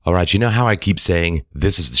All right, you know how I keep saying,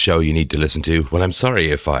 this is the show you need to listen to? Well, I'm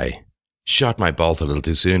sorry if I shot my bolt a little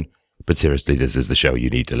too soon, but seriously, this is the show you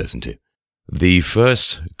need to listen to. The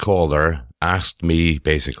first caller asked me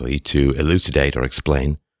basically to elucidate or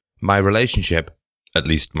explain my relationship, at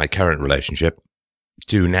least my current relationship,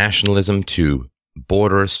 to nationalism, to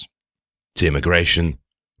borders, to immigration,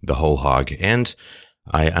 the whole hog. And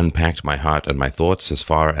I unpacked my heart and my thoughts as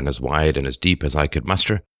far and as wide and as deep as I could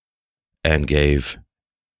muster, and gave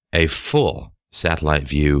a full satellite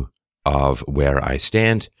view of where I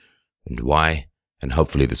stand and why, and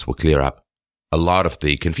hopefully this will clear up a lot of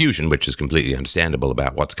the confusion, which is completely understandable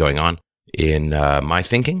about what's going on in my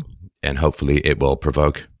thinking, and hopefully it will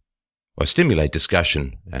provoke or stimulate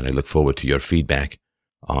discussion, and I look forward to your feedback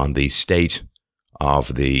on the state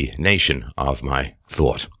of the nation of my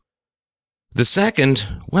thought. The second,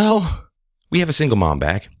 well, we have a single mom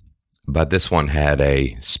back, but this one had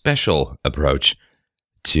a special approach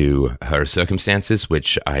to her circumstances,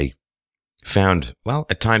 which I found, well,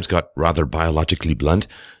 at times got rather biologically blunt,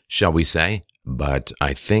 shall we say, but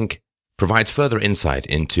I think provides further insight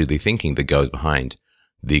into the thinking that goes behind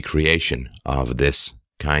the creation of this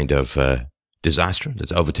kind of disaster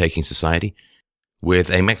that's overtaking society,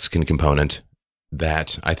 with a Mexican component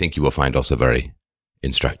that I think you will find also very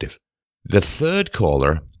instructive. The third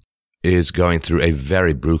caller is going through a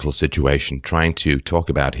very brutal situation, trying to talk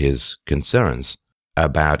about his concerns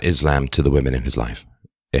about Islam to the women in his life.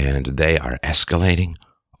 And they are escalating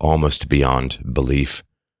almost beyond belief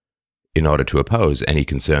in order to oppose any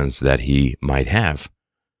concerns that he might have.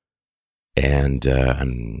 And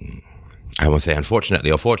I won't say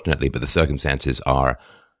unfortunately or fortunately, but the circumstances are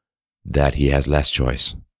that he has less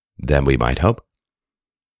choice than we might hope.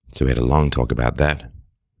 So we had a long talk about that,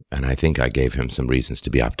 and I think I gave him some reasons to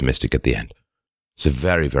be optimistic at the end. It's a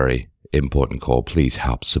very, very important call. Please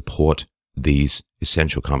help support these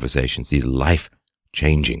essential conversations, these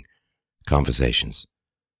life-changing conversations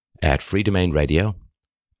at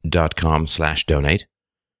freedomainradio.com/donate,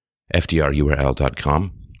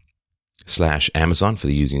 fdrurl.com/Amazon for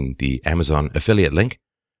using the Amazon affiliate link,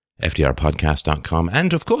 fdrpodcast.com,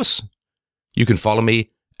 and of course, you can follow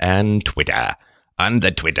me on Twitter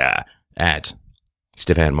at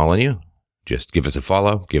Stefan Molyneux. Just give us a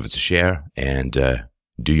follow, give us a share, and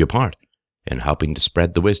do your part in helping to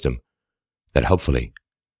spread the wisdom that hopefully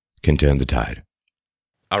can turn the tide.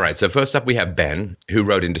 All right, so first up we have Ben, who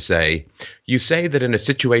wrote in to say, you say that in a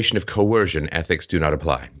situation of coercion, ethics do not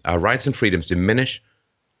apply. Our rights and freedoms diminish,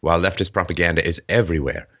 while leftist propaganda is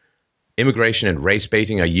everywhere. Immigration and race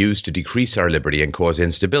baiting are used to decrease our liberty and cause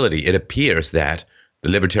instability. It appears that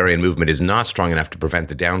the libertarian movement is not strong enough to prevent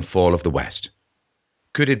the downfall of the West.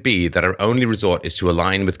 Could it be that our only resort is to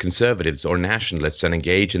align with conservatives or nationalists and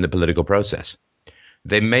engage in the political process?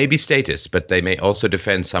 They may be statists, but they may also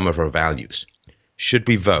defend some of our values. Should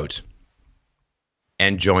we vote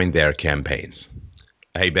and join their campaigns?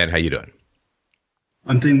 Hey, Ben, how you doing?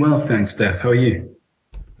 I'm doing well, thanks, Steph. How are you?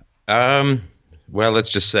 Well, let's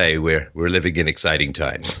just say we're living in exciting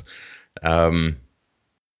times.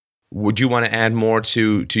 Would you want to add more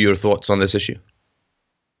to your thoughts on this issue?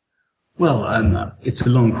 Well, it's a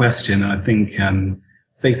long question. I think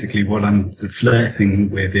basically what I'm sort of flirting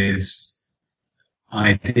with is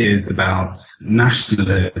ideas about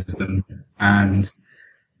nationalism and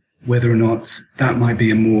whether or not that might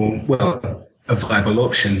be a viable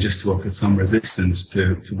option just to offer some resistance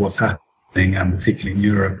to what's happening, and particularly in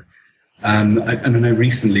Europe. And I know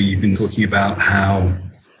recently you've been talking about how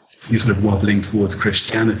you're sort of wobbling towards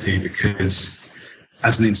Christianity because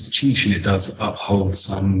as an institution, it does uphold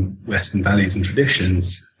some Western values and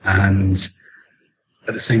traditions. And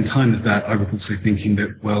at the same time as that, I was also thinking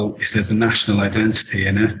that, well, if there's a national identity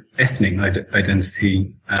and ethnic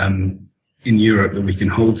identity in Europe that we can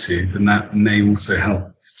hold to, then that may also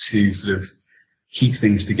help to sort of keep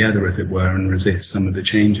things together, as it were, and resist some of the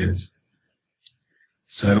changes.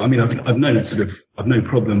 So, I mean, I've no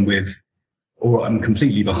problem with, or I'm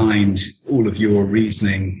completely behind all of your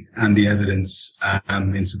reasoning and the evidence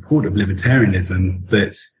in support of libertarianism,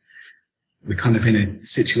 but we're kind of in a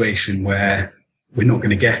situation where we're not going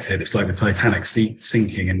to get it. It's like the Titanic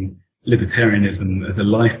sinking, and libertarianism as a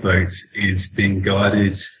lifeboat is being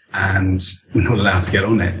guarded and we're not allowed to get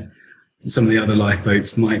on it. Some of the other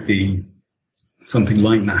lifeboats might be something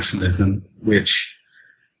like nationalism, which,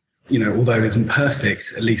 you know, although isn't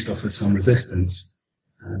perfect, at least offers some resistance.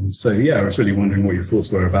 So, yeah, I was really wondering what your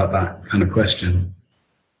thoughts were about that kind of question.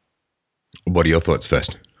 What are your thoughts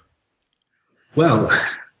first? Well,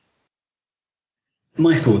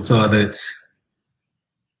 my thoughts are that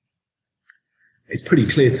it's pretty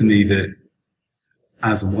clear to me that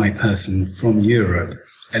as a white person from Europe,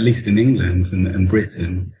 at least in England and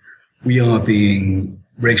Britain, we are being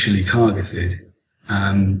racially targeted.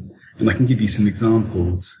 And I can give you some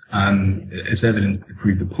examples as evidence to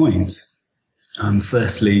prove the point.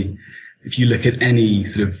 Firstly, if you look at any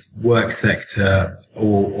sort of work sector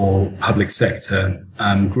or public sector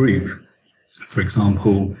group, for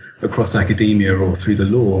example, across academia or through the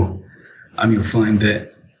law, you'll find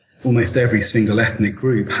that almost every single ethnic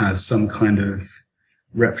group has some kind of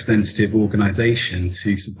representative organisation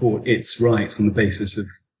to support its rights on the basis of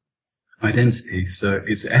identity. So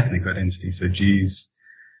it's ethnic identity. So Jews,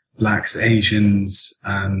 blacks, Asians,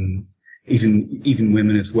 even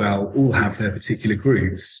women as well, all have their particular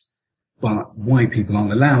groups, but white people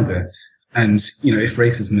aren't allowed it. And, you know, if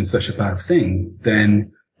racism is such a bad thing,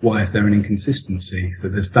 then why is there an inconsistency? So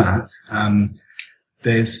there's that.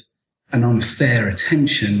 There's an unfair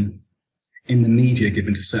attention in the media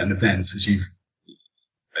given to certain events,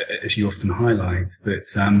 as you often highlight. But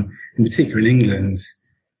in particular in England,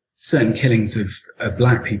 certain killings of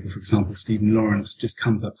black people, for example, Stephen Lawrence, just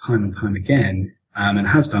comes up time and time again, and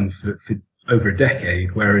has done for over a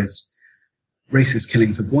decade, whereas racist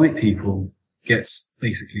killings of white people gets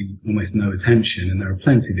basically almost no attention. And there are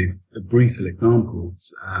plenty of brutal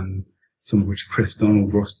examples, some of which are Chris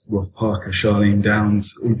Donald, Ross Parker, Charlene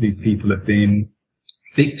Downs. All of these people have been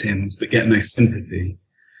victims but get no sympathy.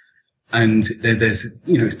 And there's,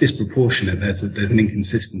 you know, it's disproportionate. There's an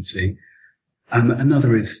inconsistency.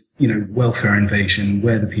 Another is, you know, welfare invasion,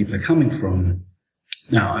 where the people are coming from.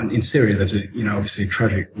 Now, in Syria, there's obviously a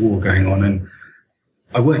tragic war going on, and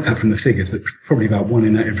I worked out from the figures that probably about 1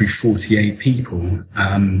 in every 48 people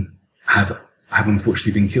have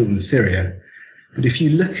unfortunately been killed in Syria. But if you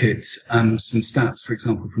look at some stats, for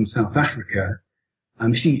example, from South Africa,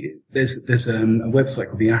 there's a website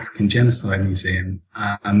called the African Genocide Museum,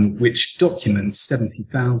 which documents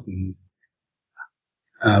 70,000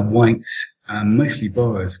 white, mostly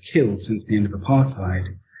Boers, killed since the end of apartheid.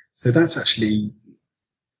 So that's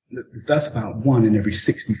about 1 in every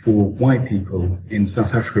 64 white people in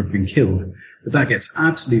South Africa have been killed. But that gets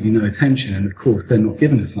absolutely no attention, and of course they're not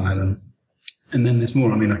given asylum. And then there's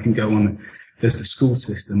more. I mean, I can go on. There's the school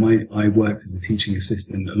system. I worked as a teaching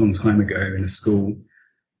assistant a long time ago in a school.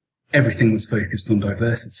 Everything was focused on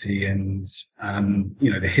diversity, and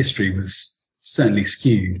the history was certainly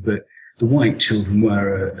skewed, but the white children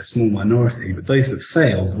were a small minority. But those that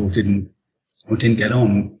failed or didn't get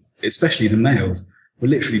on, especially the males, were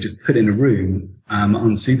literally just put in a room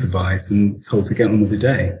unsupervised and told to get on with the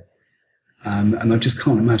day. And I just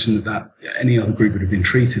can't imagine that any other group would have been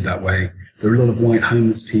treated that way. There are a lot of white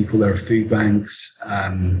homeless people. There are food banks.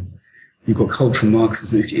 You've got cultural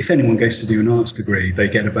Marxism. If anyone goes to do an arts degree, they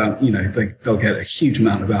get about, they'll get a huge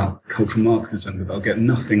amount about cultural Marxism, but they'll get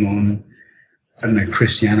nothing on,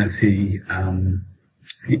 Christianity,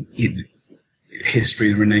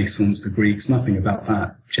 history, the Renaissance, the Greeks, nothing about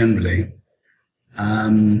that generally.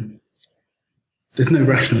 There's no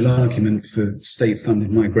rational argument for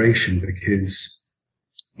state-funded migration, because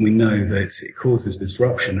we know that it causes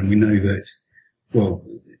disruption, and we know that,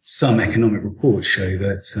 some economic reports show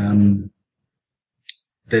that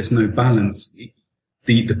there's no balance.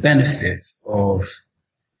 The benefit of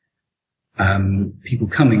people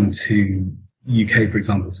coming to UK, for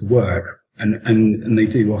example, to work, and they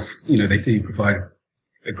do provide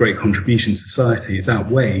a great contribution to society, is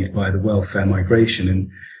outweighed by the welfare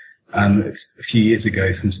migration. And a few years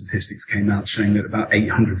ago, some statistics came out showing that about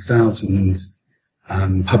 800,000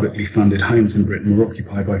 publicly funded homes in Britain were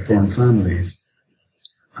occupied by foreign families.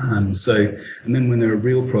 And then when there are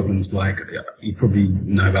real problems, like you probably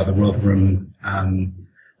know about the Rotherham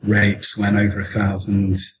rapes, when over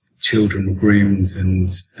 1,000 children were groomed and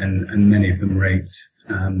many of them raped,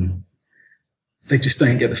 they just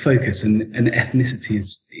don't get the focus, and ethnicity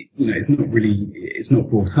is not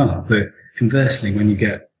brought up. But conversely, when you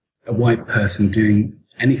get a white person doing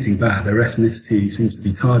anything bad, their ethnicity seems to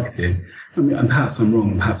be targeted. I mean, and perhaps I'm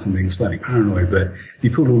wrong, perhaps I'm being slightly paranoid, but if you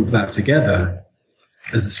put all of that together,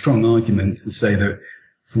 there's a strong argument to say that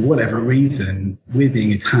for whatever reason, we're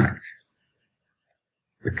being attacked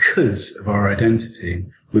because of our identity.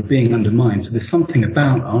 We're being undermined. So there's something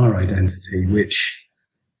about our identity which,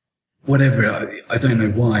 I don't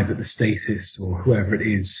know why, but the status or whoever it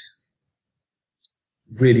is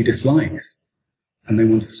really dislikes, and they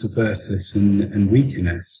want to subvert us and weaken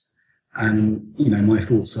us. And, my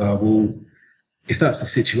thoughts are, well, if that's the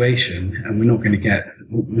situation, and we're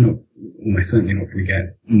almost certainly not going to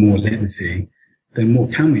get more liberty, then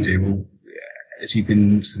what can we do? Well, as you've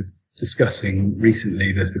been sort of discussing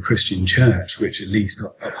recently, there's the Christian church, which at least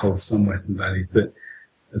upholds some Western values, but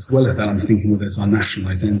as well as that, I'm thinking, well, there's our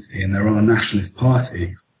national identity, and there are nationalist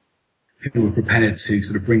parties who are prepared to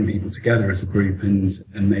sort of bring people together as a group and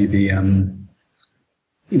maybe,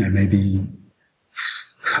 maybe,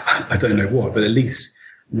 I don't know what, but at least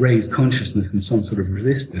raise consciousness and some sort of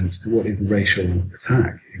resistance to what is a racial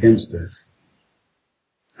attack against us.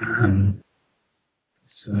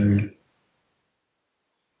 So,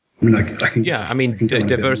 I mean, I can. Yeah, I mean,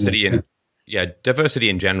 diversity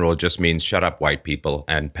in general just means shut up, white people,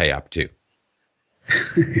 and pay up too.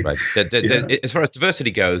 Right. As far as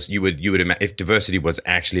diversity goes, you would if diversity was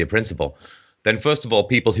actually a principle, then first of all,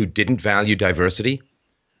 people who didn't value diversity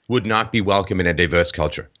would not be welcome in a diverse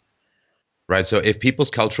culture. Right. So if people's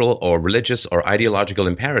cultural or religious or ideological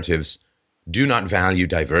imperatives do not value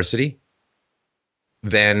diversity,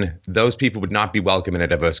 then those people would not be welcome in a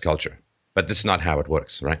diverse culture. But this is not how it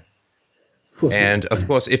works, right? And of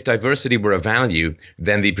course, if diversity were a value,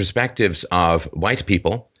 then the perspectives of white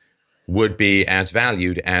people would be as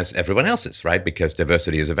valued as everyone else's, right? Because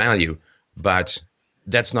diversity is a value. But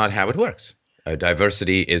that's not how it works.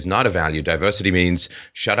 Diversity is not a value. Diversity means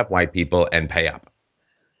shut up, white people, and pay up.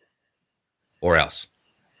 Or else.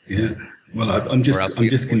 Yeah. Well, I'm just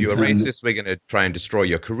concerned. You're a racist. We're going to try and destroy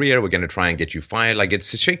your career. We're going to try and get you fired. Like,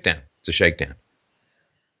 it's a shakedown. It's a shakedown.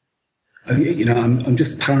 I'm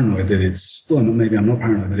just paranoid that it's, well, maybe I'm not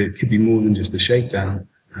paranoid, that it could be more than just a shakedown.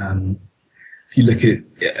 If you look at,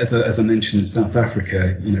 as I mentioned, in South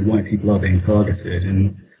Africa, white people are being targeted,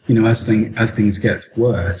 and as things get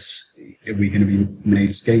worse, are we going to be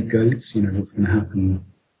made scapegoats? What's going to happen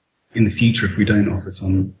in the future if we don't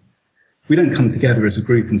come together as a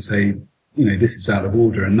group and say, this is out of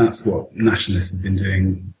order, and that's what nationalists have been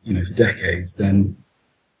doing, for decades, then,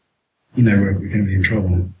 we're going to be in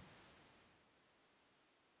trouble.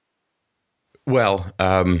 Well,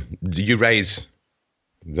 you raise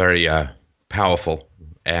very powerful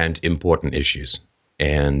and important issues,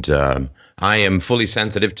 and I am fully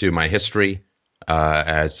sensitive to my history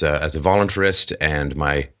as a voluntarist and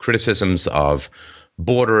my criticisms of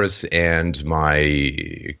borders and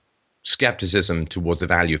my skepticism towards the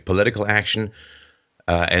value of political action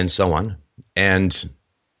and so on. And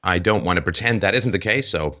I don't want to pretend that isn't the case,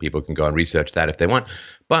 so people can go and research that if they want.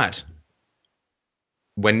 But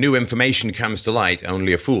when new information comes to light,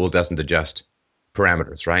 only a fool doesn't adjust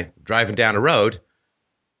parameters, right? Driving down a road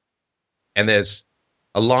and there's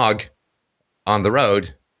a log on the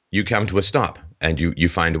road, you come to a stop and you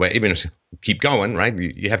find a way. Even keep going, right?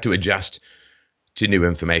 You have to adjust to new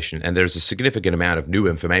information. And there's a significant amount of new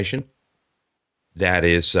information that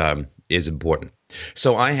is important.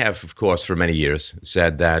 So I have, of course, for many years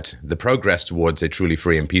said that the progress towards a truly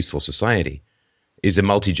free and peaceful society is a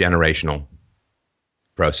multi-generational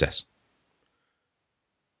process.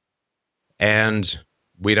 And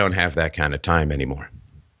we don't have that kind of time anymore.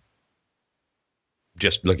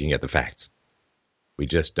 Just looking at the facts. We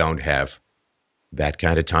just don't have that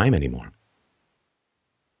kind of time anymore.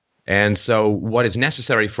 And so what is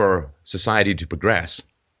necessary for society to progress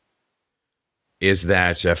is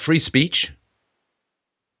that free speech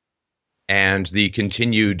and the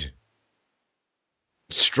continued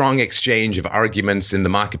strong exchange of arguments in the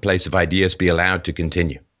marketplace of ideas be allowed to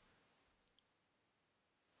continue.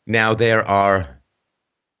 Now, there are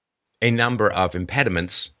a number of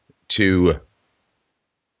impediments to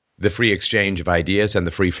the free exchange of ideas and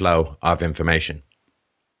the free flow of information.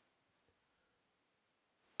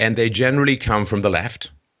 And they generally come from the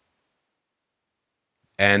left,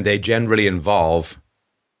 and they generally involve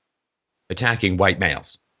attacking white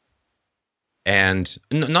males. And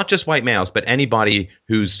not just white males, but anybody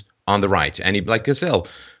who's on the right.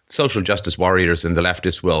 Social justice warriors and the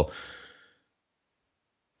leftists will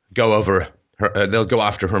go over. They'll go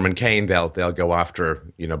after Herman Cain. They'll go after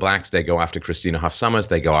blacks. They go after Christina Hoff Sommers.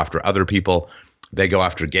 They go after other people. They go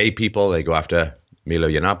after gay people. They go after Milo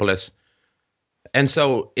Yiannopoulos. And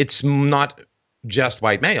so it's not just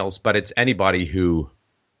white males, but it's anybody who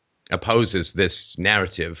opposes this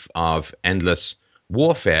narrative of endless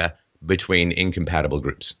warfare between incompatible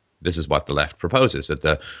groups. This is what the left proposes, that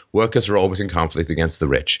the workers are always in conflict against the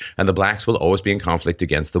rich, and the blacks will always be in conflict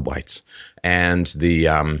against the whites, and the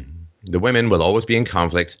women will always be in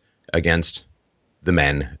conflict against the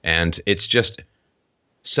men. And it's just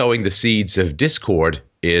sowing the seeds of discord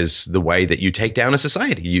is the way that you take down a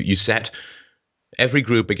society. You set every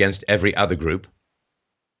group against every other group,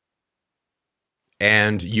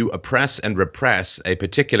 and you oppress and repress a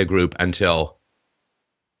particular group until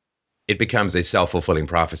it becomes a self-fulfilling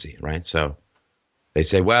prophecy, right? So they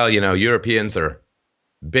say, well, Europeans are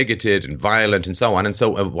bigoted and violent and so on, and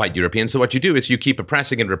so white Europeans. So what you do is you keep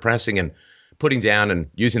oppressing and repressing and putting down and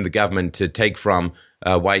using the government to take from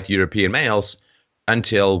white European males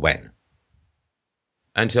until when?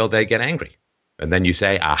 Until they get angry. And then you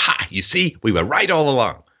say, aha, you see, we were right all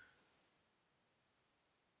along.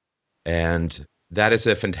 And that is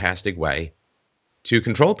a fantastic way to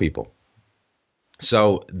control people.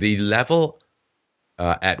 So the level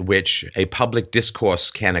at which a public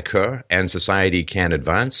discourse can occur and society can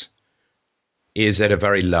advance is at a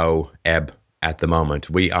very low ebb at the moment.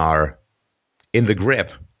 We are in the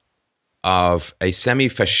grip of a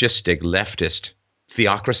semi-fascistic leftist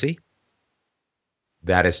theocracy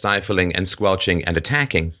that is stifling and squelching and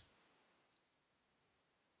attacking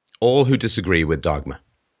all who disagree with dogma.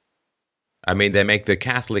 I mean, they make the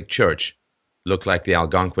Catholic Church look like the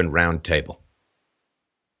Algonquin Round Table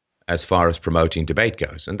as far as promoting debate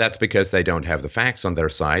goes. And that's because they don't have the facts on their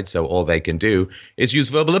side, so all they can do is use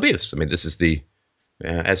verbal abuse. I mean, this is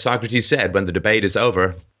as Socrates said, when the debate is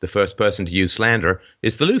over, the first person to use slander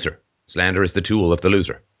is the loser. Slander is the tool of the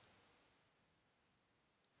loser.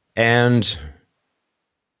 And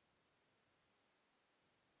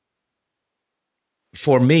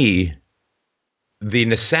for me, the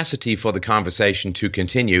necessity for the conversation to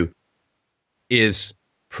continue is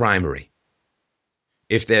primary.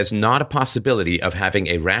 If there's not a possibility of having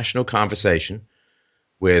a rational conversation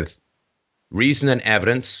with reason and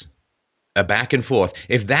evidence, a back and forth,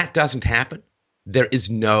 if that doesn't happen, there is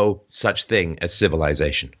no such thing as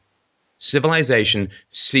civilization. Civilization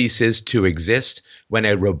ceases to exist when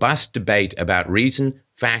a robust debate about reason,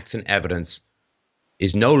 facts, and evidence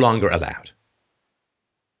is no longer allowed.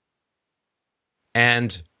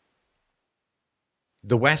 And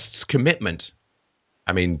the West's commitment,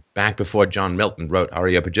 I mean, back before John Milton wrote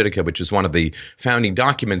Areopagitica, which was one of the founding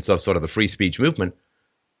documents of sort of the free speech movement,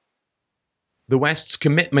 the West's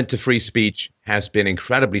commitment to free speech has been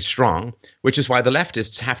incredibly strong, which is why the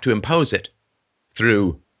leftists have to impose it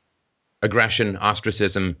through aggression,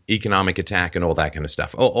 ostracism, economic attack, and all that kind of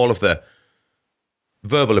stuff. All of the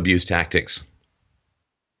verbal abuse tactics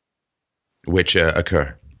which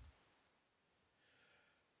occur.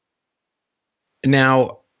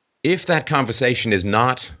 Now, if that conversation is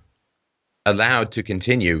not allowed to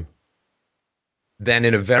continue, then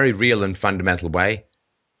in a very real and fundamental way,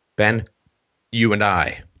 Ben, you and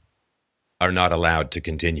I are not allowed to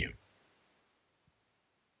continue.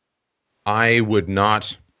 I would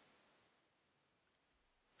not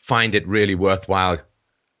find it really worthwhile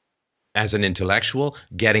as an intellectual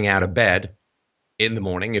getting out of bed in the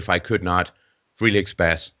morning if I could not freely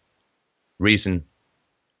express reason,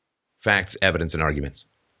 facts, evidence, and arguments.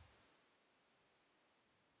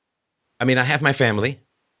 I mean, I have my family.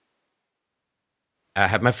 I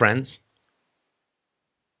have my friends.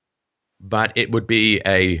 But it would be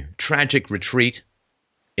a tragic retreat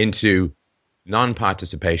into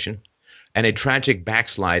non-participation and a tragic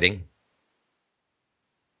backsliding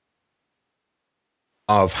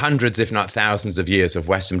of hundreds, if not thousands, of years of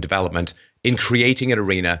Western development in creating an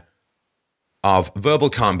arena of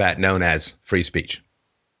verbal combat known as free speech.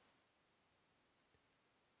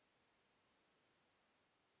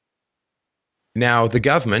 Now, the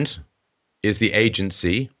government is the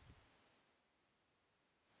agency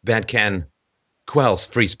that can quell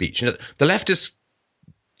free speech. The leftists,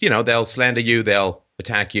 they'll slander you, they'll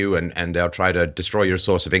attack you, and they'll try to destroy your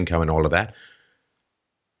source of income and all of that.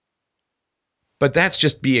 But that's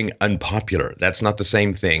just being unpopular. That's not the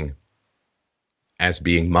same thing as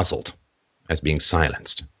being muzzled, as being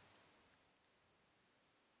silenced.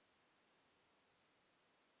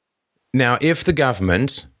 Now, if the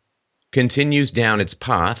government continues down its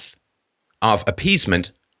path of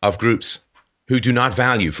appeasement of groups who do not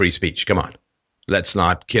value free speech, come on, let's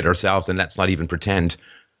not kid ourselves and let's not even pretend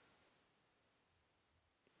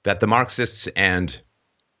that the Marxists and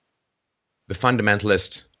the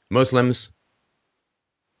fundamentalist Muslims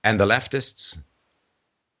and the leftists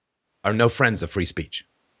are no friends of free speech.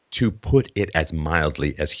 To put it as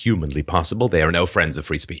mildly as humanly possible, they are no friends of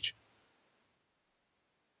free speech.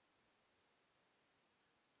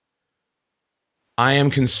 I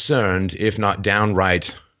am concerned, if not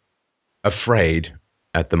downright afraid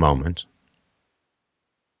at the moment,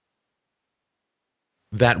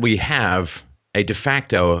 that we have a de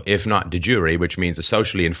facto, if not de jure, which means a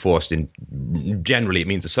socially enforced, generally it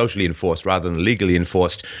means a socially enforced rather than legally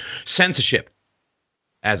enforced censorship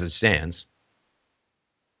as it stands.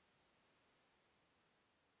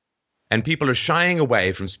 And people are shying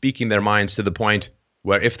away from speaking their minds to the point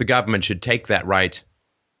where if the government should take that right,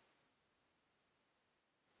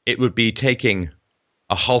 it would be taking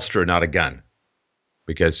a holster, not a gun,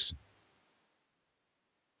 because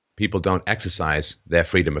people don't exercise their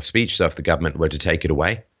freedom of speech. So if the government were to take it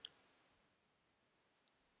away,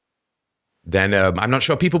 then I'm not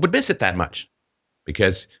sure people would miss it that much,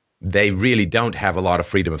 because they really don't have a lot of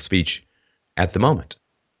freedom of speech at the moment,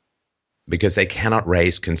 because they cannot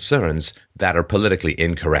raise concerns that are politically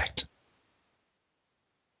incorrect.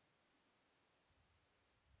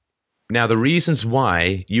 Now, the reasons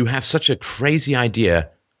why you have such a crazy idea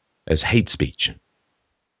as hate speech.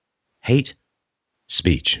 Hate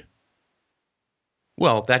speech.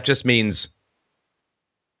 Well, that just means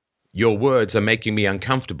your words are making me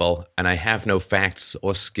uncomfortable, and I have no facts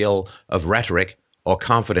or skill of rhetoric or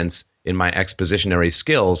confidence in my expositionary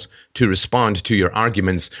skills to respond to your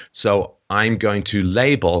arguments, so I'm going to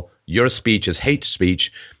label your speech as hate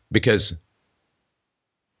speech because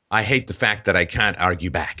I hate the fact that I can't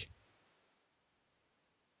argue back.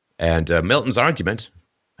 And Milton's argument,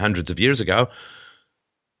 hundreds of years ago,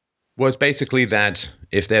 was basically that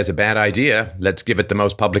if there's a bad idea, let's give it the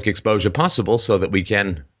most public exposure possible so that we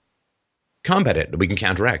can combat it, we can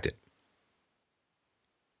counteract it.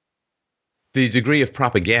 The degree of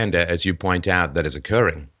propaganda, as you point out, that is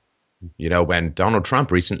occurring. You know, when Donald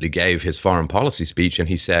Trump recently gave his foreign policy speech and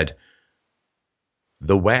he said,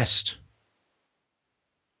 the West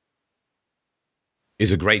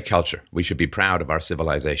is a great culture. We should be proud of our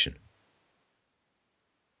civilization.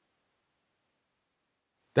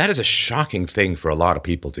 That is a shocking thing for a lot of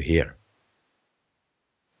people to hear.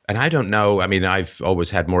 And I don't know, I mean, I've always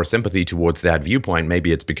had more sympathy towards that viewpoint.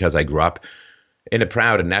 Maybe it's because I grew up in a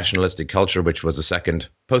proud and nationalistic culture, which was a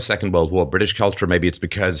post-Second World War British culture. Maybe it's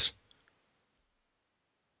because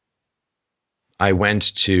I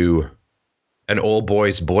went to an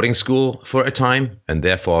all-boys boarding school for a time and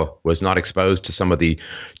therefore was not exposed to some of the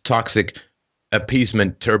toxic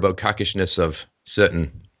appeasement turbo-cockishness of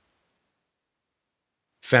certain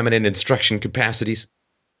feminine instruction capacities.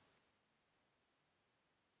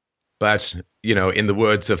 But, you know, in the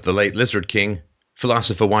words of the late Lizard King,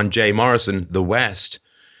 philosopher one J. Morrison, the West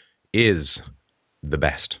is the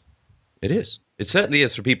best. It is. It certainly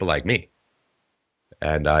is for people like me.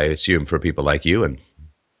 And I assume for people like you and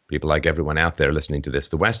people like everyone out there listening to this,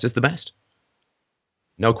 the West is the best.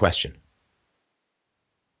 No question.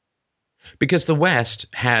 Because the West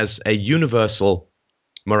has a universal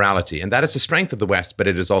morality, and that is the strength of the West, but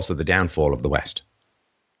it is also the downfall of the West.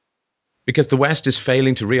 Because the West is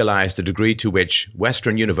failing to realize the degree to which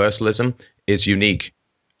Western universalism is unique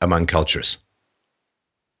among cultures.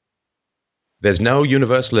 There's no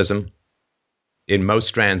universalism in most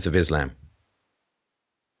strands of Islam.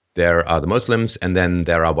 There are the Muslims, and then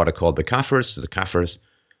there are what are called the Kafirs,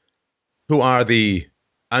 who are the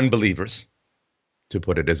unbelievers, to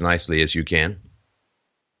put it as nicely as you can.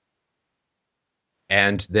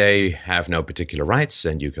 And they have no particular rights,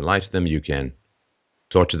 and you can lie to them, you can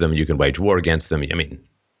torture them, you can wage war against them. I mean,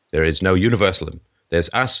 there is no universalism. There's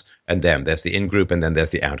us and them. There's the in-group, and then there's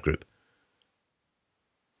the out-group.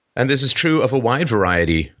 And this is true of a wide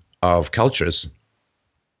variety of cultures.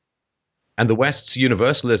 And the West's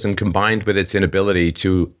universalism, combined with its inability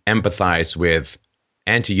to empathize with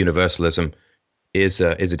anti-universalism, is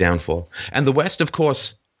a downfall. And the West, of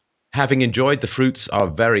course, having enjoyed the fruits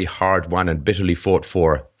of very hard-won and bitterly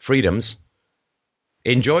fought-for freedoms,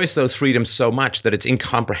 enjoys those freedoms so much that it's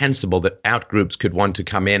incomprehensible that out-groups could want to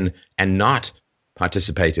come in and not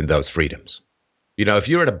participate in those freedoms. You know, if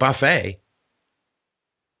you're at a buffet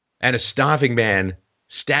and a starving man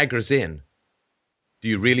staggers in, do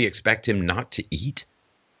you really expect him not to eat?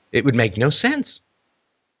 It would make no sense.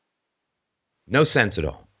 No sense at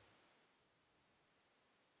all.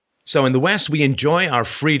 So in the West, we enjoy our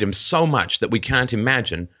freedom so much that we can't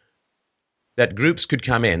imagine that groups could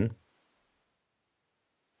come in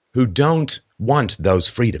who don't want those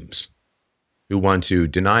freedoms, who want to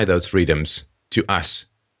deny those freedoms to us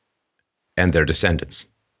and their descendants.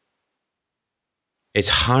 It's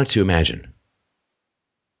hard to imagine.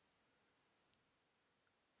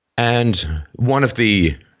 And one of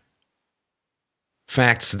the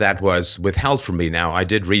facts that was withheld from me, now I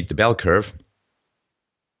did read The Bell Curve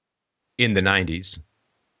in the 90s,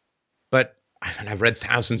 but I've read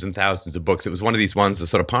thousands and thousands of books. It was one of these ones that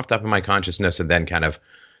sort of popped up in my consciousness and then kind of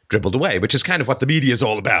dribbled away, which is kind of what the media is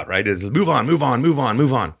all about, right? Is move on, move on, move on,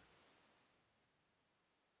 move on.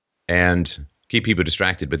 And keep people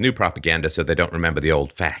distracted with new propaganda so they don't remember the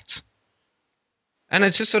old facts. And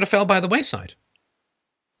it just sort of fell by the wayside.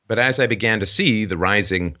 But as I began to see the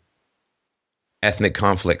rising ethnic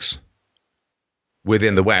conflicts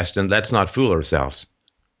within the West, and let's not fool ourselves,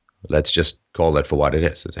 let's just call it for what it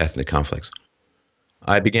is, it's ethnic conflicts.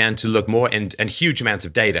 I began to look more, and huge amounts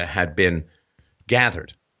of data had been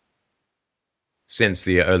gathered since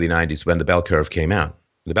the early 90s when the Bell Curve came out.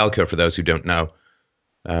 The Bell Curve, for those who don't know,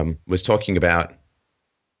 was talking about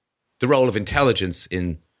the role of intelligence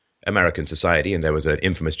in American society, and there was an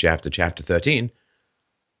infamous chapter, Chapter 13,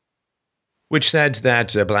 which said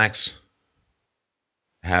that blacks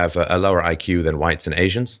have a lower IQ than whites and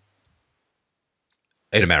Asians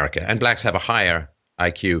in America, and blacks have a higher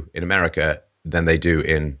IQ in America than they do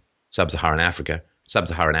in sub-Saharan Africa.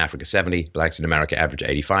 Sub-Saharan Africa 70, blacks in America average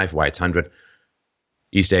 85, whites 100,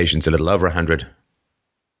 East Asians a little over 100,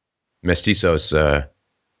 mestizos,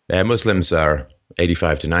 Muslims are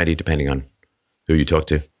 85 to 90, depending on who you talk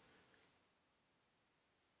to.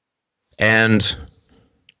 And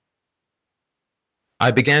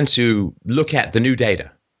I began to look at the new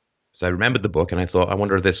data. So I remembered the book and I thought, I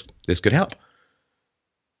wonder if this could help.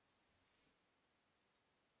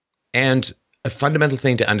 And a fundamental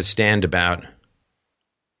thing to understand about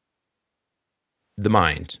the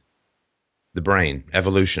mind, the brain,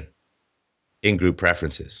 evolution, in-group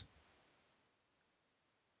preferences,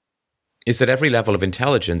 is that every level of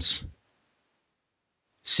intelligence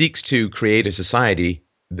seeks to create a society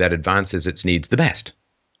that advances its needs the best.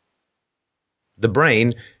 The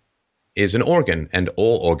brain is an organ, and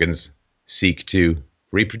all organs seek to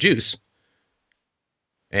reproduce.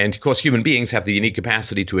 And of course, human beings have the unique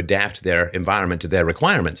capacity to adapt their environment to their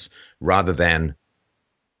requirements rather than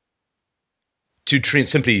to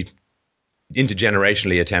simply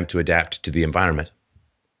intergenerationally attempt to adapt to the environment.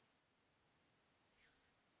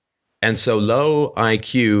 And so low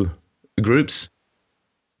IQ groups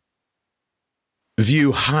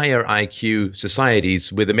view higher IQ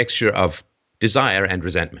societies with a mixture of desire and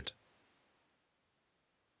resentment.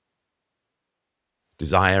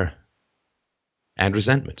 Desire and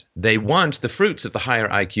resentment. They want the fruits of the higher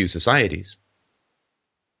IQ societies,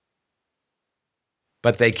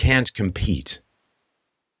 but they can't compete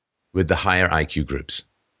with the higher IQ groups.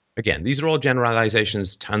 Again, these are all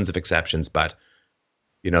generalizations, tons of exceptions, but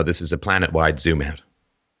this is a planet-wide zoom out.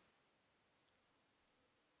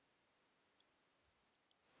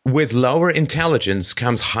 With lower intelligence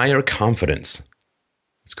comes higher confidence.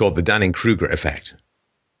 It's called the Dunning-Kruger effect.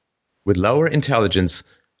 With lower intelligence,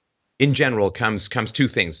 in general, comes two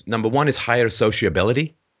things. Number one is higher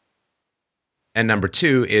sociability, and number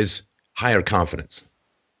two is higher confidence.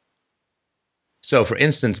 So, for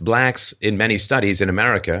instance, blacks in many studies in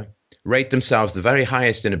America rate themselves the very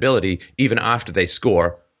highest in ability, even after they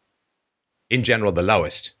score, in general, the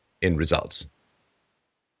lowest in results.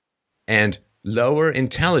 And lower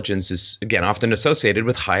intelligence is, again, often associated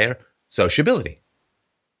with higher sociability.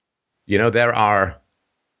 There are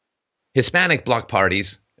Hispanic block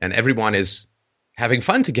parties, and everyone is having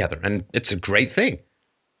fun together, and it's a great thing.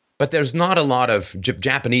 But there's not a lot of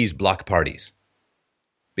Japanese block parties,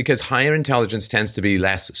 because higher intelligence tends to be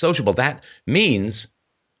less sociable. That means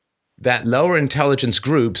that lower intelligence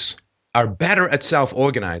groups are better at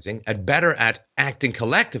self-organizing and better at acting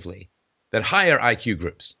collectively than higher IQ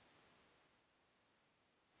groups.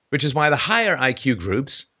 Which is why the higher IQ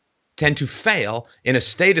groups tend to fail in a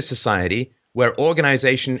status society where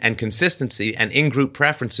organization and consistency and in-group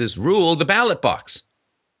preferences rule the ballot box.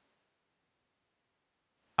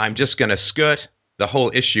 I'm just going to skirt the whole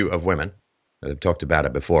issue of women. I've talked about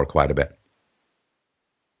it before quite a bit.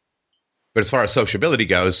 But as far as sociability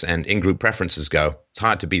goes and in-group preferences go, it's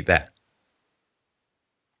hard to beat that.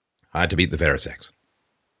 Hard to beat the fair sex.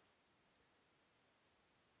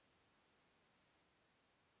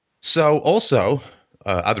 So also,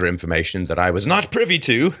 other information that I was not privy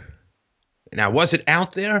to. Now, was it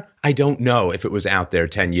out there? I don't know if it was out there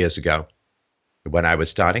 10 years ago when I was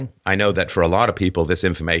starting. I know that for a lot of people, this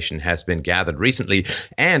information has been gathered recently.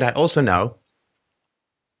 And I also know,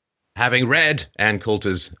 having read Ann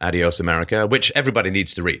Coulter's Adios America, which everybody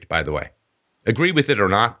needs to read, by the way. Agree with it or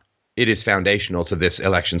not, it is foundational to this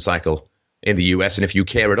election cycle in the U.S. And if you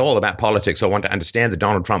care at all about politics or want to understand the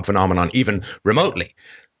Donald Trump phenomenon even remotely,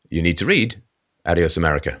 you need to read Adios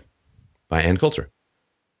America by Ann Coulter,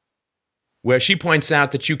 where she points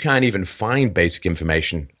out that you can't even find basic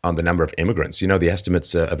information on the number of immigrants. The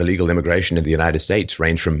estimates of illegal immigration in the United States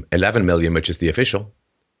range from 11 million, which is the official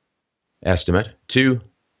estimate, to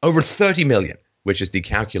over 30 million, which is the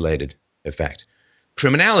calculated effect.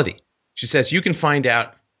 Criminality. She says you can find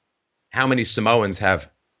out how many Samoans have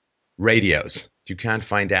radios. You can't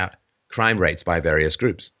find out crime rates by various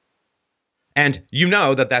groups. And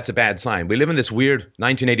that's a bad sign. We live in this weird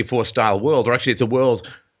 1984 style world, or actually it's a world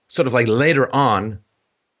sort of like later on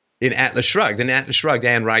in Atlas Shrugged. In Atlas Shrugged,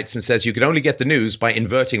 Anne writes and says you could only get the news by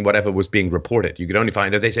inverting whatever was being reported. You could only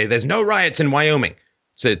find out, they say there's no riots in Wyoming.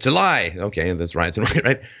 So it's a lie. Okay, there's riots in Wyoming,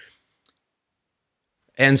 right?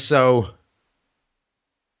 And so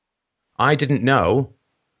I didn't know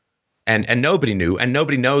And nobody knew, and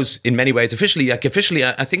nobody knows in many ways officially.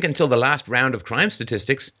 I think until the last round of crime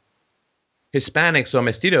statistics, Hispanics or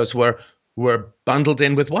mestizos were bundled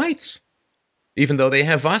in with whites, even though they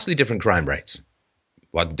have vastly different crime rates.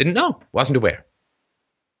 Didn't know, wasn't aware.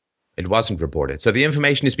 It wasn't reported. So the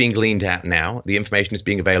information is being gleaned out now. The information is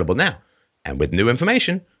being available now. And with new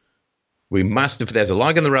information, we must, if there's a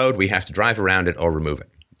log in the road, we have to drive around it or remove it.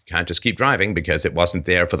 You can't just keep driving because it wasn't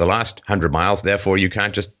there for the last 100 miles. Therefore, you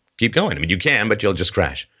can't just keep going. I mean, you can, but you'll just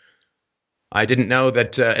crash. I didn't know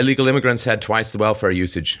that illegal immigrants had twice the welfare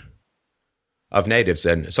usage of natives,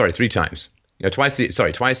 and three times. Twice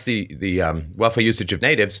the welfare usage of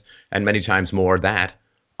natives, and many times more that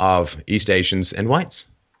of East Asians and whites.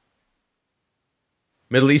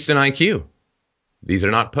 Middle Eastern IQ. These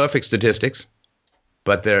are not perfect statistics,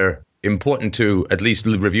 but they're important to at least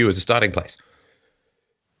review as a starting place.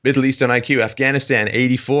 Middle Eastern IQ, Afghanistan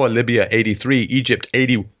 84, Libya 83, Egypt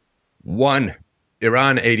 81,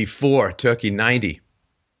 Iran 84, Turkey 90,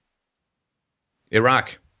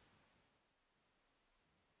 Iraq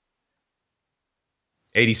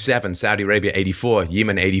 87, Saudi Arabia 84,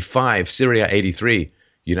 Yemen 85, Syria 83,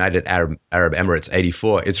 United Arab Emirates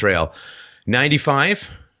 84, Israel 95.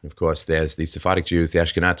 Of course, there's the Sephardic Jews, the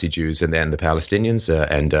Ashkenazi Jews, and then the Palestinians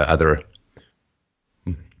and other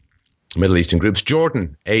Middle Eastern groups.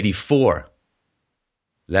 Jordan 84,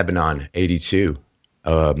 Lebanon 82,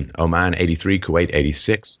 Oman 83, Kuwait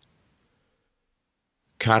 86,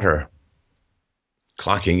 Qatar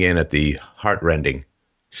clocking in at the heart-rending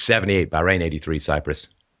 78, Bahrain 83, Cyprus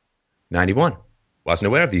 91. Wasn't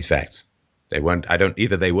aware of these facts.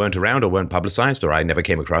 Either they weren't around or weren't publicized, or I never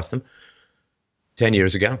came across them 10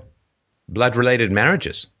 years ago. Blood-related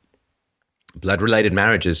marriages. Blood-related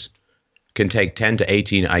marriages can take 10 to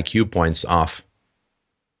 18 IQ points off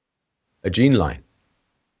a gene line.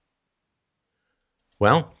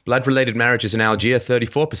 Well, blood-related marriages in Algeria,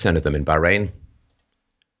 34% of them. In Bahrain,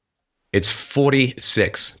 it's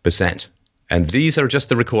 46%. And these are just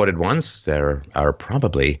the recorded ones. There are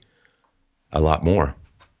probably a lot more.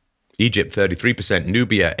 Egypt, 33%,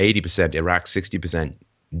 Nubia, 80%, Iraq, 60%,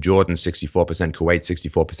 Jordan, 64%, Kuwait,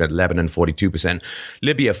 64%, Lebanon, 42%,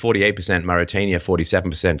 Libya, 48%, Mauritania,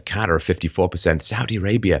 47%, Qatar, 54%, Saudi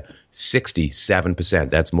Arabia, 67%.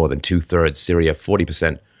 That's more than two-thirds. Syria,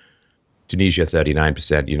 40%, Tunisia,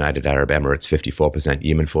 39%, United Arab Emirates, 54%,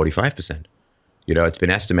 Yemen, 45%. It's been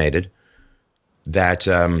estimated that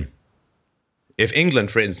if England,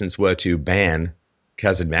 for instance, were to ban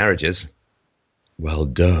cousin marriages,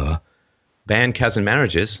 ban cousin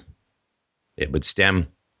marriages, it would stem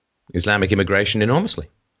Islamic immigration enormously.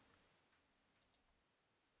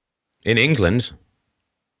 In England,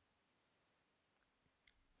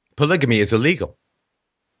 polygamy is illegal.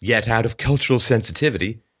 Yet, out of cultural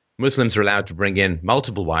sensitivity, Muslims are allowed to bring in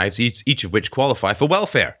multiple wives, each of which qualify for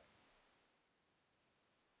welfare.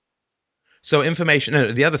 So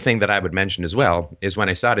information, the other thing that I would mention as well is when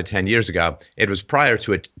I started 10 years ago, it was prior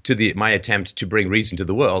to my attempt to bring reason to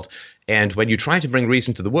the world. And when you try to bring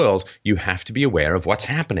reason to the world, you have to be aware of what's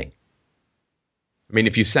happening. I mean,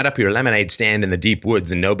 if you set up your lemonade stand in the deep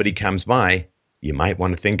woods and nobody comes by, you might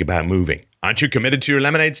want to think about moving. Aren't you committed to your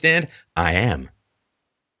lemonade stand? I am.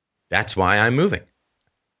 That's why I'm moving.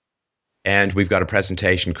 And we've got a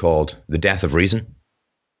presentation called The Death of Reason,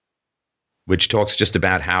 which talks just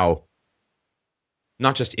about how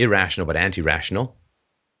not just irrational, but anti-rational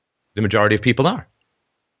the majority of people are.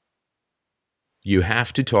 You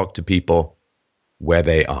have to talk to people where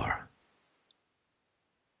they are.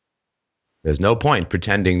 There's no point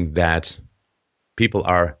pretending that people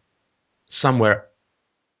are somewhere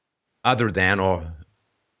other than or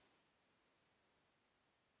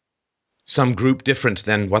some group different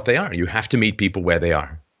than what they are. You have to meet people where they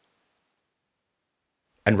are.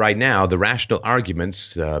 And right now, the rational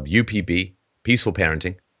arguments, UPB, peaceful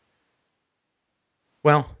parenting,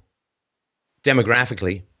 well,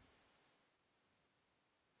 demographically,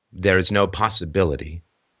 there is no possibility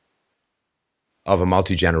of a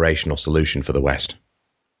multi-generational solution for the West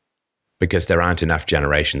because there aren't enough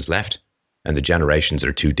generations left and the generations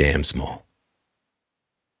are too damn small.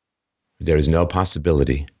 There is no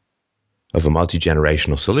possibility of a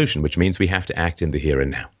multi-generational solution, which means we have to act in the here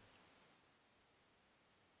and now.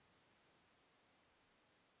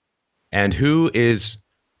 And who is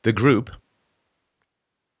the group,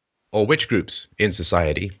 or which groups in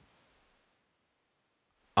society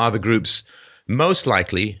are the groups most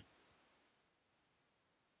likely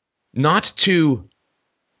not to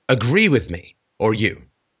agree with me or you?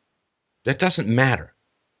 That doesn't matter.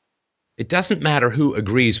 It doesn't matter who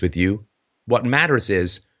agrees with you. What matters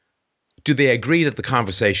is, do they agree that the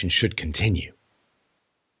conversation should continue?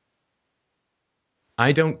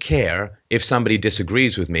 I don't care if somebody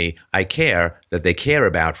disagrees with me. I care that they care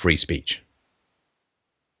about free speech.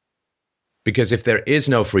 Because if there is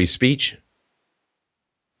no free speech,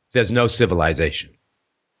 there's no civilization.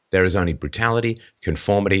 There is only brutality,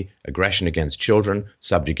 conformity, aggression against children,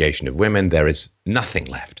 subjugation of women. There is nothing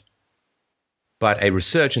left but a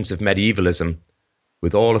resurgence of medievalism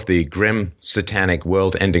with all of the grim, satanic,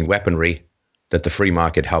 world-ending weaponry that the free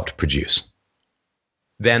market helped produce.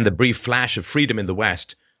 Then the brief flash of freedom in the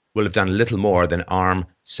West will have done little more than arm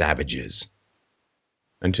savages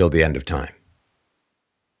until the end of time.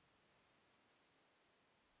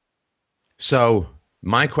 So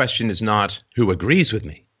my question is not who agrees with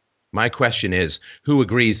me. My question is who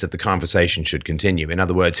agrees that the conversation should continue. In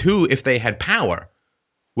other words, who, if they had power,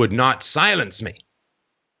 would not silence me.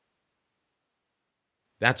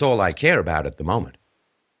 That's all I care about at the moment.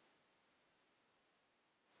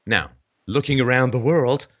 Now, looking around the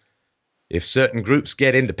world, if certain groups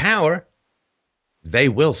get into power, they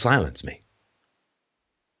will silence me.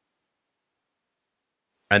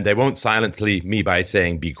 And they won't silence me by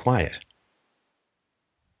saying, be quiet.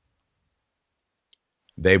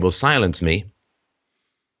 They will silence me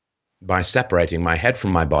by separating my head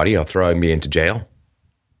from my body or throwing me into jail.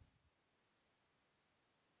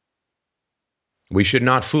 We should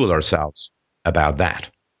not fool ourselves about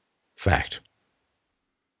that fact.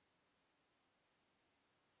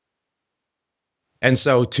 And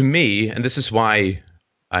so to me, and this is why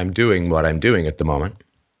I'm doing what I'm doing at the moment,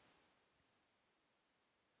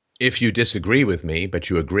 if you disagree with me, but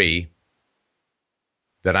you agree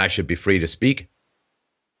that I should be free to speak,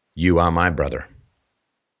 you are my brother.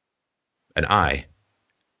 And I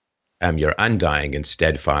am your undying and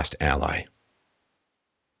steadfast ally.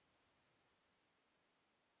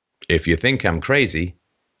 If you think I'm crazy,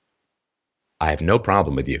 I have no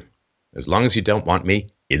problem with you, as long as you don't want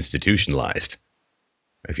me institutionalized.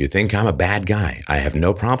 If you think I'm a bad guy, I have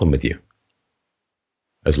no problem with you,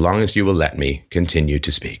 as long as you will let me continue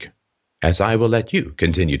to speak, as I will let you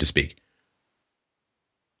continue to speak.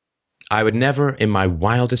 I would never, in my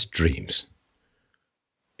wildest dreams,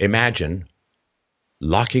 imagine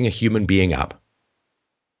locking a human being up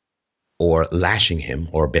or lashing him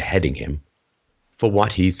or beheading him for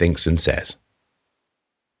what he thinks and says.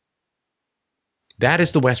 That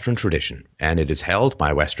is the Western tradition, and it is held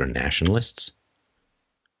by Western nationalists,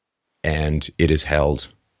 and it is held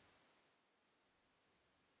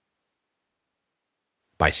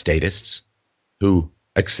by statists who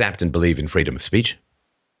accept and believe in freedom of speech.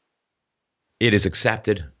 It is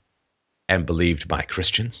accepted and believed by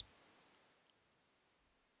Christians.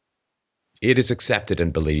 It is accepted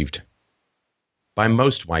and believed by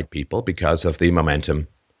most white people because of the momentum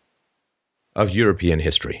of European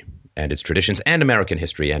history and its traditions, and American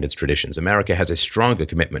history and its traditions. America has a stronger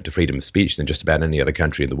commitment to freedom of speech than just about any other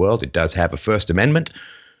country in the world. It does have a First Amendment,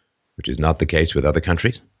 which is not the case with other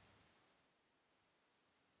countries.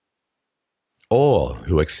 All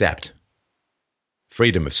who accept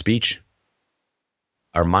freedom of speech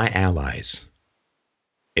are my allies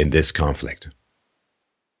in this conflict.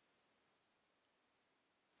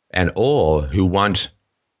 And all who want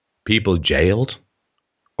people jailed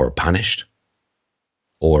or punished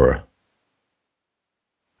or,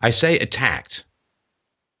 I say attacked.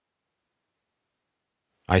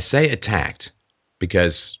 I say attacked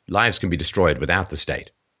because lives can be destroyed without the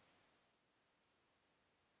state.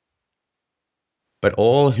 But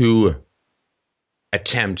all who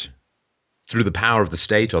attempt through the power of the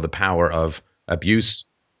state or the power of abuse,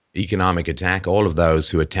 economic attack, all of those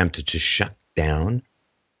who attempted to shut down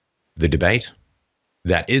the debate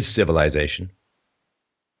that is civilization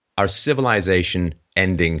are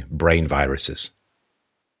civilization-ending brain viruses.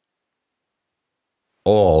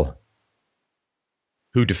 All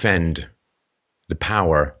who defend the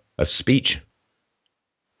power of speech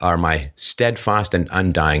are my steadfast and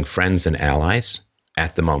undying friends and allies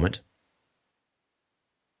at the moment.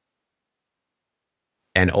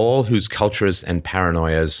 And all whose cultures and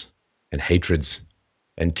paranoias and hatreds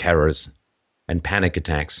and terrors and panic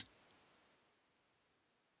attacks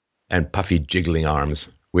and puffy jiggling arms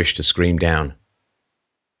wish to scream down.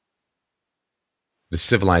 The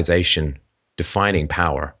civilization-defining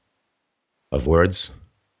power of words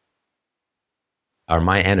are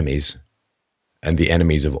my enemies and the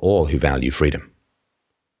enemies of all who value freedom.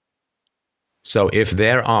 So if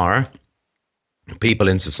there are people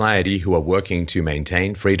in society who are working to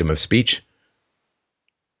maintain freedom of speech,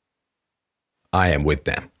 I am with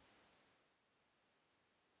them.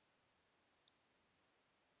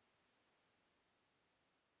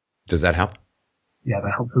 Does that help? Yeah,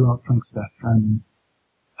 that helps a lot. Thanks, Steph.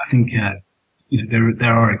 I think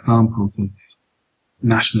there are examples of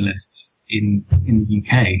nationalists in the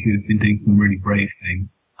UK who have been doing some really brave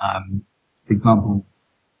things. For example,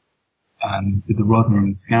 with the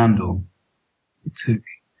Rotherham scandal, it took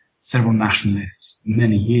several nationalists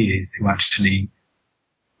many years to actually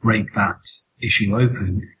break that issue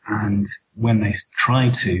open. And when they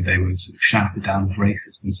tried to, they were sort of shouted down as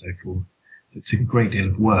racist and so forth. So it took a great deal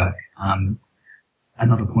of work.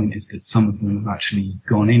 Another point is that some of them have actually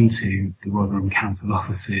gone into the Rotherham Council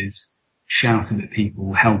offices, shouted at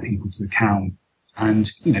people, held people to account, and,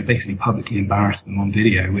 basically publicly embarrassed them on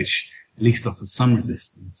video, which at least offers some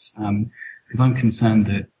resistance. Because I'm concerned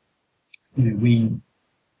that, we,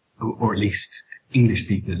 or at least English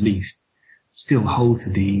people at least, still hold to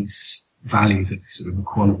these values of sort of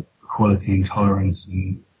equality and tolerance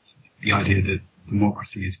and the idea that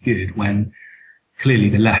democracy is good, when clearly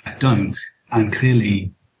the left don't. And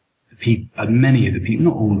clearly, many of the people,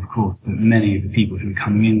 not all of course, but many of the people who are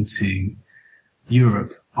coming into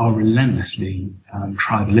Europe are relentlessly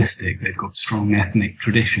tribalistic. They've got strong ethnic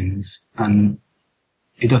traditions, and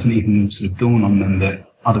it doesn't even sort of dawn on them that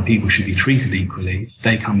other people should be treated equally.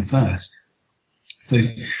 They come first. So,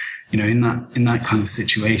 in that kind of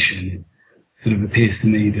situation, it sort of appears to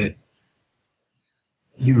me that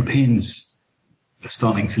Europeans are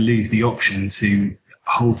starting to lose the option to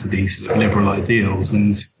hold to these sort of liberal ideals,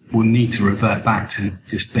 and will need to revert back to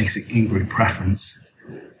just basic in-group preference.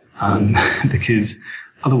 Because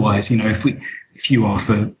otherwise, if you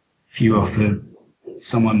offer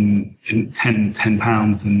someone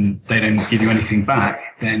 £10 and they don't give you anything back,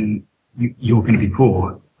 then you're going to be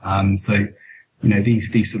poor. So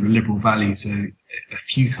these sort of liberal values are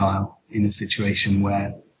futile in a situation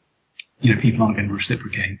where, people aren't going to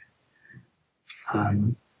reciprocate.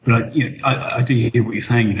 But I do hear what you're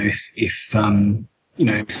saying.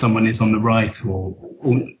 If someone is on the right, or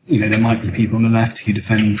there might be people on the left who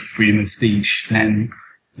defend freedom of speech, then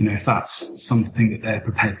if that's something that they're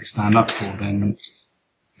prepared to stand up for, then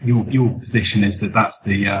your position is that that's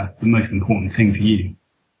the most important thing for you.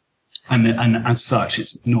 And as such,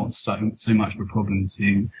 it's not so much of a problem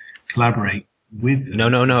to collaborate with them.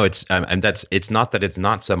 No. It's not that it's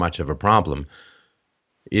not so much of a problem.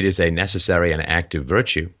 It is a necessary and active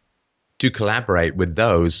virtue to collaborate with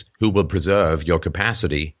those who will preserve your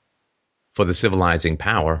capacity for the civilizing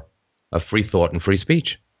power of free thought and free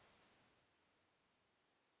speech.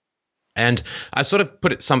 And I sort of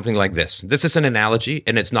put it something like this. This is an analogy,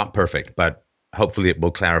 and it's not perfect, but hopefully it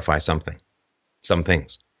will clarify some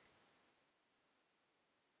things.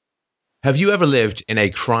 Have you ever lived in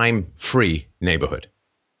a crime-free neighborhood?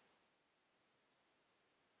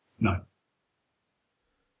 No.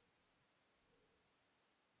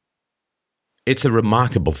 It's a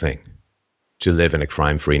remarkable thing to live in a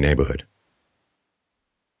crime-free neighborhood.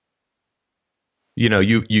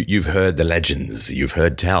 You've heard the legends, you've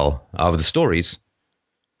heard tell of the stories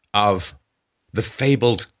of the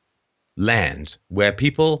fabled land where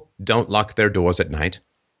people don't lock their doors at night.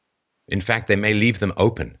 In fact, they may leave them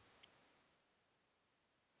open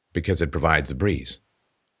because it provides a breeze.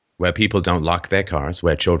 Where people don't lock their cars,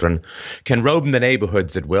 where children can roam the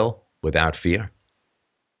neighborhoods at will without fear.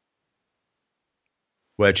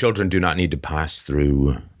 Where children do not need to pass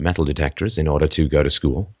through metal detectors in order to go to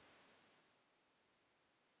school.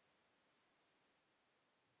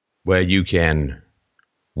 Where you can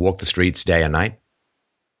walk the streets day and night,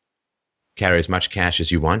 carry as much cash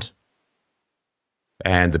as you want,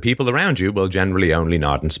 and the people around you will generally only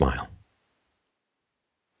nod and smile.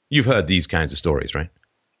 You've heard these kinds of stories, right?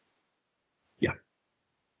 Yeah.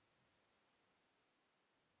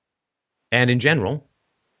 And in general,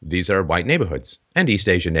 these are white neighborhoods, and East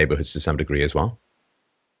Asian neighborhoods to some degree as well.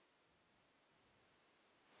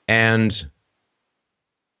 And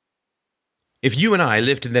if you and I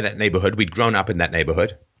lived in that neighborhood, we'd grown up in that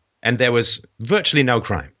neighborhood, and there was virtually no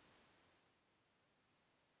crime,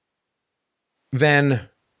 then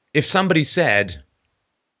if somebody said,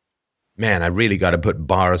 man, I really got to put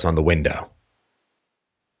bars on the window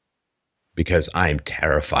because I'm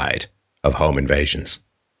terrified of home invasions,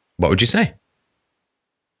 what would you say?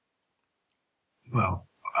 Well,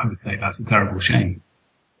 I would say that's a terrible shame.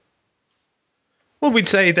 Well, we'd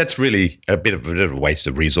say that's really a bit of a waste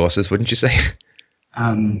of resources, wouldn't you say?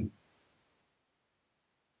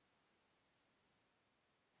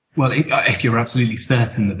 Well, if you're absolutely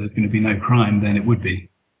certain that there's going to be no crime, then it would be.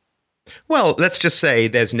 Well, let's just say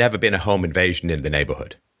there's never been a home invasion in the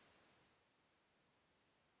neighborhood.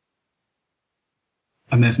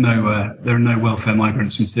 And there are no welfare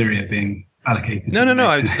migrants from Syria being allocated.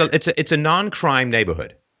 No. It's a non-crime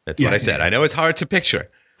neighborhood. That's what I said. I know it's hard to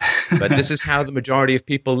picture, but this is how the majority of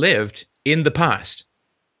people lived in the past.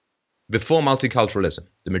 before multiculturalism,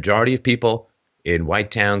 the majority of people in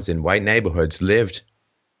white towns, in white neighborhoods, lived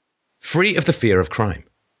free of the fear of crime.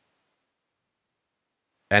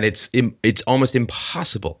 And it's almost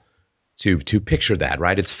impossible to picture that,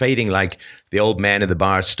 right? It's fading like the old man in the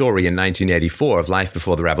bar story in 1984 of Life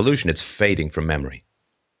Before the Revolution. It's fading from memory.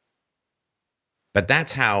 But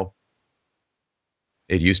that's how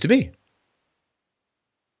it used to be.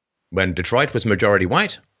 When Detroit was majority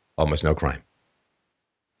white, almost no crime.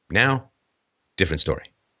 Now, different story.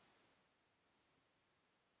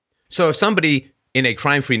 So if somebody in a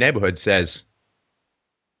crime-free neighborhood says,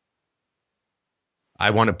 I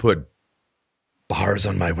want to put bars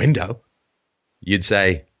on my window, you'd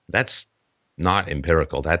say, that's not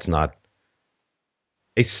empirical. That's not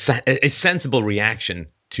a sensible reaction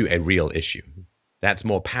to a real issue. That's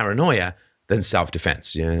more paranoia than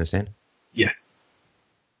self-defense. You understand? Yes.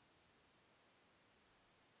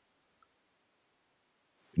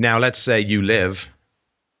 Now, let's say you live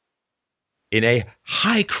in a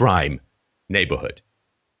high crime neighborhood.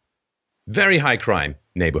 Very high crime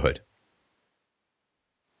neighborhood.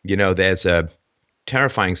 You know, there's a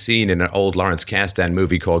terrifying scene in an old Lawrence Kasdan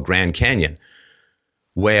movie called Grand Canyon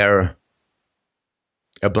where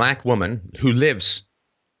a black woman who lives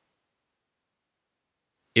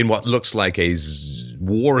in what looks like a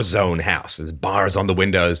war zone house. There's bars on the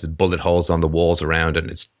windows, there's bullet holes on the walls around, and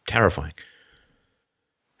it's terrifying.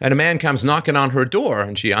 And a man comes knocking on her door,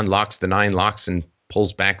 and she unlocks the 9 locks and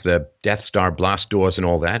pulls back the Death Star blast doors and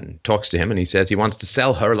all that, and talks to him, and he says he wants to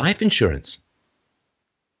sell her life insurance.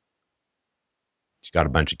 She's got a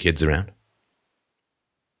bunch of kids around.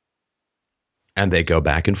 And they go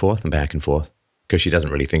back and forth because she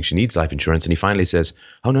doesn't really think she needs life insurance. And he finally says,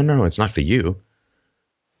 oh, no, it's not for you.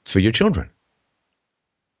 It's for your children.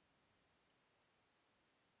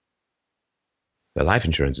 The life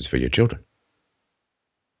insurance is for your children.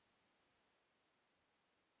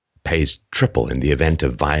 Pays triple in the event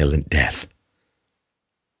of violent death.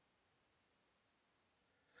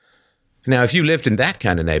 Now, if you lived in that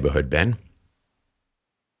kind of neighborhood, Ben,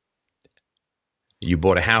 you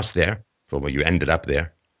bought a house there, well, you ended up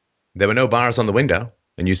there. There were no bars on the window,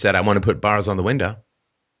 and you said, I want to put bars on the window.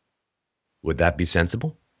 Would that be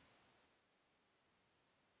sensible?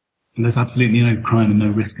 And there's absolutely no crime and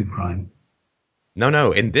no risk of crime.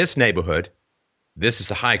 No. In this neighborhood, this is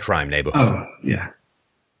the high crime neighborhood. Oh, yeah.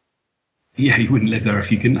 Yeah, you wouldn't live there if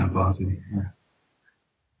you couldn't have bars, would you? Yeah.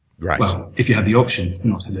 Right. Well, if you had the option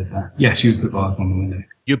not to live there, yes, you would put bars on the window.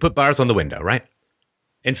 You put bars on the window, right?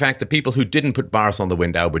 In fact, the people who didn't put bars on the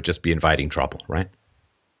window would just be inviting trouble, right?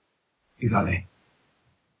 Exactly.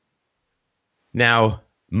 Now,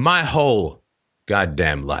 my whole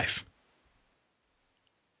goddamn life,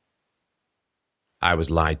 I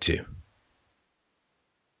was lied to.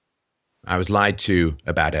 I was lied to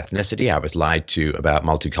about ethnicity. I was lied to about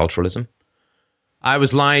multiculturalism. I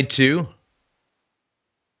was lied to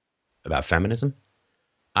about feminism.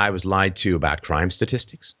 I was lied to about crime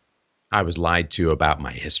statistics. I was lied to about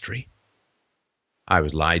my history. I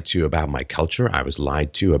was lied to about my culture. I was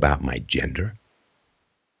lied to about my gender.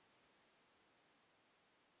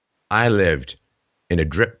 I lived in a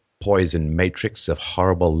drip poison matrix of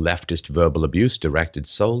horrible leftist verbal abuse directed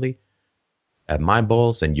solely at my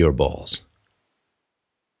balls and your balls.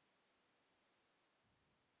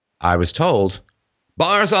 I was told,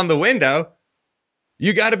 bars on the window?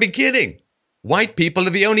 You gotta be kidding. White people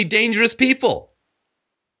are the only dangerous people.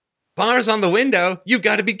 Bars on the window? You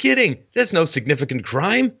gotta be kidding. There's no significant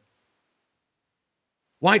crime.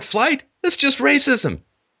 White flight? That's just racism.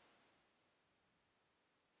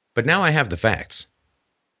 But now I have the facts.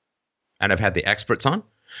 And I've had the experts on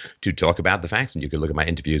to talk about the facts. And you can look at my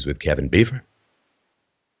interviews with Kevin Beaver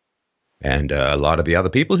and a lot of the other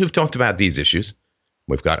people who've talked about these issues.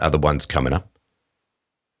 We've got other ones coming up.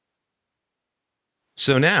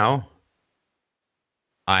 So now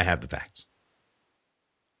I have the facts.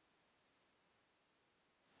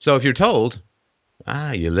 So if you're told,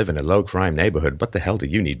 you live in a low-crime neighborhood, what the hell do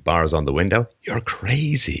you need bars on the window? You're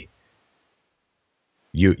crazy.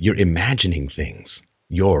 You're imagining things.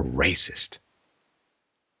 You're racist.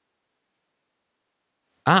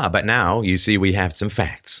 But now, you see, we have some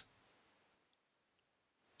facts.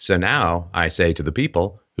 So now I say to the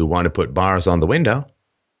people who want to put bars on the window,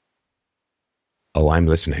 oh, I'm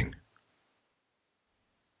listening.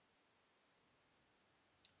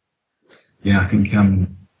 Yeah, I think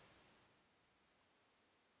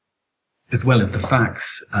as well as the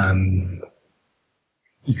facts,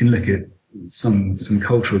 you can look at some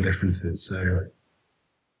cultural differences. So,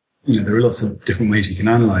 there are lots of different ways you can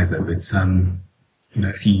analyze it. But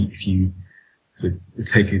if you sort of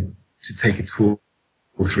take a tour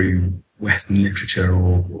through Western literature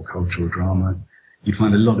or cultural drama, you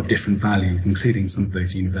find a lot of different values, including some of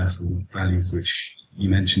those universal values which you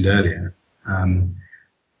mentioned earlier,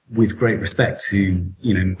 with great respect to,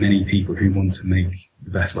 many people who want to make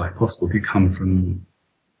the best life possible, who come from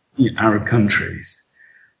Arab countries.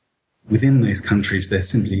 Within those countries, there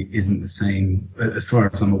simply isn't the same, as far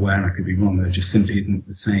as I'm aware, and I could be wrong, there just simply isn't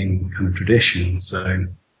the same kind of tradition. So,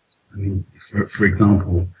 I mean, for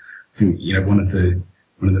example, I think, one of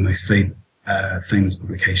the most famous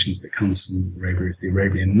publications that comes from Arabia is the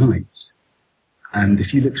Arabian Nights. And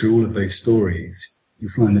if you look through all of those stories,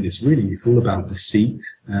 you'll find that it's all about deceit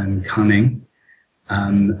and cunning,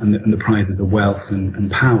 and the prizes of wealth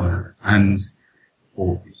and power,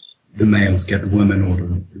 or the males get the woman, or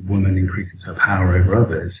the woman increases her power over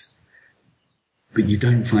others. But you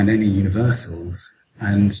don't find any universals.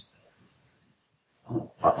 And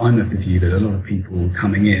I'm of the view that a lot of people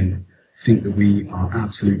coming in think that we are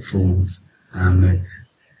absolute fools, and that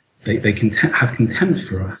they can have contempt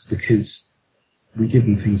for us because we give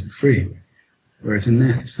them things for free. Whereas in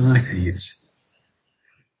their society, it's,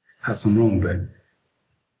 perhaps I'm wrong, but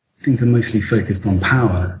things are mostly focused on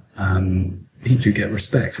power. People who get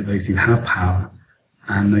respect for those who have power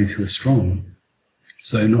and those who are strong.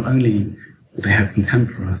 So not only do they have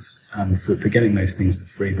contempt for us for getting those things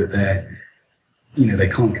for free, but they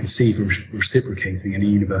can't conceive of reciprocating any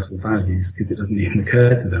universal values because it doesn't even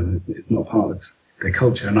occur to them. It's not part of their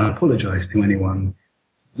culture. And I apologize to anyone,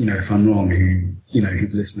 if I'm wrong,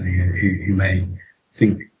 who's listening, who may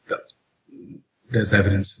think that there's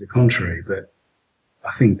evidence to the contrary. But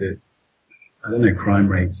I think that, crime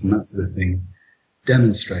rates and that sort of thing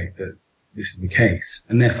demonstrate that this is the case.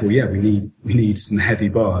 And therefore, we need some heavy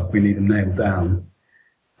bars. We need them nailed down.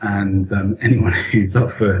 And anyone who's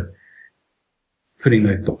up for putting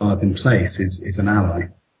those bars in place is an ally.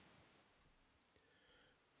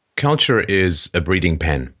 Culture is a breeding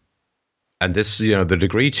pen. And this, the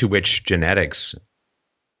degree to which genetics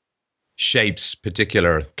shapes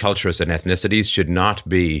particular cultures and ethnicities should not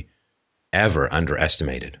be ever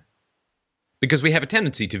underestimated. Because we have a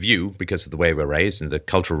tendency to view, because of the way we're raised and the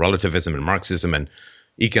cultural relativism and Marxism and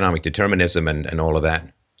economic determinism and all of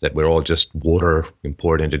that we're all just water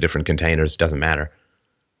poured into different containers, doesn't matter.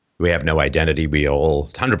 We have no identity. We are all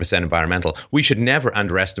 100% environmental. We should never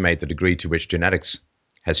underestimate the degree to which genetics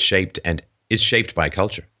has shaped and is shaped by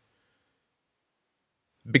culture.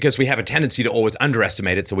 Because we have a tendency to always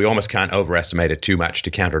underestimate it, so we almost can't overestimate it too much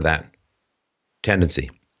to counter that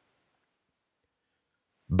tendency.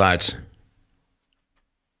 But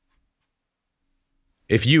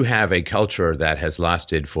if you have a culture that has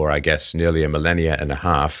lasted for, I guess, nearly a millennia and a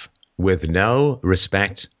half, with no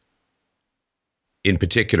respect in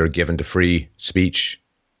particular given to free speech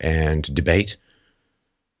and debate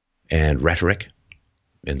and rhetoric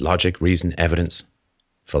and logic, reason, evidence,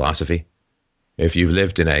 philosophy, if you've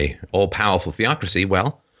lived in a all-powerful theocracy,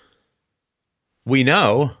 well, we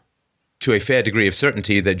know to a fair degree of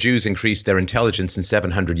certainty that Jews increased their intelligence in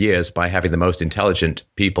 700 years by having the most intelligent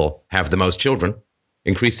people have the most children,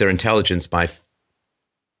 increase their intelligence by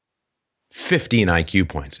 15 IQ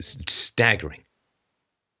points. It's staggering.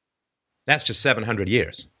 That's just 700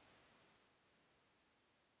 years.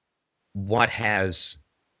 What has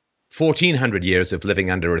 1,400 years of living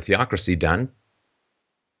under a theocracy done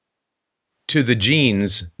to the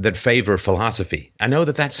genes that favor philosophy? I know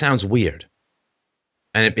that sounds weird,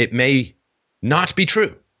 and it may not be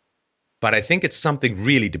true, but I think it's something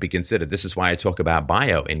really to be considered. This is why I talk about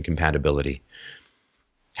bioincompatibility.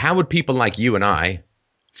 How would people like you and I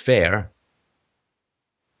fare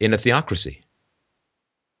in a theocracy?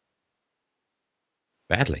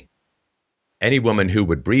 Badly. Any woman who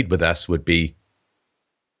would breed with us would be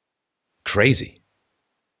crazy.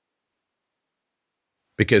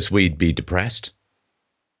 Because we'd be depressed.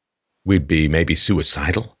 We'd be maybe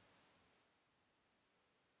suicidal.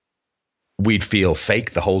 We'd feel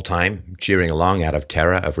fake the whole time, cheering along out of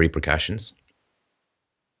terror of repercussions.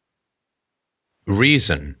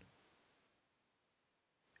 Reason,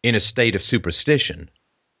 in a state of superstition,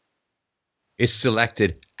 is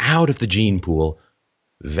selected out of the gene pool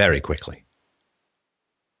very quickly.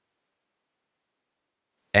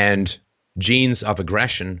 And genes of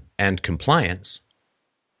aggression and compliance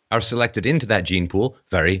are selected into that gene pool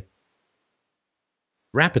very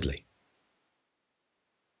rapidly.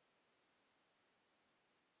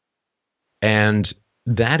 And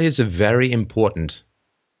that is a very important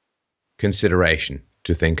consideration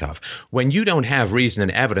to think of. When you don't have reason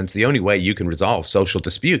and evidence, the only way you can resolve social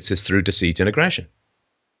disputes is through deceit and aggression.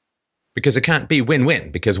 Because it can't be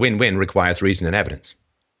win-win, because win-win requires reason and evidence.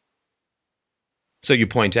 So you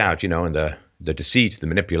point out, in the the deceit, the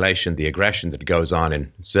manipulation, the aggression that goes on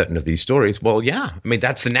in certain of these stories, well, yeah, I mean,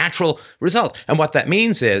 that's the natural result. And what that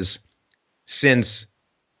means is, since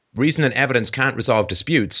reason and evidence can't resolve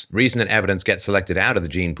disputes, reason and evidence get selected out of the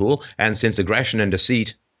gene pool, and since aggression and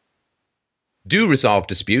deceit do resolve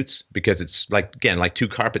disputes, because it's like, again, like two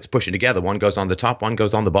carpets pushing together, one goes on the top, one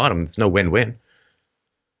goes on the bottom, it's no win-win.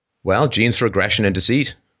 Well, genes for aggression and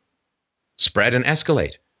deceit spread and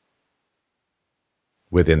escalate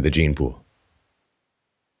within the gene pool.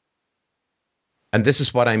 And this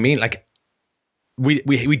is what I mean. Like,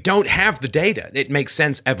 we don't have the data. It makes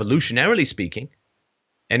sense evolutionarily speaking.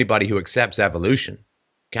 Anybody who accepts evolution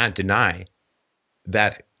can't deny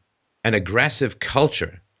that an aggressive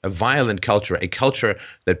culture, a violent culture, a culture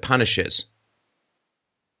that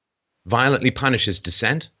violently punishes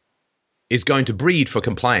dissent, is going to breed for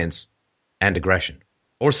compliance and aggression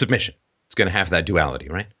or submission. It's going to have that duality,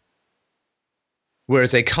 right?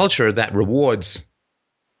 Whereas a culture that rewards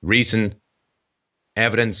reason,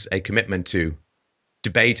 evidence, a commitment to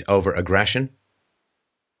debate over aggression,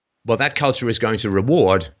 well, that culture is going to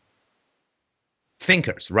reward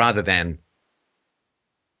thinkers rather than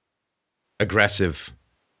aggressive,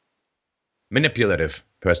 manipulative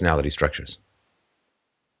personality structures.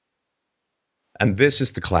 And this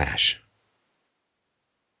is the clash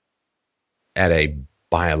at a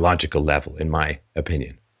biological level, in my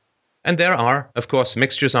opinion. And there are, of course,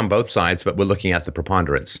 mixtures on both sides, but we're looking at the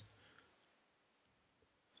preponderance.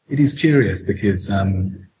 It is curious because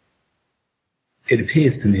it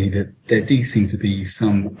appears to me that there do seem to be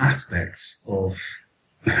some aspects of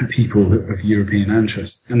people of European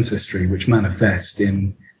ancestry which manifest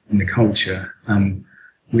in the culture,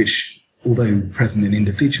 which, although present in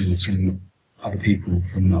individuals from other people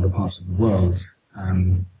from other parts of the world,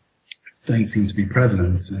 don't seem to be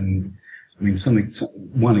prevalent. And I mean,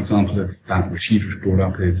 one example of that which you just brought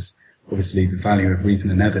up is obviously the value of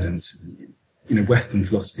reason and evidence. You know, Western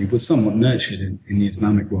philosophy was somewhat nurtured in the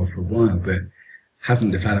Islamic world for a while, but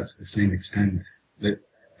hasn't developed to the same extent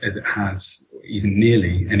as it has even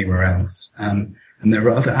nearly anywhere else. And there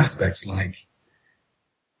are other aspects like,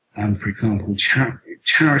 for example,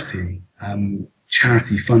 charity,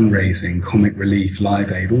 charity fundraising, comic relief,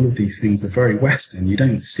 Live Aid. All of these things are very Western. You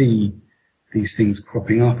don't see these things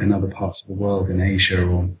cropping up in other parts of the world, in Asia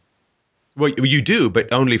or... Well, you do,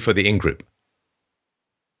 but only for the in-group.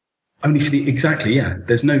 Only for exactly, yeah.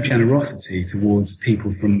 There's no generosity towards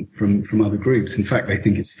people from other groups. In fact, they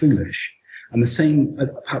think it's foolish. And the same,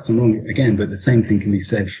 perhaps I'm wrong again, but the same thing can be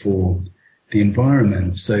said for the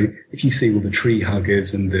environment. So if you see all the tree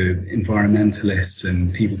huggers and the environmentalists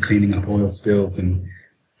and people cleaning up oil spills and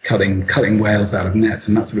cutting whales out of nets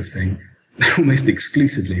and that sort of thing, they're almost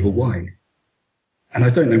exclusively all white. And I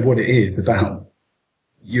don't know what it is about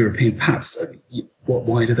Europeans. Perhaps,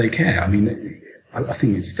 why do they care? I mean, I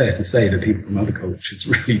think it's fair to say that people from other cultures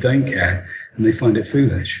really don't care and they find it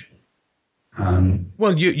foolish.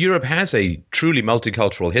 Well, Europe has a truly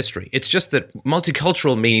multicultural history. It's just that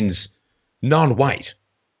multicultural means non-white.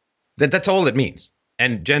 That's all it means.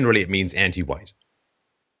 And generally it means anti-white.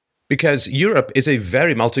 Because Europe is a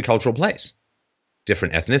very multicultural place.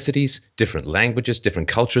 Different ethnicities, different languages, different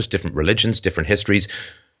cultures, different religions, different histories.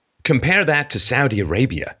 Compare that to Saudi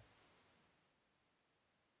Arabia.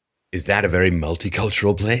 Is that a very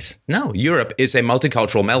multicultural place? No, Europe is a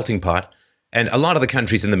multicultural melting pot. And a lot of the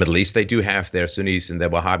countries in the Middle East, they do have their Sunnis and their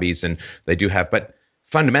Wahhabis, and they do have, but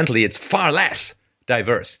fundamentally it's far less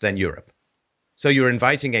diverse than Europe. So you're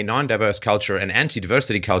inviting a non-diverse culture, an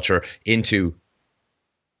anti-diversity culture, into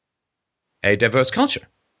a diverse culture.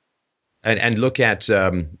 And look at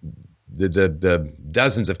the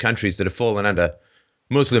dozens of countries that have fallen under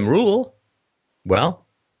Muslim rule. Well,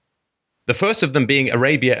 the first of them being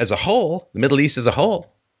Arabia as a whole, the Middle East as a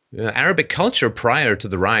whole. Arabic culture prior to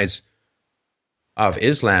the rise of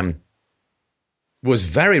Islam was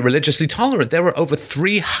very religiously tolerant. There were over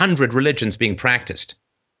 300 religions being practiced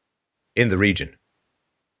in the region.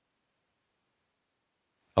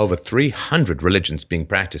 Over 300 religions being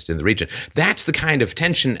practiced in the region. That's the kind of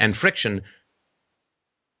tension and friction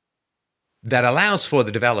that allows for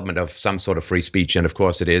the development of some sort of free speech. And of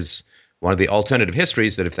course, it is one of the alternative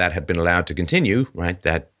histories that if that had been allowed to continue, right,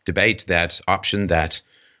 that debate, that option, that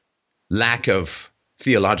lack of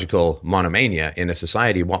theological monomania in a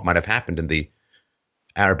society, what might have happened in the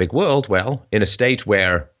Arabic world? Well, in a state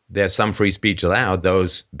where there's some free speech allowed,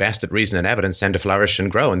 those best at reason and evidence tend to flourish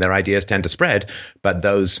and grow, and their ideas tend to spread. But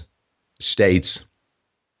those states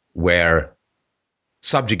where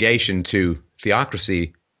subjugation to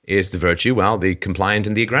theocracy is the virtue, well, the compliant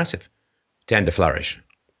and the aggressive tend to flourish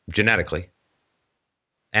genetically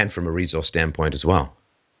and from a resource standpoint as well.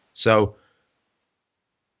 So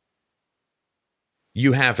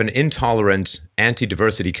you have an intolerant,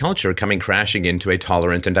 anti-diversity culture coming crashing into a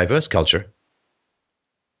tolerant and diverse culture.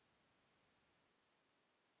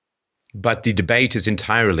 But the debate is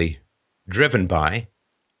entirely driven by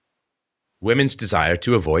women's desire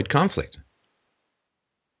to avoid conflict.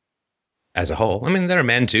 As a whole. I mean, there are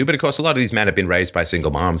men too, but of course a lot of these men have been raised by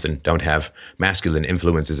single moms and don't have masculine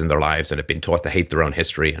influences in their lives and have been taught to hate their own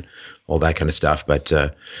history and all that kind of stuff. But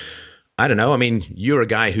I don't know. I mean, you're a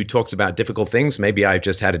guy who talks about difficult things. Maybe I've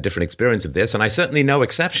just had a different experience of this, and I certainly know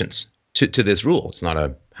exceptions to this rule. It's not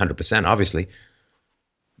 100%, obviously.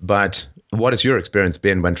 But what has your experience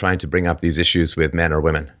been when trying to bring up these issues with men or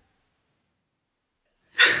women?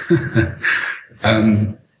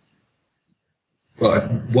 Well,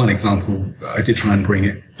 one example, I did try and bring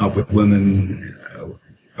it up with women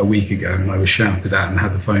a week ago, and I was shouted at and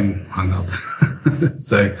had the phone hung up.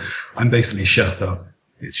 So I'm basically shut up.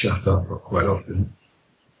 It's shut up quite often.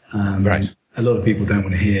 Right. A lot of people don't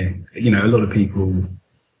want to hear. A lot of people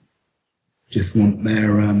just want their,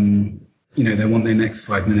 they want their next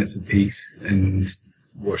 5 minutes of peace and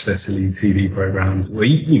watch their silly TV programs, or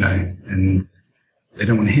and they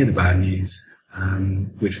don't want to hear the bad news,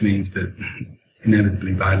 which means that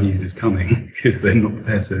inevitably bad news is coming because they're not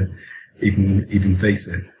prepared to even face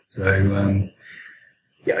it. So,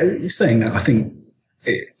 you're saying that, I think,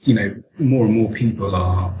 more and more people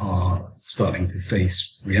are starting to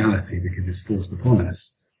face reality because it's forced upon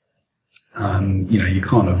us. You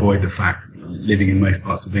can't avoid the fact, living in most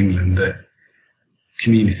parts of England, that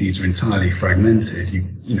communities are entirely fragmented.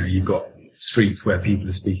 You've got streets where people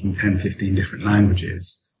are speaking 10, 15 different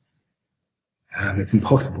languages. It's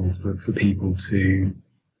impossible for people to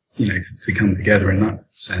come together in that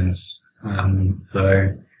sense.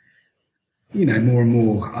 So, more and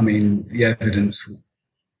more, I mean, the evidence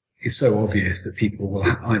is so obvious that people will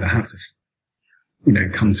either have to,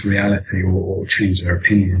 come to reality or change their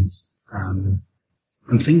opinions. And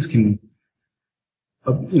things can,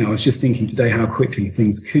 I was just thinking today how quickly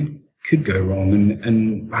things could go wrong,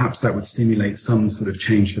 and perhaps that would stimulate some sort of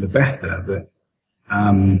change for the better. But,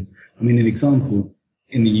 I mean, an example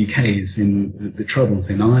in the UK is in the Troubles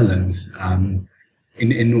in Ireland.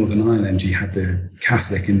 In Northern Ireland, you had the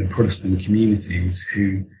Catholic and the Protestant communities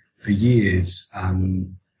who, for years,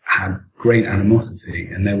 had great animosity,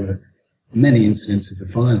 and there were many incidences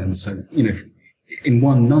of violence. So, in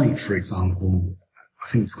one night, for example, I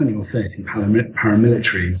think 20 or 30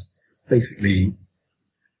 paramilitaries basically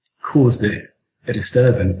caused a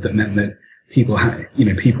disturbance that meant that people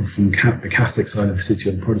from the Catholic side of the city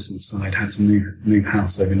or the Protestant side had to move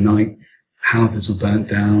house overnight. Houses were burnt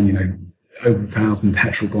down, over 1,000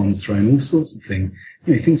 petrol bombs thrown, all sorts of things.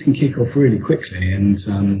 Things can kick off really quickly. And,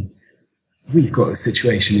 we've got a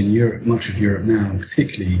situation in Europe, much of Europe now,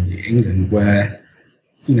 particularly England, where,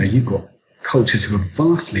 you've got cultures who are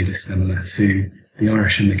vastly dissimilar to the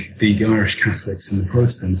Irish and the Irish Catholics and the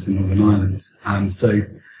Protestants in Northern Ireland. So,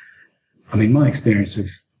 I mean, my experience of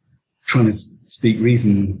trying to speak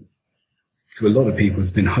reason to a lot of people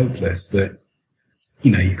has been hopeless, but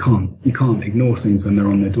you can't ignore things when they're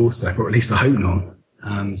on their doorstep, or at least I hope not.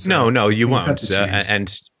 So no, you won't.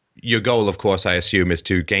 And your goal, of course, I assume, is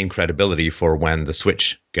to gain credibility for when the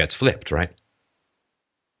switch gets flipped, right?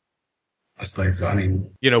 I suppose so. I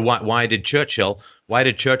mean, why did Churchill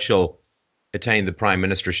attain the prime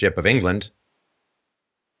ministership of England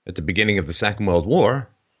at the beginning of the Second World War?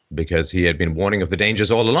 Because he had been warning of the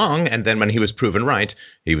dangers all along, and then when he was proven right,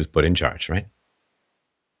 he was put in charge, right?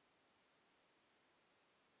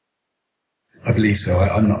 I believe so.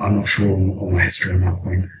 I'm not sure on my history on that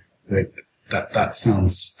point, but that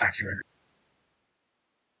sounds accurate.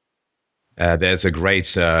 There's a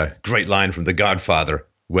great line from The Godfather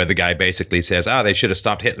where the guy basically says, they should have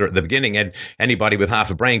stopped Hitler at the beginning, and anybody with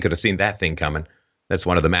half a brain could have seen that thing coming. That's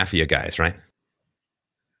one of the mafia guys, right?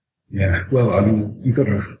 Yeah, well, I mean, you've got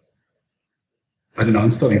to, I don't know,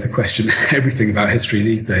 I'm starting to question everything about history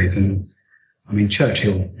these days. And I mean,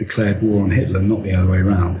 Churchill declared war on Hitler, not the other way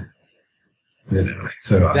around.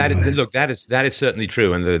 So that is certainly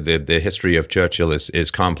true. And the history of Churchill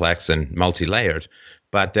is complex and multi-layered.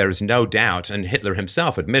 But there is no doubt, and Hitler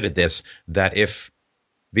himself admitted this, that if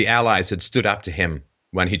the Allies had stood up to him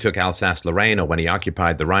when he took Alsace-Lorraine or when he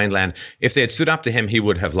occupied the Rhineland, if they had stood up to him, he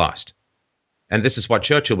would have lost. And this is what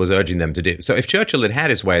Churchill was urging them to do. So if Churchill had had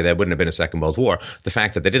his way, there wouldn't have been a Second World War. The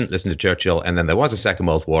fact that they didn't listen to Churchill and then there was a Second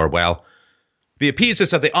World War, well, the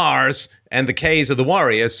appeasers are the R's and the K's are the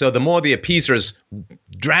warriors. So the more the appeasers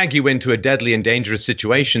drag you into a deadly and dangerous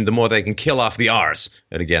situation, the more they can kill off the R's.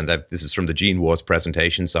 And again, this is from the Gene Wars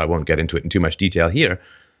presentation, so I won't get into it in too much detail here.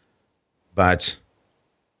 But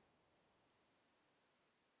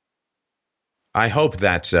I hope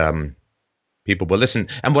that people will listen.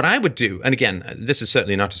 And what I would do, and again, this is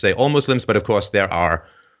certainly not to say all Muslims, but of course there are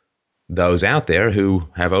those out there who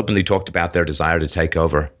have openly talked about their desire to take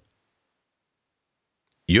over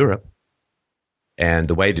Europe. And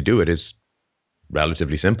the way to do it is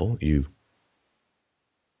relatively simple.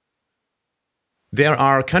 There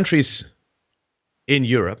are countries in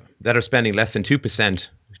Europe that are spending less than 2%.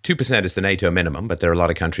 2% is the NATO minimum, but there are a lot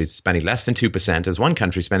of countries spending less than 2%. There's one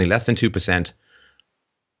country spending less than 2%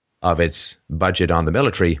 of its budget on the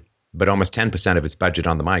military, but almost 10% of its budget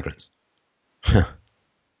on the migrants.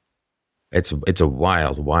 It's a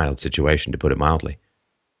wild, wild situation, to put it mildly.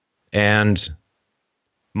 And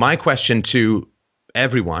my question to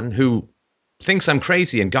everyone who thinks I'm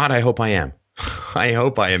crazy, and God, I hope I am. I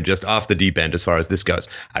hope I am just off the deep end as far as this goes.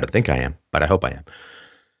 I don't think I am, but I hope I am.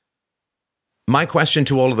 My question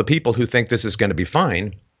to all of the people who think this is going to be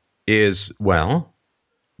fine is, well,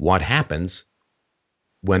 what happens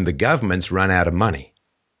when the governments run out of money?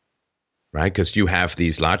 Right? Because you have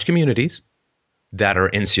these large communities that are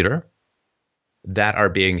insular, that are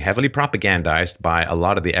being heavily propagandized by a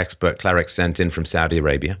lot of the expert clerics sent in from Saudi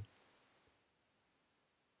Arabia.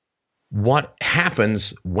 What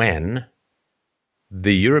happens when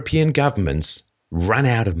the European governments run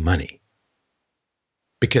out of money?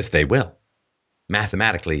 Because they will,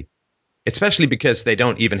 mathematically, especially because they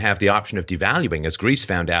don't even have the option of devaluing, as Greece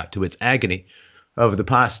found out to its agony over the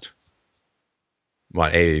past,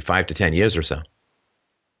 5 to 10 years or so.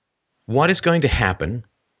 What is going to happen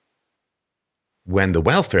when the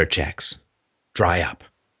welfare checks dry up?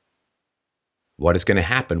 What is going to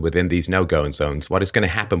happen within these no-go zones? What is going to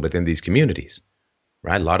happen within these communities?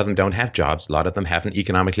 Right? A lot of them don't have jobs. A lot of them haven't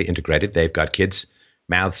economically integrated. They've got kids'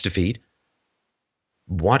 mouths to feed.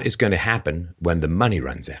 What is going to happen when the money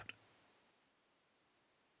runs out?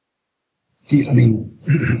 I mean,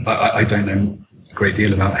 I don't know a great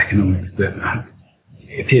deal about economics, but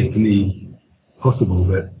it appears to me possible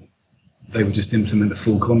that they would just implement a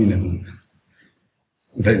full communism.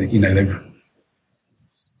 They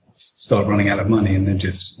start running out of money and then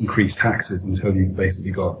just increase taxes until you've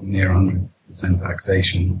basically got near 100%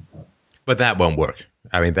 taxation. But that won't work.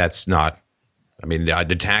 I mean, that's not. I mean,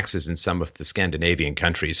 the taxes in some of the Scandinavian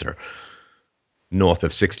countries are north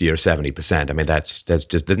of 60 or 70%. I mean, that's just,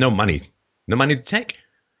 there's no money to take.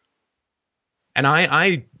 And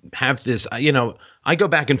I have this, I go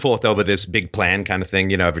back and forth over this big plan kind of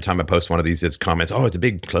thing. Every time I post one of these comments, it's a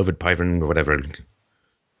big COVID pipeline or whatever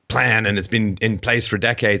plan, and it's been in place for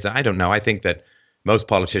decades. I don't know. I think that most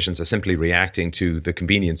politicians are simply reacting to the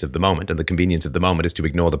convenience of the moment, and the convenience of the moment is to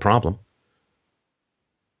ignore the problem.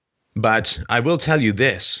 But I will tell you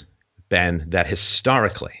this, Ben, that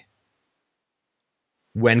historically,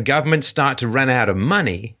 when governments start to run out of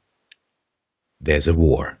money, there's a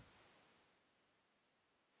war.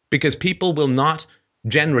 Because people will not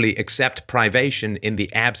generally accept privation in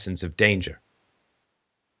the absence of danger.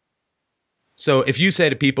 So if you say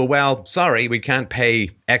to people, well, sorry, we can't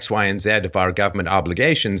pay X, Y, and Z of our government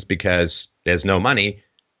obligations because there's no money,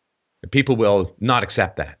 people will not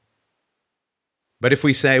accept that. But if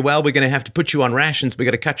we say, well, we're going to have to put you on rations, we're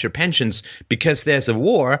going to cut your pensions because there's a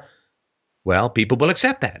war, well, people will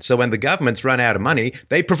accept that. So when the governments run out of money,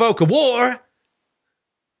 they provoke a war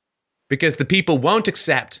because the people won't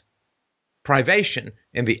accept privation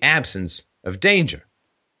in the absence of danger.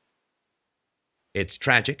 It's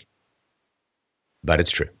tragic, but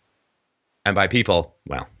it's true. And by people,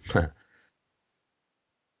 well,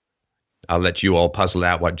 I'll let you all puzzle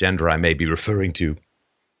out what gender I may be referring to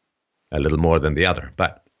a little more than the other.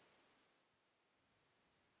 But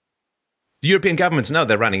the European governments know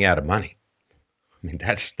they're running out of money. I mean,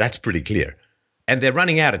 that's pretty clear. And they're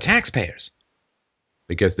running out of taxpayers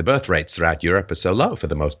because the birth rates throughout Europe are so low for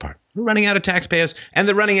the most part. They're running out of taxpayers and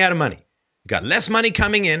they're running out of money. You got less money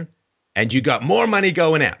coming in and you got more money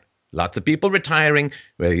going out. Lots of people retiring.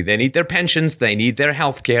 They need their pensions. They need their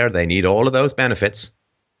health care. They need all of those benefits.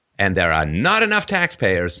 And there are not enough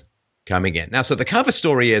taxpayers coming in. Now, so the cover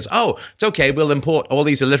story is, it's okay, we'll import all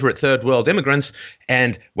these illiterate third world immigrants,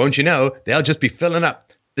 and won't you know, they'll just be filling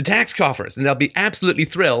up the tax coffers, and they'll be absolutely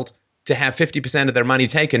thrilled to have 50% of their money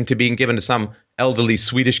taken to being given to some elderly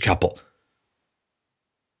Swedish couple.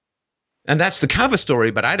 And that's the cover story,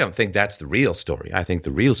 but I don't think that's the real story. I think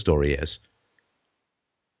the real story is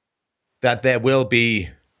that there will be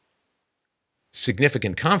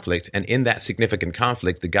significant conflict, and in that significant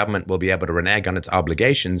conflict, the government will be able to renege on its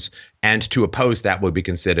obligations, and to oppose that will be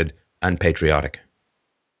considered unpatriotic.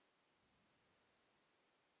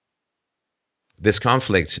 This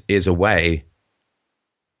conflict is a way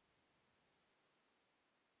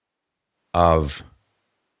of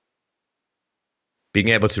being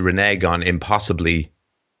able to renege on impossibly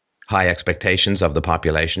high expectations of the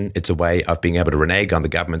population. It's a way of being able to renege on the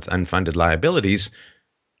government's unfunded liabilities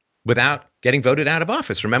without getting voted out of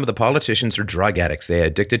office. Remember, the politicians are drug addicts. They are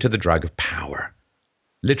addicted to the drug of power,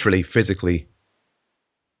 literally, physically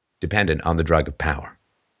dependent on the drug of power.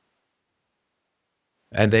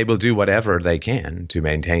 And they will do whatever they can to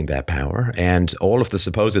maintain that power. And all of the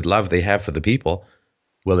supposed love they have for the people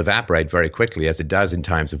will evaporate very quickly, as it does in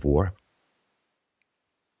times of war.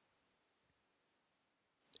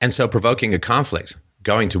 And so provoking a conflict,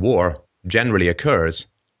 going to war, generally occurs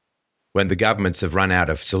when the governments have run out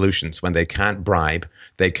of solutions, when they can't bribe,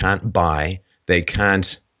 they can't buy, they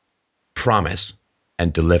can't promise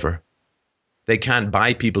and deliver. They can't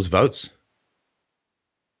buy people's votes.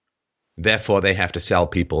 Therefore, they have to sell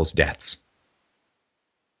people's deaths.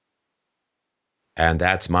 And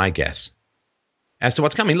that's my guess as to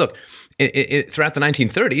what's coming. Look, throughout the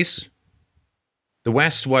 1930s, the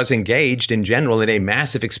West was engaged in general in a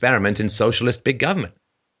massive experiment in socialist big government.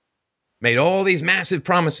 Made all these massive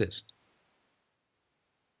promises.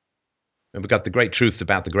 And we've got the great truths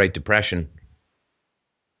about the Great Depression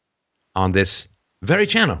on this very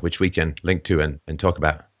channel, which we can link to and talk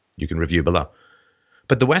about. You can review below.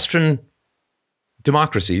 But the Western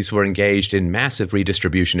democracies were engaged in massive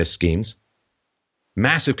redistributionist schemes,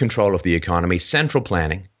 massive control of the economy, central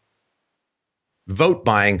planning, vote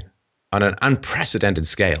buying on an unprecedented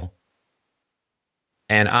scale.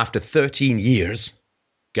 And after 13 years,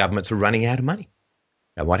 governments were running out of money.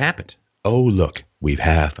 And what happened? Oh, look, we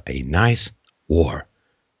have a nice war.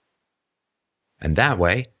 And that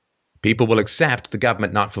way, people will accept the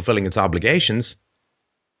government not fulfilling its obligations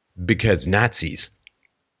because Nazis.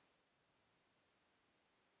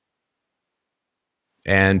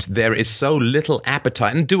 And there is so little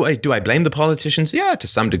appetite. And do I blame the politicians? Yeah, to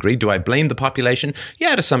some degree. Do I blame the population?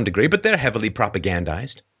 Yeah, to some degree, but they're heavily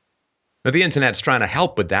propagandized. Now, the internet's trying to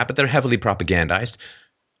help with that, but they're heavily propagandized.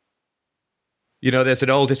 You know, is it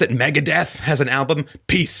Megadeth has an album?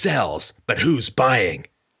 Peace sells, but who's buying?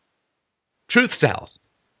 Truth sells,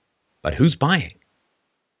 but who's buying?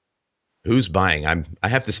 Who's buying? I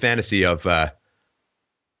have this fantasy of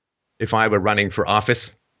if I were running for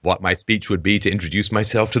office, what my speech would be to introduce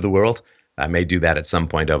myself to the world. I may do that at some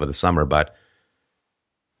point over the summer, but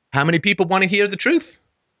how many people want to hear the truth?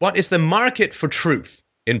 What is the market for truth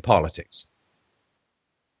in politics?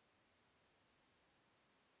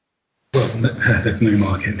 Well, there's no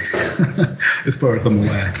market, as far as I'm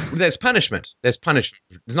aware. There's punishment. There's punishment.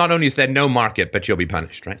 Not only is there no market, but you'll be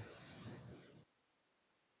punished, right?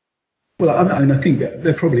 Well, I think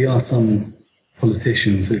there probably are some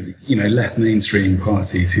politicians, less mainstream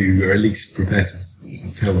parties who are at least prepared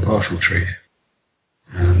to tell the partial truth.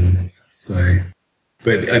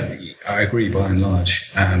 But I agree by and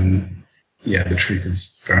large. The truth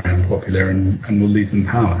is very unpopular and will lose them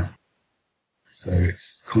power. So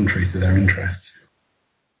it's contrary to their interests.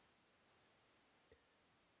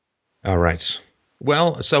 All right.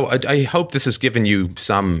 Well, so I hope this has given you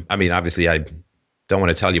some, obviously I don't want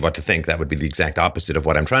to tell you what to think. That would be the exact opposite of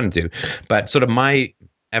what I'm trying to do. But sort of my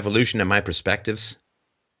evolution and my perspectives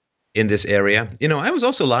in this area. I was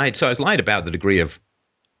also lied. So I was lied about the degree of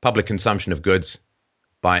public consumption of goods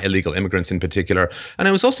by illegal immigrants in particular. And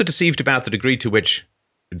I was also deceived about the degree to which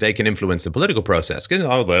they can influence the political process.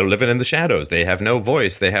 Because, they're living in the shadows. They have no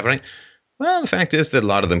voice. They have right. Well, the fact is that a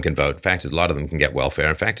lot of them can vote. The fact is a lot of them can get welfare.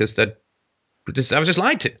 In fact is that I was just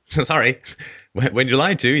lied to. Sorry. When you're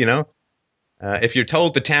lied to, if you're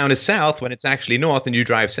told the town is south when it's actually north and you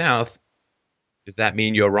drive south, does that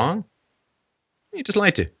mean you're wrong? You just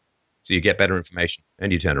lied to. So you get better information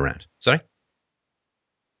and you turn around. Sorry?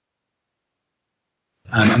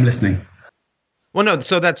 I'm listening. Well, no,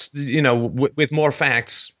 so that's, with more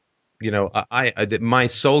facts, my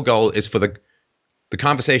sole goal is for the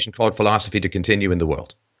conversation called philosophy to continue in the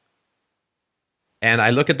world. And I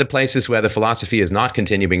look at the places where the philosophy is not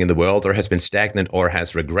continuing in the world or has been stagnant or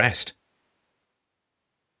has regressed.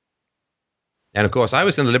 And of course, I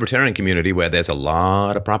was in the libertarian community where there's a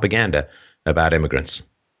lot of propaganda about immigrants.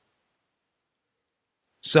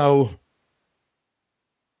 So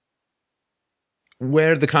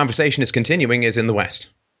where the conversation is continuing is in the West.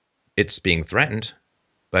 It's being threatened,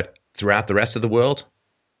 but throughout the rest of the world,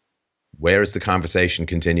 where is the conversation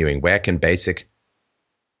continuing? Where can basic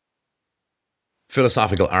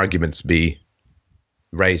philosophical arguments be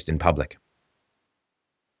raised in public?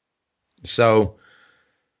 So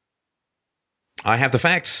I have the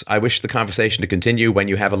facts. I wish the conversation to continue. When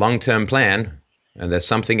you have a long-term plan and there's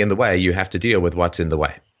something in the way, you have to deal with what's in the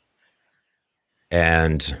way.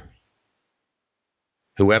 And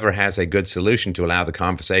whoever has a good solution to allow the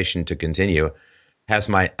conversation to continue has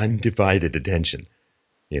my undivided attention.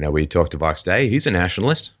 We talked to Vox Day. He's a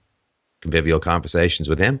nationalist. Convivial conversations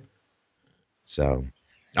with him. So,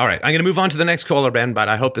 all right. I'm going to move on to the next caller, Ben, but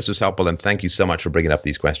I hope this was helpful, and thank you so much for bringing up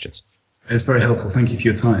these questions. It's very helpful. Thank you for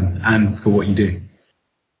your time and for what you do.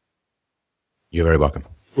 You're very welcome.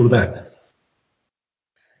 All the best.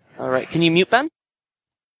 All right. Can you mute, Ben?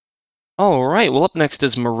 All right. Well, up next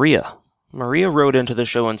is Maria. Maria wrote into the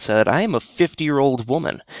show and said, I am a 50-year-old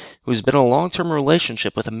woman who's been in a long-term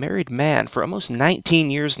relationship with a married man for almost 19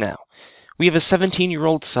 years now. We have a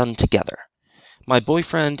 17-year-old son together. My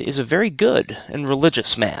boyfriend is a very good and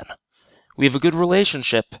religious man. We have a good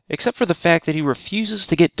relationship, except for the fact that he refuses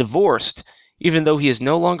to get divorced, even though he is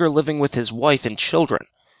no longer living with his wife and children.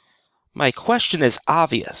 My question is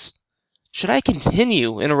obvious. Should I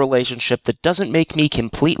continue in a relationship that doesn't make me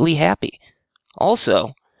completely happy?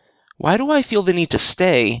 Also, why do I feel the need to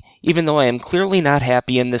stay, even though I am clearly not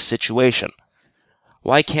happy in this situation?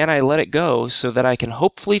 Why can't I let it go so that I can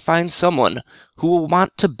hopefully find someone who will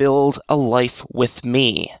want to build a life with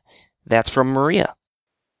me? That's from Maria.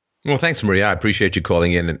 Well, thanks, Maria. I appreciate you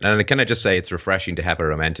calling in. And can I just say it's refreshing to have a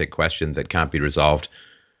romantic question that can't be resolved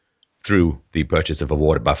through the purchase of a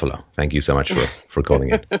water buffalo. Thank you so much for calling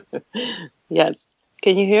in. Yes.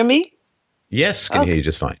 Can you hear me? Yes, can hear you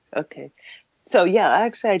just fine. Okay. So, yeah,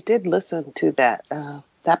 actually, I did listen to that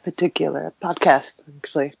particular podcast,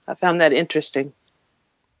 actually. I found that interesting.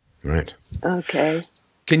 Right. Okay.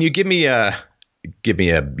 Can you give me a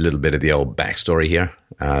little bit of the old backstory here?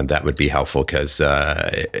 That would be helpful because,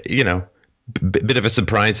 bit of a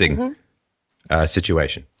surprising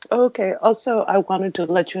situation. Okay. Also, I wanted to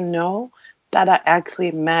let you know that I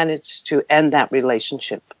actually managed to end that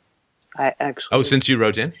relationship. Since you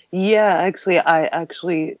wrote in? Yeah,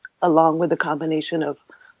 actually, along with the combination of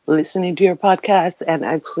listening to your podcast and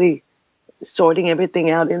actually sorting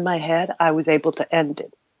everything out in my head, I was able to end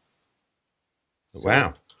it.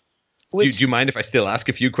 Wow. Do you mind if I still ask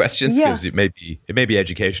a few questions? Because it may be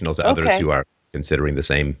educational to others who are considering the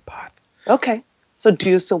same path. Okay. So do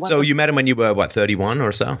you still want So you met him when you were, 31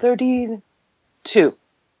 or so? 32.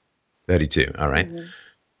 32, all right. Mm-hmm.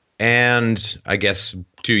 And I guess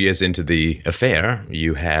 2 years into the affair,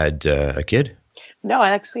 you had a kid? No,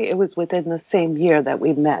 actually, it was within the same year that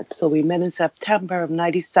we met. So we met in September of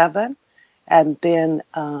 97, and then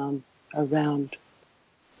around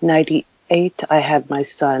 98, I had my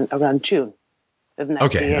son around June of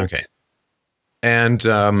 98. Okay. And,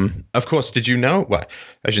 of course, did you know? Well,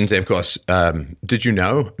 I shouldn't say of course. Did you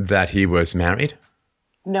know that he was married?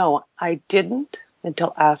 No, I didn't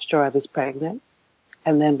until after I was pregnant.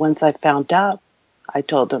 And then once I found out, I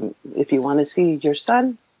told him, if you want to see your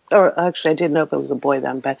son, or actually I didn't know if it was a boy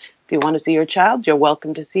then, but if you want to see your child, you're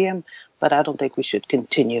welcome to see him. But I don't think we should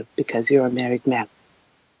continue because you're a married man.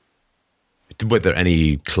 Were there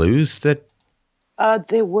any clues that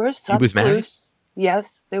there were some he was married? Clues.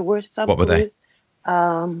 Yes, there were some What were clues.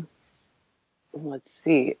 Let's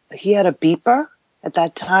see. He had a beeper at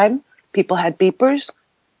that time. People had beepers.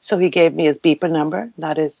 So he gave me his beeper number,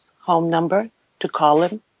 not his home number, to call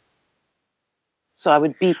him. So I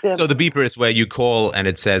would beep him. So the beeper is where you call and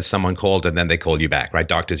it says someone called and then they call you back, right?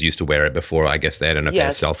 Doctors used to wear it before. I guess they don't know if they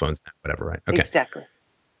had cell phones, whatever, right? Okay. Exactly.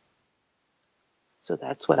 So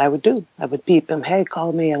that's what I would do. I would beep him. Hey,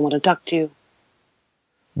 call me. I want to talk to you.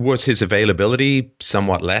 Was his availability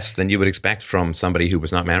somewhat less than you would expect from somebody who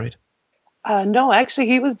was not married? No, actually,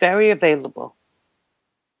 he was very available.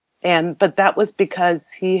 But that was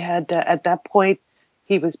because he had, at that point,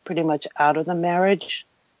 he was pretty much out of the marriage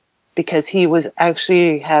because he was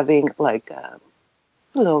actually having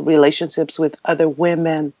relationships with other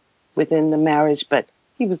women within the marriage. But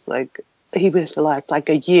he would last like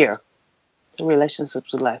a year. The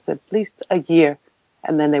relationships would last at least a year.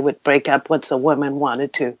 And then they would break up once a woman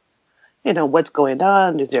wanted to, what's going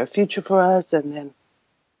on? Is there a future for us? And then.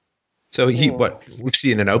 So was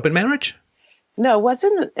he in an open marriage? No, it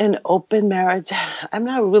wasn't an open marriage. I'm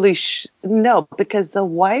not really no, because the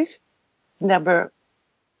wife never,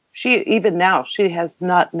 even now, she has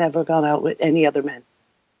never gone out with any other men.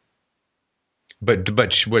 But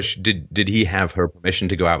did he have her permission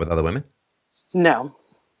to go out with other women? No,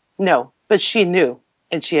 but she knew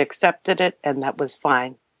and she accepted it and that was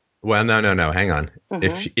fine. Well, no, hang on.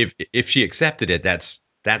 Mm-hmm. If she accepted it, that's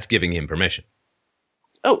giving him permission.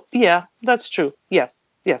 Oh, yeah, that's true. Yes,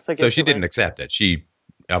 I guess. So she didn't accept it. She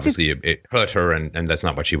obviously it hurt her, and that's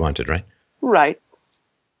not what she wanted, right? Right.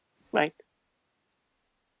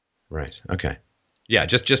 Okay. Yeah,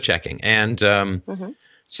 just checking. And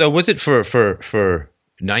so was it for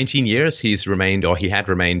 19 years he had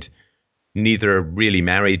remained neither really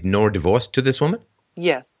married nor divorced to this woman?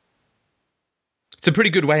 Yes. It's a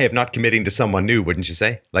pretty good way of not committing to someone new, wouldn't you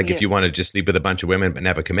say? Like if you want to just sleep with a bunch of women but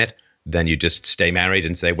never commit, then you just stay married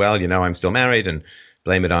and say, well, I'm still married, and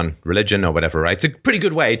blame it on religion or whatever, right? It's a pretty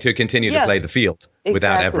good way to continue to play the field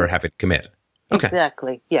without ever having to commit. Okay.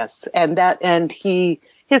 Exactly. Yes. And his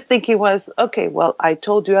thinking was, okay, well, I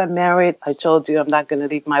told you I'm married. I told you I'm not going to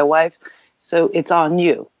leave my wife. So it's on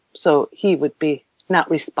you. So he would be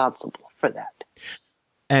not responsible for that.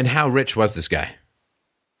 And how rich was this guy?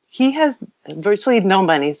 He has virtually no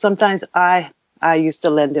money. Sometimes I used to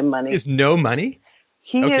lend him money. He has no money?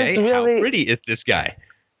 He is really... How pretty is this guy?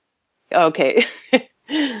 Okay.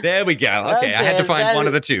 There we go. Okay, I had to find one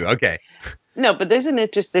of the two. Okay. No, but there's an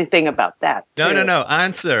interesting thing about that, too. No.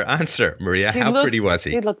 Answer, Maria. How pretty was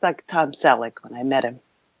he? He looked like Tom Selleck when I met him.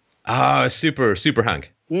 Oh, super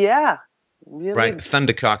hunk. Yeah. Really. Right,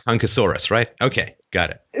 Thundercock Hunkosaurus, right? Okay,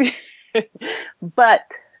 got it.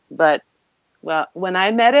 But, well, when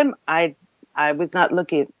I met him, I was not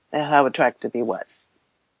looking at how attractive he was.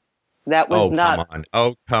 That was not.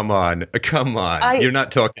 Come on. You're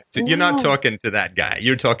not talking to that guy.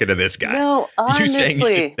 You're talking to this guy. No, honestly. You saying you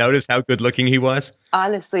didn't notice how good looking he was?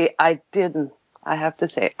 Honestly, I didn't. I have to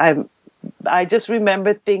say, I just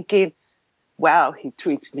remember thinking, wow, he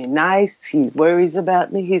treats me nice. He worries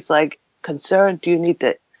about me. He's like concerned. Do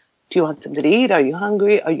you want something to eat? Are you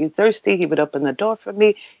hungry? Are you thirsty? He would open the door for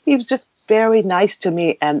me. He was just very nice to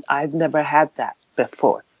me, and I've never had that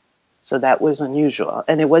before. So that was unusual.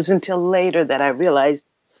 And it wasn't until later that I realized,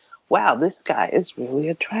 wow, this guy is really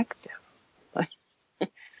attractive.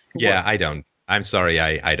 Yeah, I don't. I'm sorry,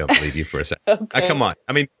 I don't believe you for a second. Okay. Come on.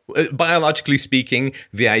 I mean, biologically speaking,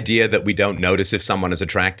 the idea that we don't notice if someone is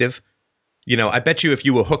attractive, I bet you if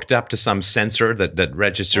you were hooked up to some sensor that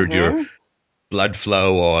registered your blood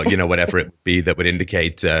flow or, whatever it would be that would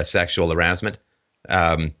indicate sexual arousement,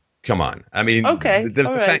 come on. I mean,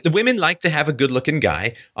 the fact that women like to have a good-looking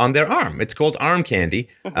guy on their arm. It's called arm candy,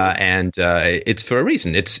 and it's for a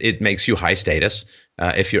reason. It makes you high status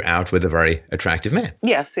if you're out with a very attractive man.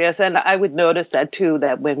 Yes, and I would notice that too.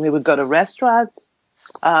 That when we would go to restaurants,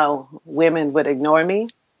 women would ignore me,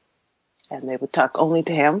 and they would talk only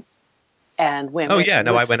to him. And women. Oh yeah,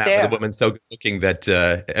 no, I went stare. out with a woman so good looking that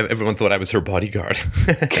everyone thought I was her bodyguard.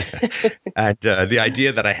 And the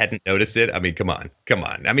idea that I hadn't noticed it, I mean, come on.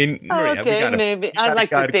 I mean, Maria, maybe I'd like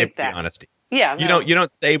to think that. Honesty. Yeah, you don't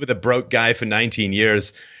stay with a broke guy for 19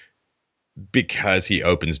 years because he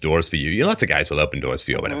opens doors for you. Lots of guys will open doors for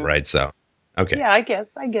you or whatever, right? So, okay. Yeah, I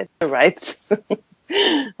guess you're right.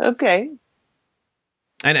 Okay.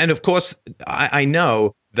 And of course, I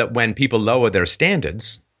know that when people lower their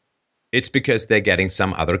standards, it's because they're getting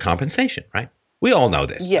some other compensation, right? We all know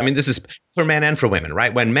this. Yeah. I mean, this is for men and for women,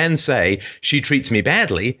 right? When men say, she treats me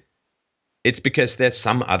badly, it's because there's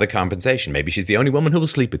some other compensation. Maybe she's the only woman who will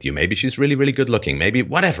sleep with you. Maybe she's really, really good looking. Maybe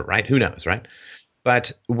whatever, right? Who knows, right?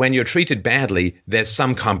 But when you're treated badly, there's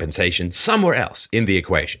some compensation somewhere else in the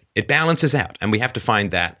equation. It balances out. And we have to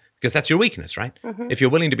find that because that's your weakness, right? If you're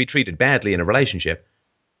willing to be treated badly in a relationship,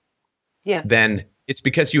 then it's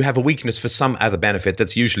because you have a weakness for some other benefit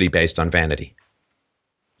that's usually based on vanity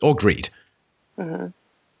or greed. All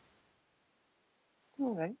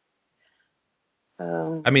right.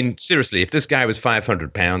 I mean, seriously, if this guy was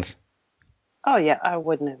 500 pounds, oh yeah, I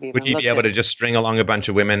wouldn't have even. Would he be able to just string along a bunch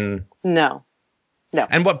of women? No.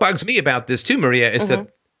 And what bugs me about this too, Maria, is that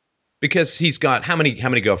because he's got how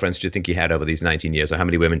many girlfriends do you think he had over these 19 years, or how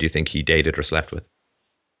many women do you think he dated or slept with?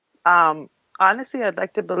 Honestly, I'd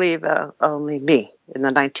like to believe only me in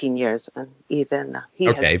the 19 years, and even he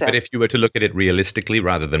has said. But if you were to look at it realistically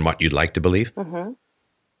rather than what you'd like to believe, how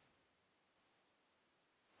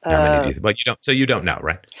many do you? Well, you don't. So you don't know,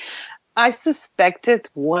 right? I suspected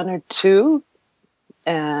one or two,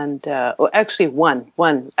 and actually one.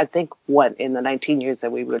 I think one in the 19 years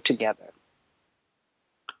that we were together.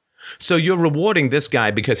 So you're rewarding this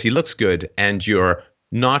guy because he looks good, and you're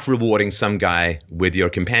not rewarding some guy with your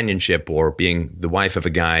companionship or being the wife of a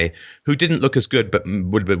guy who didn't look as good but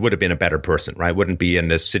would have been a better person, right? Wouldn't be in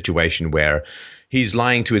this situation where he's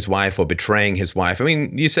lying to his wife or betraying his wife. I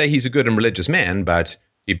mean, you say he's a good and religious man, but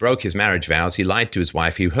he broke his marriage vows. He lied to his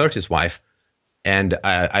wife. He hurt his wife. And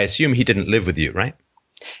I assume he didn't live with you, right?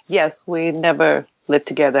 Yes, we never lived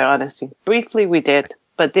together, honestly. Briefly we did,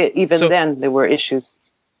 but then there were issues.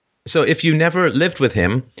 So if you never lived with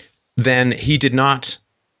him, then he did not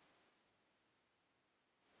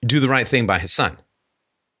do the right thing by his son.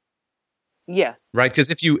 Yes. Right? Because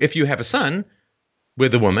if you have a son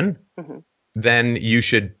with a woman, then you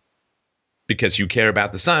should, because you care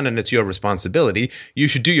about the son and it's your responsibility, you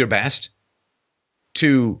should do your best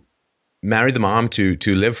to marry the mom to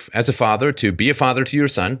live as a father, to be a father to your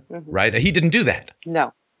son, right? He didn't do that.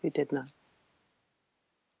 No, he did not.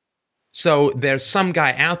 So there's some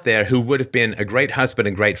guy out there who would have been a great husband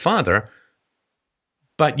and great father,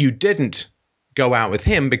 but you didn't go out with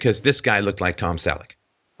him because this guy looked like Tom Selleck.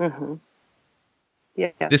 Mm-hmm.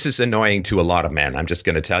 Yeah. This is annoying to a lot of men. I'm just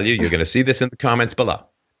going to tell you. You're going to see this in the comments below.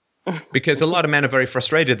 Because a lot of men are very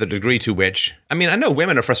frustrated at the degree to which, I mean, I know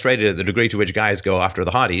women are frustrated at the degree to which guys go after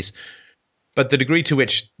the hotties, but the degree to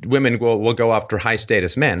which women will go after high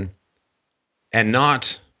status men and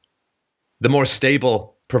not the more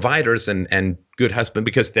stable providers and good husband,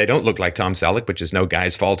 because they don't look like Tom Selleck, which is no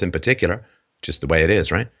guy's fault in particular, just the way it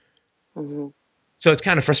is, right? Mm-hmm. So it's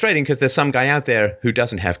kind of frustrating because there's some guy out there who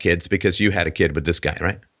doesn't have kids because you had a kid with this guy,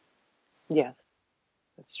 right? Yes.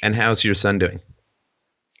 That's true. And how's your son doing?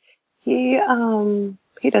 He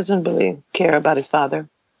doesn't really care about his father.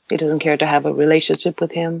 He doesn't care to have a relationship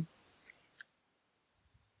with him.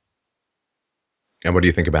 And what do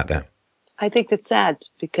you think about that? I think that's sad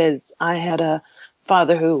because I had a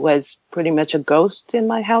father who was pretty much a ghost in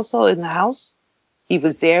my household, in the house. He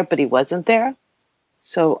was there, but he wasn't there.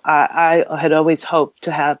 So I had always hoped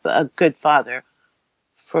to have a good father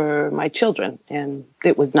for my children, and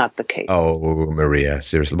it was not the case. Oh, Maria,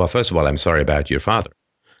 seriously. Well, first of all, I'm sorry about your father.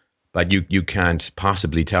 But you can't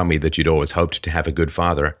possibly tell me that you'd always hoped to have a good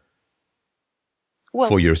father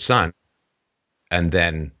for your son and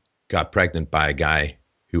then got pregnant by a guy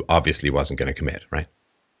who obviously wasn't going to commit, right?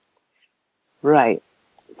 Right.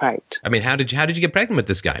 I mean, how did you get pregnant with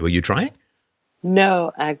this guy? Were you trying?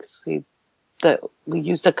 No, actually, we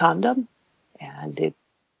used a condom, and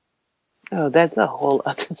that's a whole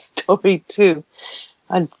other story too.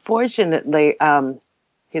 Unfortunately,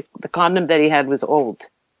 the condom that he had was old.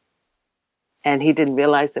 And he didn't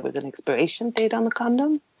realize there was an expiration date on the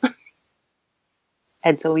condom.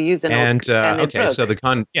 And so we used an old condom. Okay, so the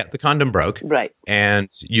condom broke. Right. And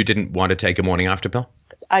you didn't want to take a morning after pill?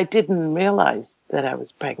 I didn't realize that I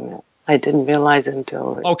was pregnant. I didn't realize it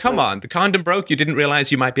until... Oh, come on. The condom broke? You didn't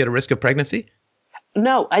realize you might be at a risk of pregnancy?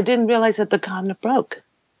 No, I didn't realize that the condom broke.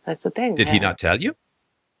 That's the thing. Did he not tell you?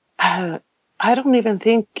 I don't even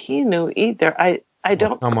think he knew either. I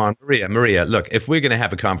don't. Oh, come on, Maria. Look, if we're going to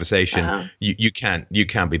have a conversation, you can't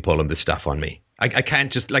be pulling this stuff on me. I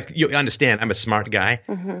can't just, like, you understand. I'm a smart guy.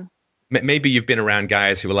 Mm-hmm. Maybe you've been around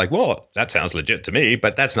guys who are like, "Well, that sounds legit to me,"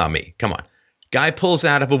 but that's not me. Come on, guy pulls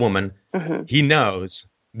out of a woman. Mm-hmm. He knows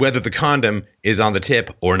whether the condom is on the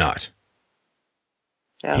tip or not.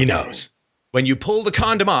 Okay. He knows when you pull the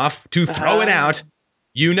condom off to throw it out.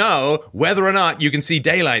 You know whether or not you can see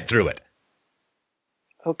daylight through it.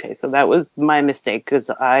 Okay, so that was my mistake because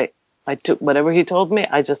I took whatever he told me,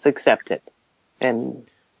 I just accepted. And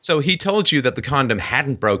so he told you that the condom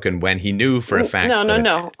hadn't broken when he knew for a fact.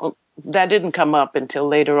 No. That didn't come up until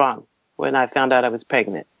later on when I found out I was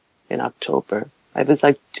pregnant in October. I was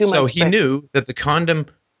like 2 months So he knew that the condom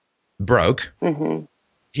broke. Mm-hmm.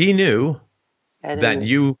 He knew that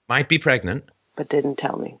you might be pregnant. But didn't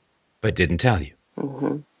tell me. But didn't tell you.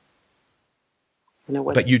 Mm-hmm.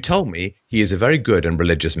 But you told me he is a very good and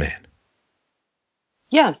religious man.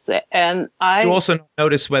 Yes, and You also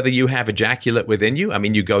notice whether you have ejaculate within you. I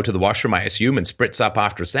mean, you go to the washroom, I assume, and spritz up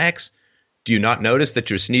after sex. Do you not notice that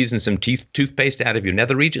you're sneezing some toothpaste out of your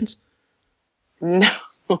nether regions? No.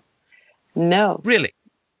 Really?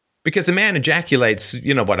 Because a man ejaculates,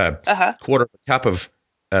 a quarter of a cup of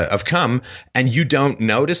cum, and you don't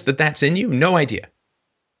notice that that's in you? No idea.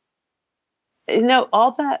 No,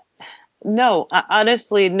 all that... No,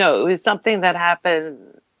 honestly, no. It was something that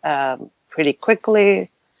happened pretty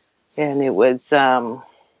quickly, and it was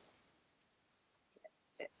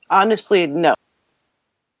honestly, no.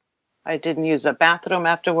 I didn't use a bathroom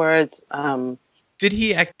afterwards. Did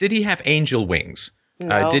he have angel wings?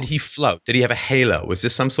 No. Did he float? Did he have a halo? Was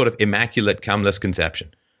this some sort of immaculate cumless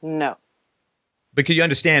conception? No. Because you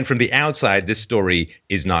understand, from the outside, this story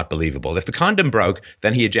is not believable. If the condom broke,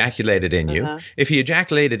 then he ejaculated in you. If he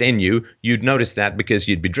ejaculated in you, you'd notice that because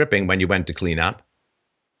you'd be dripping when you went to clean up.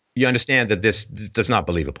 You understand that this is not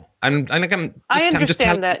believable. I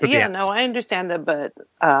understand that. Yeah, no, I understand that. But,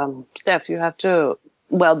 Steph, you have to...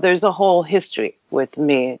 Well, there's a whole history with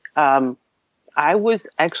me. I was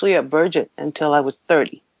actually a virgin until I was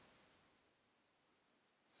 30.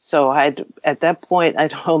 So at that point,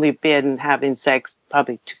 I'd only been having sex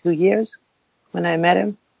probably 2 years when I met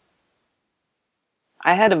him.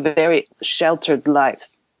 I had a very sheltered life.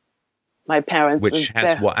 My parents, which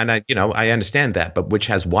has what, and I understand that, but which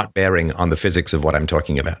has what bearing on the physics of what I'm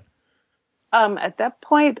talking about? At that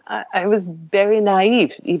point, I was very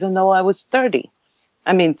naive, even though I was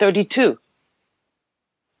 32.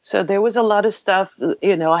 So there was a lot of stuff,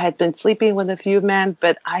 I had been sleeping with a few men,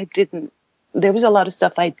 but there was a lot of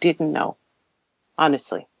stuff I didn't know,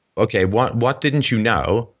 honestly. Okay, what didn't you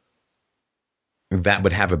know that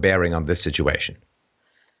would have a bearing on this situation?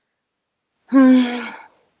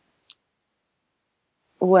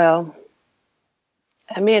 Well,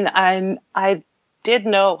 I mean, I did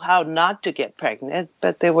know how not to get pregnant,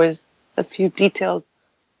 but there was a few details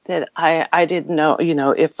that I didn't know.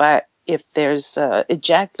 If there's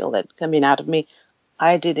ejaculate coming out of me,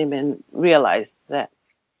 I didn't even realize that.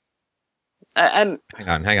 Hang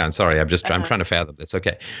on. Sorry, I'm trying to fathom this.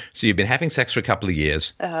 Okay, so you've been having sex for a couple of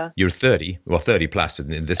years. You're 30, 30 plus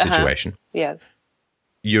in this situation. Yes.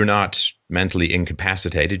 You're not mentally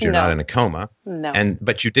incapacitated. You're not in a coma. No.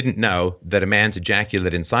 But you didn't know that a man's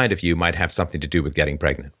ejaculate inside of you might have something to do with getting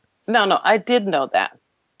pregnant. No, I did know that.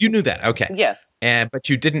 You knew that, okay. Yes. But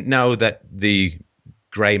you didn't know that the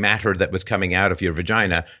gray matter that was coming out of your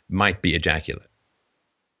vagina might be ejaculate.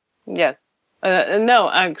 Yes.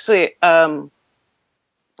 No, actually,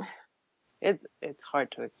 it's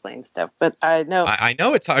hard to explain stuff, but I know. I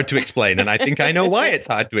know it's hard to explain, and I think I know why it's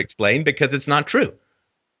hard to explain, because it's not true.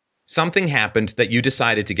 Something happened that you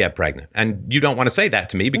decided to get pregnant. And you don't want to say that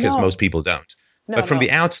to me because most people don't. But from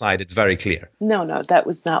the outside, it's very clear. No, that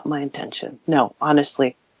was not my intention. No,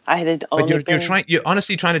 honestly. I had only you're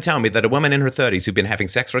honestly trying to tell me that a woman in her 30s who'd been having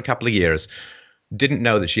sex for a couple of years didn't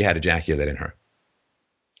know that she had ejaculate in her.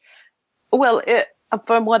 Well,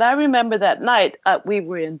 from what I remember that night, we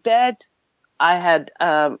were in bed. I had,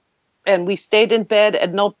 and we stayed in bed.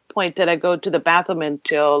 At no point did I go to the bathroom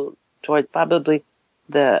until towards probably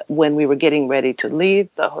when we were getting ready to leave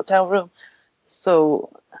the hotel room. So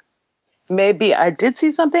maybe I did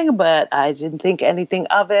see something, but I didn't think anything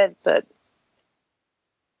of it. But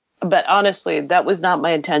honestly, that was not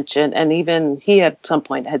my intention. And even he at some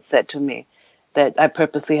point had said to me that I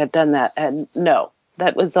purposely had done that. And no,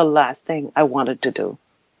 that was the last thing I wanted to do.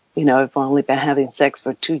 I've only been having sex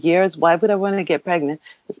for 2 years. Why would I want to get pregnant,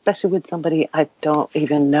 especially with somebody I don't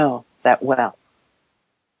even know that well?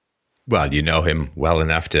 Well, you know him well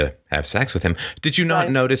enough to have sex with him. Did you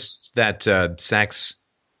not notice that sex,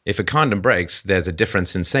 if a condom breaks, there's a different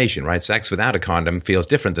sensation, right? Sex without a condom feels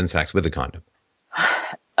different than sex with a condom.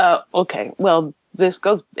 Okay. Well, this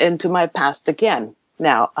goes into my past again.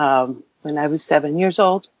 Now, when I was 7 years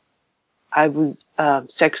old, I was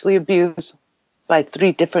sexually abused by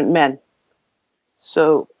 3 different men.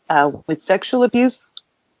 So with sexual abuse,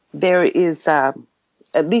 there is, at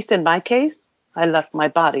least in my case, I left my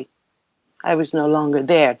body. I was no longer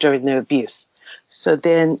there during the abuse. So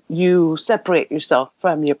then you separate yourself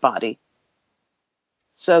from your body.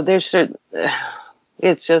 So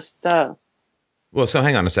it's just... Well, so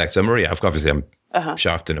hang on a sec. So Maria, obviously I'm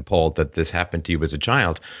shocked and appalled that this happened to you as a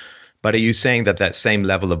child. But are you saying that same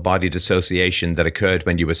level of body dissociation that occurred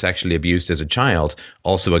when you were sexually abused as a child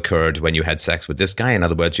also occurred when you had sex with this guy? In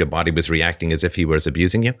other words, your body was reacting as if he was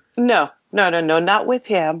abusing you? No, not with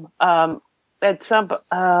him. I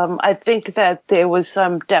think that there was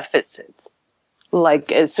some deficits,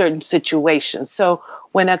 like in certain situations. So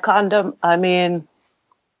when a condom, I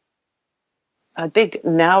think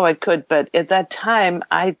now I could, but at that time,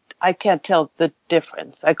 I can't tell the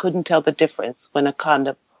difference. I couldn't tell the difference when a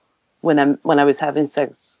condom, when I was having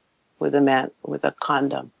sex with a man with a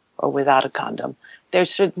condom or without a condom.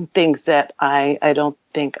 There's certain things that I don't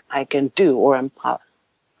think I can do or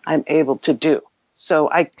I'm able to do. So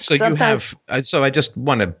I just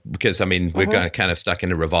want to, because we're kind of stuck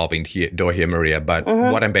in a revolving door here, Maria, but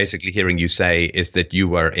what I'm basically hearing you say is that you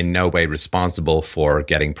were in no way responsible for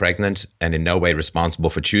getting pregnant and in no way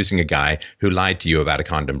responsible for choosing a guy who lied to you about a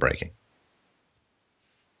condom breaking.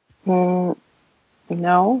 No.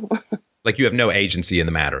 Like you have no agency in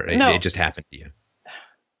the matter. No. It just happened to you.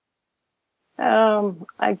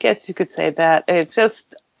 I guess you could say that.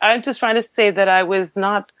 I'm just trying to say that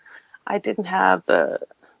I didn't have the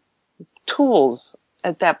tools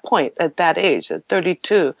at that point, at that age, at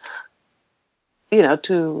 32,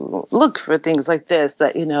 to look for things like this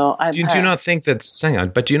that, Do you not think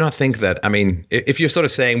that, if you're sort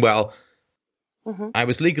of saying, well, I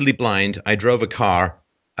was legally blind, I drove a car,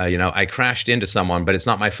 I crashed into someone, but it's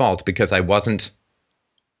not my fault because I wasn't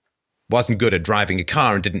good at driving a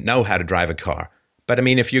car and didn't know how to drive a car. But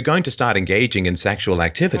if you're going to start engaging in sexual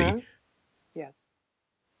activity, yes.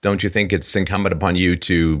 Don't you think it's incumbent upon you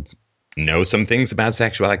to know some things about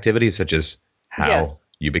sexual activity, such as how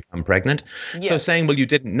you become pregnant? Yes. So saying, well, you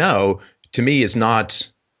didn't know, to me is not,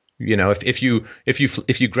 if you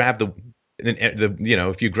grab the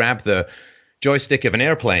joystick of an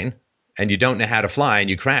airplane and you don't know how to fly and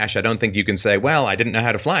you crash, I don't think you can say, well, I didn't know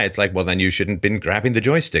how to fly. It's like, well, then you shouldn't have been grabbing the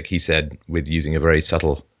joystick, he said, with using a very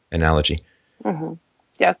subtle analogy. Mm-hmm.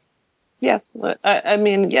 Yes. Yes. I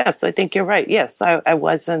mean, yes, I think you're right. Yes, I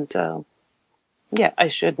wasn't, I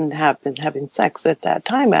shouldn't have been having sex at that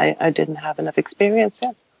time. I didn't have enough experience.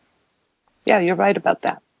 Yes. Yeah, you're right about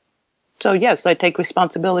that. So, yes, I take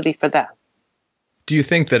responsibility for that. Do you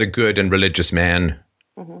think that a good and religious man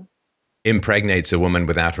impregnates a woman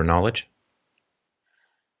without her knowledge?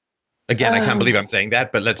 Again, I can't believe I'm saying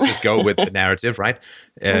that, but let's just go with the narrative, right?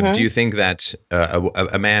 Do you think that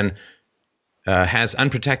a man has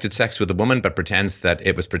unprotected sex with a woman but pretends that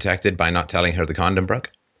it was protected by not telling her the condom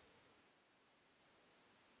broke?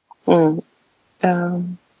 No.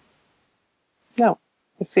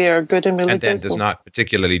 If you're good and religious. And then does not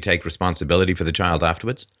particularly take responsibility for the child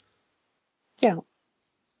afterwards? Yeah.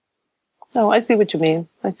 No, I see what you mean.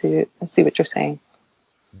 I see what you're saying.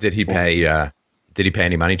 Did he pay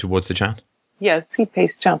any money towards the child? Yes, he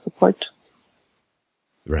pays child support.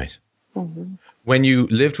 Right. Mm-hmm. When you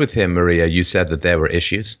lived with him, Maria, you said that there were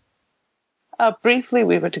issues? Briefly,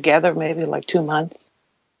 we were together maybe like 2 months.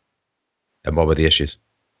 And what were the issues?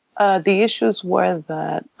 The issues were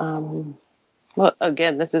that, well,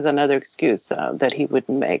 again, this is another excuse that he would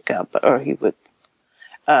make up, or he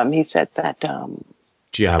said that...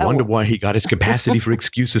 Gee, I wonder where he got his capacity for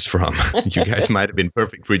excuses from. You guys might have been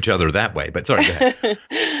perfect for each other that way, but sorry, go ahead.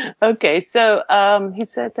 Okay, so he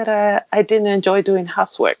said that I didn't enjoy doing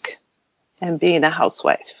housework and being a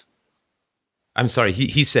housewife. I'm sorry,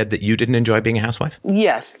 he said that you didn't enjoy being a housewife?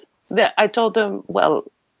 Yes. I told him, well,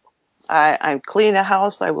 I clean a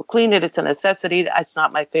house, I will clean it, it's a necessity, it's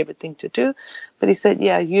not my favorite thing to do. But he said,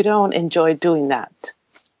 yeah, you don't enjoy doing that.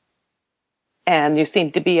 And you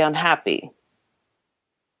seem to be unhappy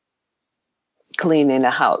cleaning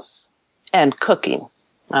a house and cooking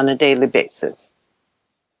on a daily basis.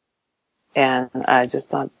 And I just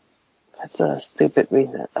thought, that's a stupid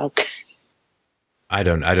reason. Okay.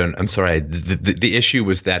 I'm sorry. The issue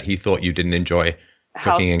was that he thought you didn't enjoy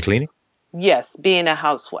cooking and cleaning? Yes, being a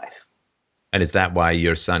housewife. And is that why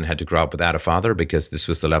your son had to grow up without a father? Because this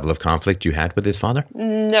was the level of conflict you had with his father?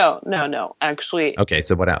 No. Actually. Okay,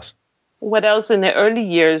 so what else? What else? In the early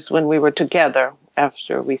years when we were together,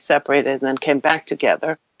 after we separated and then came back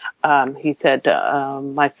together, he said,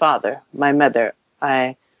 my father, my mother,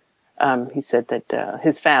 he said that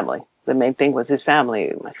his family, the main thing was his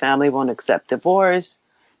family. My family won't accept divorce.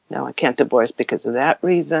 No, I can't divorce because of that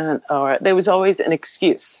reason. Or there was always an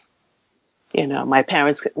excuse. You know, my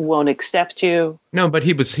parents won't accept you. No, but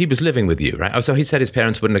he was living with you, right? Oh, so he said his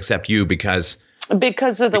parents wouldn't accept you because of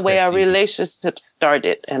the way our relationship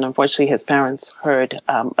started. And unfortunately, his parents heard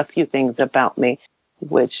a few things about me,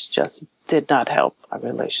 which just did not help our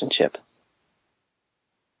relationship.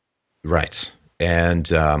 Right. And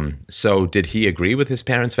so did he agree with his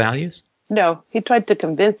parents' values? No, he tried to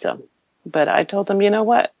convince them. But I told him, you know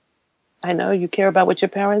what? I know you care about what your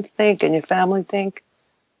parents think and your family think.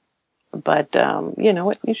 But you know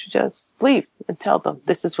what? You should just leave and tell them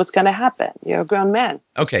this is what's going to happen. You're a grown man.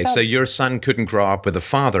 Okay, so your son couldn't grow up with a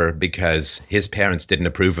father because his parents didn't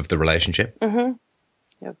approve of the relationship? Mm-hmm.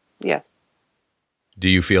 Yep. Yes. Do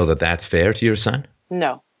you feel that that's fair to your son?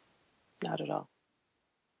 No, not at all.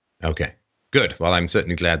 Okay, good. Well, I'm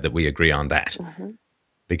certainly glad that we agree on that. Mm-hmm.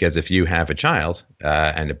 Because if you have a child,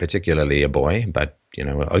 and particularly a boy, but you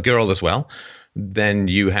know, a girl as well, then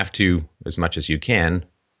you have to, as much as you can,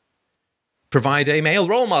 provide a male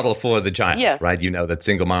role model for the child, yes. Right? You know that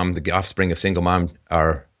the offspring of single mom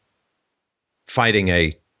are fighting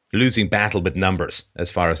a losing battle with numbers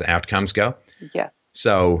as far as outcomes go. Yes.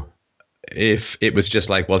 So if it was just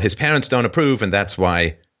like, well, his parents don't approve and that's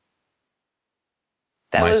why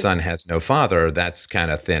my son has no father, that's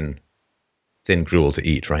kind of thin gruel to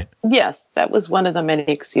eat, right? Yes, that was one of the many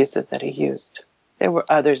excuses that he used. There were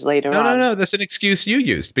others later on. No, that's an excuse you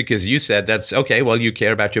used because you said that's okay, well, you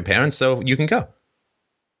care about your parents, so you can go. I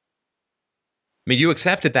mean, you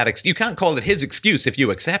accepted that. You can't call it his excuse if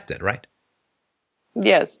you accept it, right?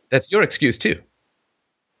 Yes. That's your excuse too.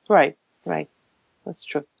 Right. That's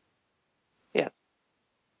true. Yes.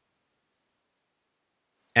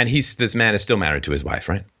 And this man is still married to his wife,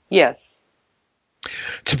 right? Yes.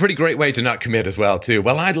 It's a pretty great way to not commit as well, too.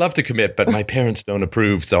 Well, I'd love to commit, but my parents don't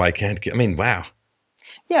approve, so I can't. I mean, wow.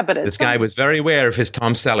 Yeah, but this guy was very aware of his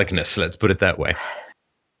Tom Selleckness, let's put it that way.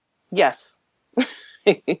 Yes,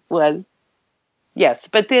 he was. Yes,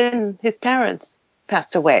 but then his parents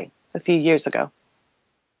passed away a few years ago.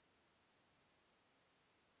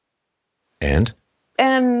 And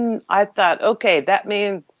I thought, okay, that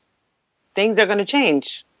means things are going to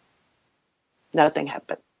change. Nothing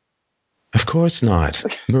happened. Of course not.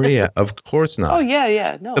 Maria, of course not. Oh,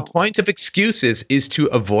 yeah, no. The point of excuses is to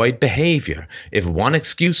avoid behavior. If one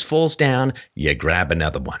excuse falls down, you grab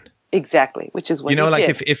another one. Exactly, which is what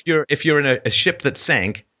like did. if you're in a ship that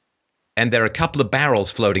sank and there are a couple of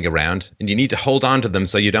barrels floating around and you need to hold on to them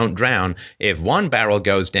so you don't drown. If one barrel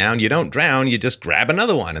goes down, you don't drown, you just grab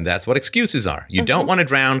another one. And that's what excuses are. You don't want to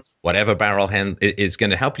drown. Whatever barrel is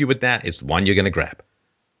going to help you with that is the one you're going to grab.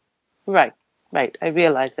 Right. I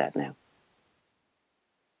realize that now.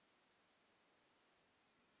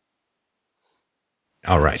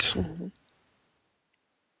 All right. Mm-hmm.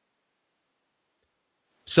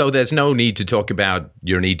 So there's no need to talk about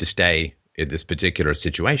your need to stay in this particular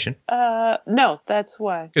situation. No, that's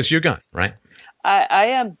why. Because you're gone, right? I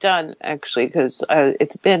am done, actually, because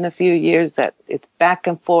it's been a few years that it's back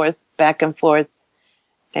and forth.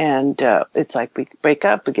 And it's like we break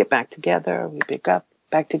up, we get back together, we break up,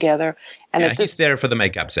 back together. And he's there for the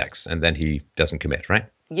make-up sex, and then he doesn't commit, right?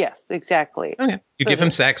 Yes, exactly. Okay. You give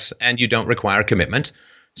him sex, and you don't require commitment,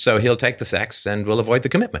 so he'll take the sex, and we'll avoid the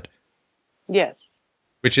commitment. Yes.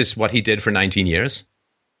 Which is what he did for 19 years.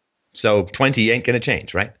 So 20 ain't going to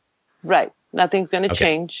change, right? Right. Nothing's going to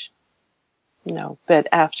change. No. But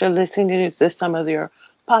after listening to some of your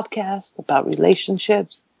podcasts about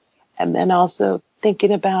relationships, and then also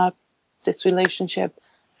thinking about this relationship,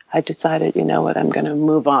 I decided, you know what, I'm going to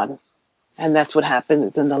move on. And that's what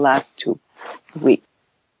happened in the last 2 weeks.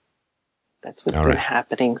 That's what's been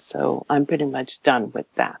happening. So I'm pretty much done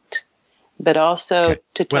with that. But also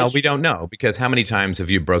Well, we don't know, because how many times have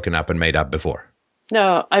you broken up and made up before?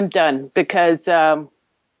 No, I'm done, because at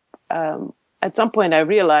some point I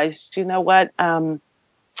realized, you know what,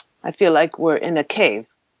 I feel like we're in a cave,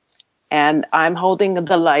 and I'm holding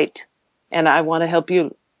the light, and I want to help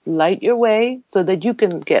you light your way so that you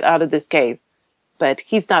can get out of this cave. But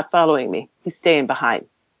he's not following me. He's staying behind.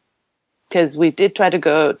 Because we did try to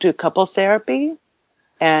go to couples therapy,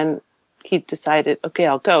 and he decided, okay,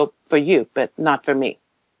 I'll go for you, but not for me.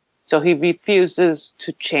 So he refuses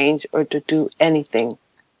to change or to do anything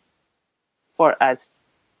for us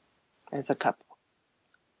as a couple.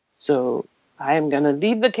 So I am going to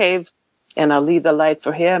leave the cave, and I'll leave the light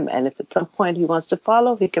for him. And if at some point he wants to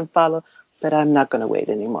follow, he can follow, but I'm not going to wait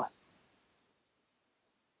anymore.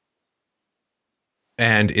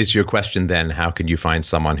 And is your question then, how can you find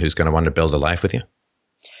someone who's going to want to build a life with you?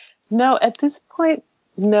 No, at this point,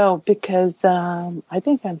 no, because I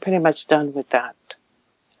think I'm pretty much done with that.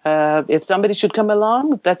 If somebody should come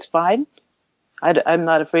along, that's fine. I'm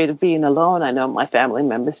not afraid of being alone. I know my family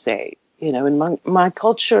members say, you know, in my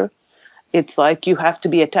culture, it's like you have to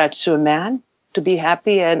be attached to a man to be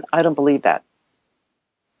happy, and I don't believe that.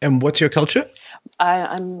 And what's your culture?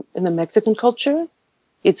 I'm in the Mexican culture.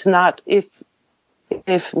 It's not if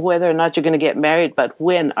whether or not you're going to get married, but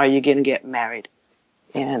when are you going to get married?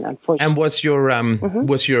 And unfortunately, and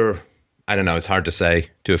was your I don't know, it's hard to say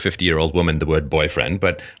to a 50-year-old woman the word boyfriend,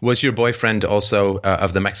 but was your boyfriend also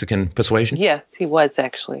of the Mexican persuasion? Yes, he was,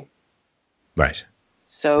 actually. Right.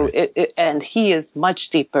 So, and he is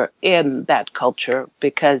much deeper in that culture,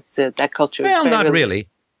 because that culture... Well, not really.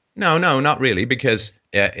 No, not really, because,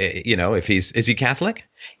 you know, is he Catholic?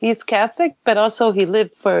 He's Catholic, but also he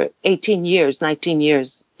lived for 19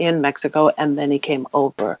 years in Mexico, and then he came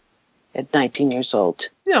over at 19 years old.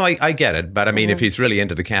 No, I get it. But I mean, if he's really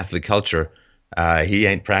into the Catholic culture, he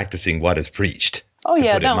ain't practicing what is preached. Oh,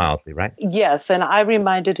 yeah. Put it mildly, right? Yes. And I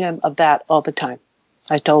reminded him of that all the time.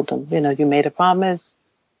 I told him, you know, you made a promise.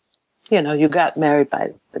 You know, you got married by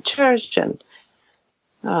the church, and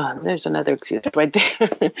there's another excuse right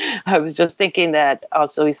there. I was just thinking that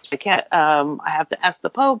also I have to ask the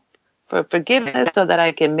Pope for forgiveness so that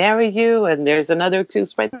I can marry you. And there's another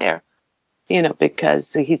excuse right there. You know,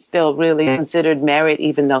 because he's still really considered married,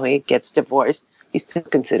 even though he gets divorced. He's still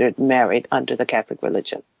considered married under the Catholic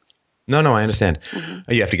religion. No, I understand.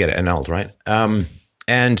 Mm-hmm. You have to get it annulled, right?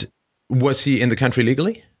 And was he in the country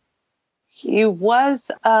legally? He was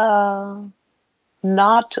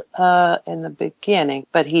not in the beginning,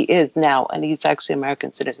 but he is now, and he's actually an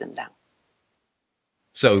American citizen now.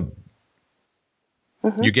 So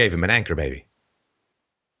you gave him an anchor baby?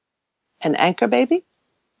 An anchor baby?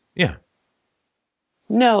 Yeah.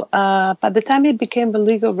 No, by the time he became a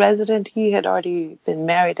legal resident, he had already been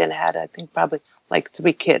married and had, I think, probably like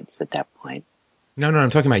 3 kids at that point. No, I'm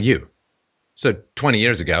talking about you. So 20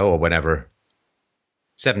 years ago or whatever,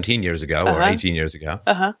 17 years ago or 18 years ago.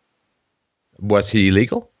 Was he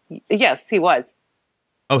legal? Yes, he was.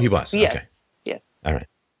 Oh, he was? Yes, okay. Yes. All right.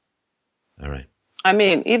 I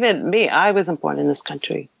mean, even me, I wasn't born in this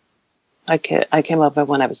country. I came over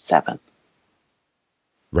when I was 7.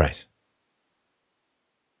 Right.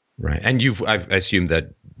 Right. And I assume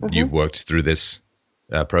that you've worked through this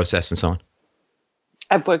process and so on?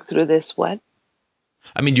 I've worked through this what?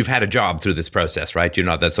 I mean, you've had a job through this process, right? You're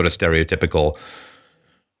not that sort of stereotypical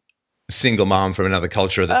single mom from another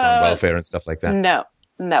culture that's on welfare and stuff like that.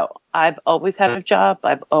 No. I've always had a job.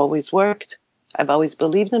 I've always worked. I've always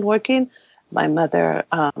believed in working. My mother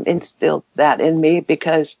instilled that in me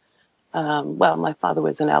because, my father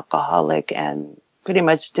was an alcoholic and pretty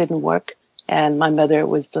much didn't work. And my mother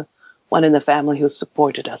was the one in the family who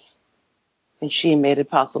supported us. And she made it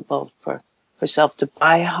possible for herself to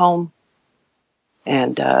buy a home.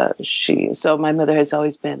 And so my mother has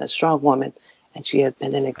always been a strong woman, and she has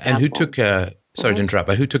been an example. And who took, sorry to interrupt,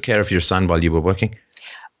 but who took care of your son while you were working?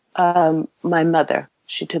 My mother.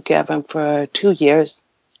 She took care of him for 2 years.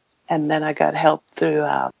 And then I got help through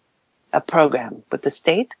a program with the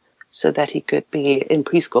state so that he could be in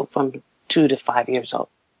preschool from 2 to 5 years old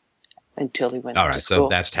until he went to school. All right, so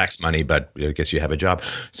that's tax money, but I guess you have a job.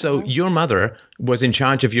 So your mother was in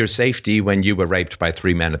charge of your safety when you were raped by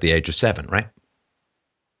 3 men at the age of 7, right?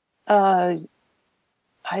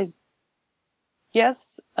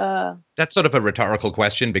 Yes. That's sort of a rhetorical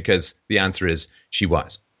question because the answer is she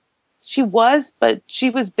was. She was, but she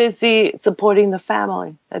was busy supporting the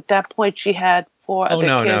family. At that point, she had 4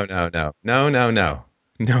 other kids. No.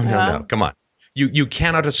 Come on. You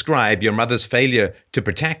cannot ascribe your mother's failure to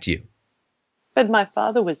protect you. But my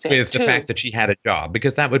father was there, with the fact that she had a job,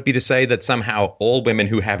 because that would be to say that somehow all women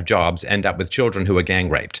who have jobs end up with children who are gang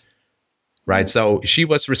raped. Right? So she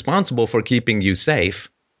was responsible for keeping you safe.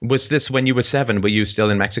 Was this when you were 7? Were you still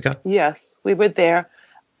in Mexico? Yes, we were there.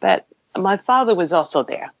 But my father was also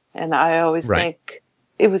there. And I always think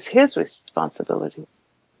it was his responsibility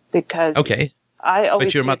because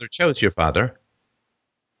but your mother chose your father.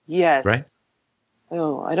 Yes. Right?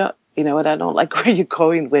 Oh, I don't, you know what? I don't like where you're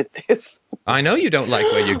going with this. I know you don't like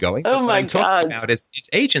where you're going. Oh, what I'm talking about is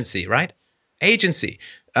agency, right? Agency.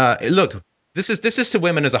 Look, this is to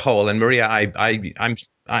women as a whole. And Maria,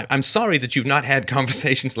 I'm sorry that you've not had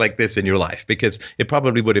conversations like this in your life because it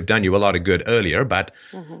probably would have done you a lot of good earlier. But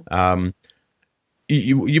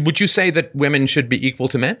would you say that women should be equal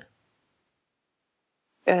to men?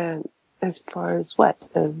 As far as what?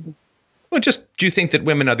 Well, do you think that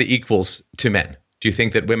women are the equals to men? Do you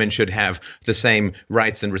think that women should have the same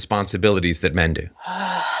rights and responsibilities that men do?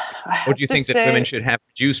 Or do you think that women should have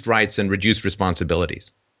reduced rights and reduced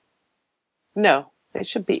responsibilities? No, they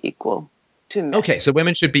should be equal to men. Okay, so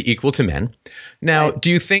women should be equal to men. Now,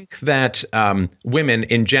 do you think that women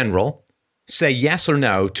in general say yes or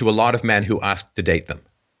no to a lot of men who ask to date them?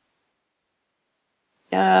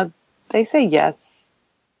 They say yes.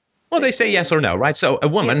 Well, they say yes or no, right? So a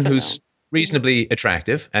woman who's reasonably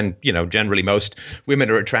attractive, and, generally most women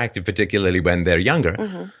are attractive, particularly when they're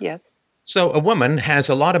younger. Yes. So a woman has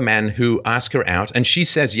a lot of men who ask her out, and she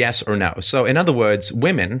says yes or no. So in other words,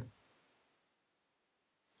 women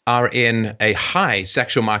are in a high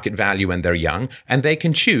sexual market value when they're young, and they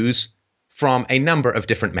can choose from a number of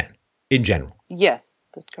different men in general. Yes,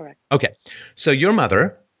 that's correct. Okay. So your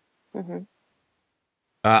mother,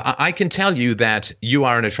 I can tell you that you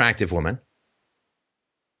are an attractive woman.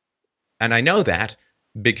 And I know that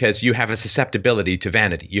because you have a susceptibility to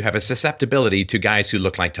vanity. You have a susceptibility to guys who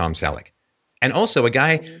look like Tom Selleck. And also a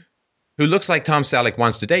guy who looks like Tom Selleck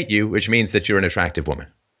wants to date you, which means that you're an attractive woman.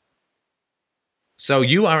 So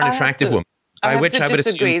you are an attractive woman. I would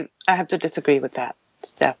assume. I have to disagree with that,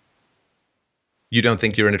 Steph. You don't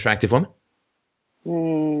think you're an attractive woman?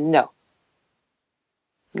 No.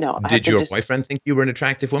 Did your boyfriend think you were an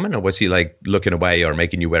attractive woman, or was he like looking away or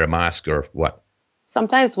making you wear a mask or what?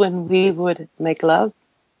 Sometimes when we would make love,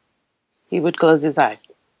 he would close his eyes.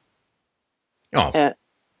 Oh,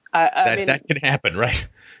 that can happen, right?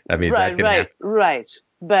 I mean, that can happen. Right.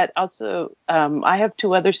 But also, I have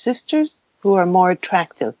 2 other sisters who are more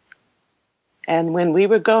attractive. And when we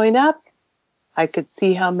were growing up, I could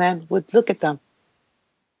see how men would look at them.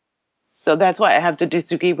 So that's why I have to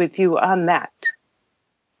disagree with you on that.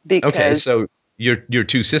 Okay, so your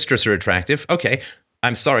 2 sisters are attractive. Okay.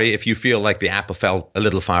 I'm sorry if you feel like the apple fell a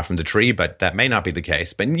little far from the tree, but that may not be the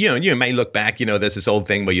case. But, you may look back, there's this old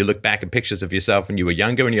thing where you look back at pictures of yourself when you were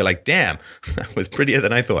younger and you're like, damn, that was prettier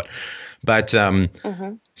than I thought. But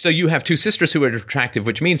so you have 2 sisters who are attractive,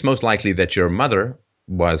 which means most likely that your mother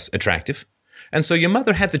was attractive. And so your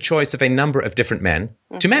mother had the choice of a number of different men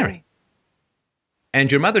to marry.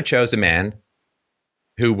 And your mother chose a man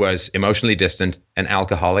who was emotionally distant and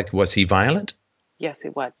alcoholic. Was he violent? Yes, he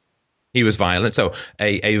was. He was violent. So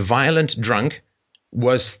a violent drunk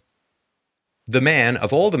was the man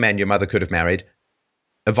of all the men your mother could have married.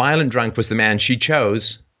 A violent drunk was the man she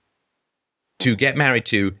chose to get married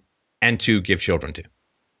to and to give children to.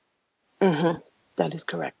 Mm-hmm. That is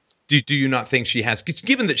correct. Do you not think she has,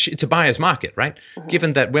 given that it's a buyer's market, right? Mm-hmm.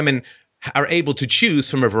 Given that women are able to choose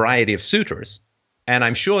from a variety of suitors, and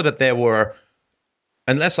I'm sure that there were,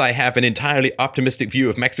 unless I have an entirely optimistic view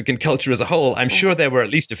of Mexican culture as a whole, I'm sure there were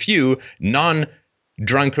at least a few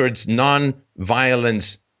non-drunkards,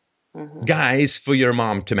 non-violent guys for your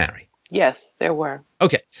mom to marry. Yes, there were.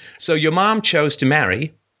 Okay, so your mom chose to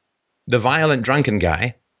marry the violent, drunken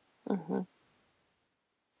guy. Mm-hmm.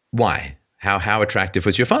 Why? How attractive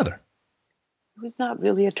was your father? He was not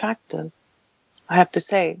really attractive, I have to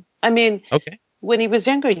say. I mean, okay. When he was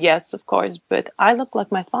younger, yes, of course, but I look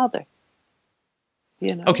like my father.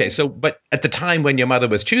 You know? Okay, so, but at the time when your mother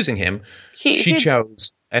was choosing him, she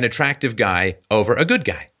chose an attractive guy over a good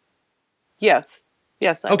guy. Yes,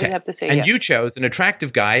 I would have to say and yes. You chose an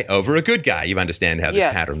attractive guy over a good guy. You understand how this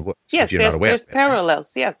pattern works. Yes, if you're not aware there's of it,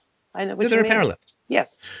 parallels, right? Yes. I know what you mean. There are parallels.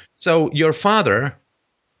 Yes. So your father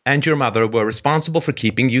and your mother were responsible for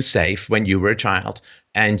keeping you safe when you were a child,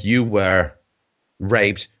 and you were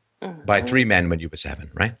raped by 3 men when you were 7,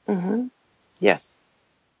 right? Mm-hmm. Yes.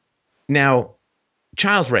 Now,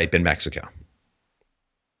 child rape in Mexico.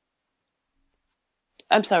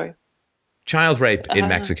 I'm sorry. Child rape in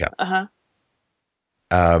Mexico.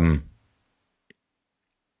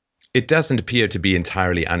 It doesn't appear to be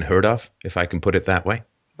entirely unheard of, if I can put it that way.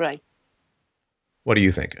 Right. What do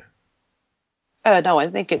you think? No, I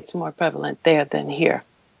think it's more prevalent there than here.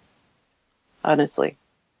 Honestly.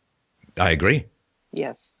 I agree.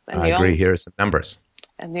 Yes. I agree. Here are some numbers.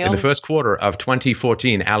 In the first quarter of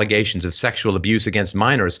 2014, allegations of sexual abuse against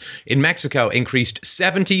minors in Mexico increased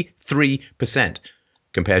 73%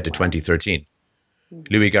 compared to 2013.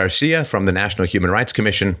 Luis Garcia from the National Human Rights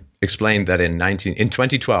Commission explained that in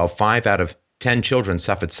 2012, 5 out of 10 children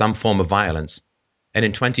suffered some form of violence, and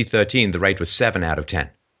in 2013, the rate was 7 out of 10.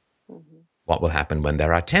 What will happen when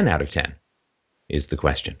there are 10 out of 10 is the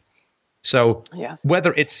question. So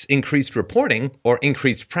whether it's increased reporting or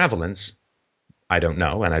increased prevalence, I don't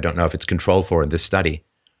know, and I don't know if it's controlled for in this study.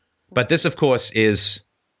 But this, of course, is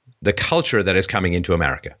the culture that is coming into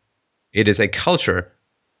America. It is a culture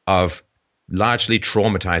of largely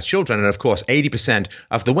traumatized children. And, of course, 80%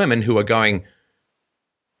 of the women who are going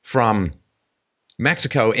from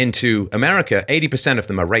Mexico into America, 80% of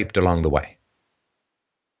them are raped along the way.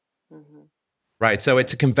 Right, so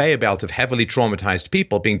it's a conveyor belt of heavily traumatized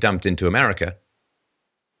people being dumped into America.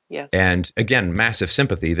 Yes. And again, massive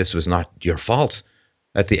sympathy. This was not your fault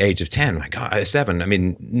at the age of 10. My God, 7. I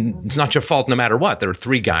mean, it's not your fault no matter what. There are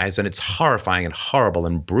 3 guys, and it's horrifying and horrible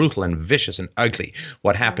and brutal and vicious and ugly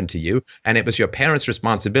what happened to you. And it was your parents'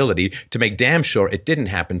 responsibility to make damn sure it didn't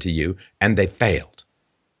happen to you, and they failed.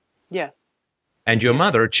 Yes. And your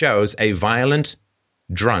mother chose a violent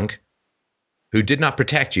drunk who did not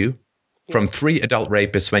protect you from 3 adult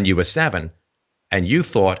rapists when you were 7, and you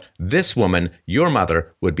thought this woman, your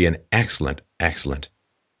mother, would be an excellent, excellent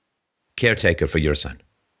caretaker for your son.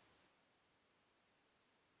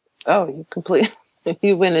 Oh,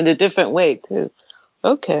 you went in a different way, too.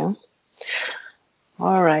 Okay.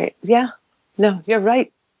 All right. Yeah. No, you're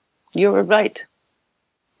right. You were right.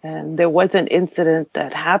 And there was an incident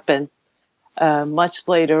that happened much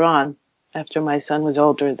later on, after my son was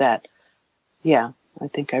older, that, I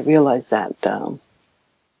think I realized that,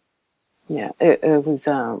 it was,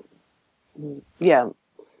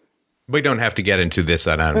 We don't have to get into this,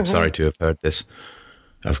 and I'm sorry to have heard this,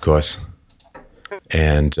 of course.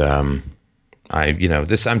 And I'm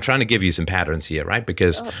trying to give you some patterns here, right?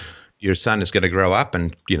 Because your son is going to grow up,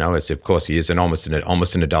 and of course he is almost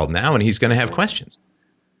an adult now, and he's going to have questions.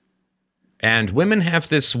 And women have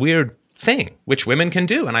this weird thing, which women can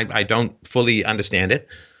do, and I don't fully understand it.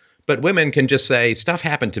 But women can just say, stuff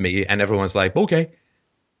happened to me, and everyone's like, okay.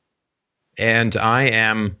 And I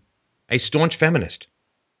am a staunch feminist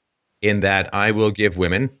in that I will give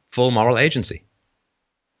women full moral agency.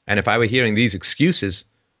 And if I were hearing these excuses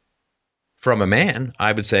from a man,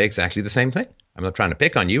 I would say exactly the same thing. I'm not trying to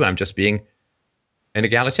pick on you. I'm just being an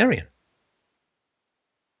egalitarian.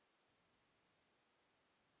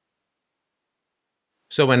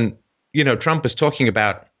 So when, Trump was talking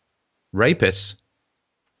about rapists,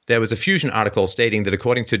 there was a Fusion article stating that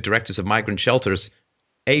according to directors of migrant shelters,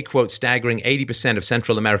 a, quote, staggering 80% of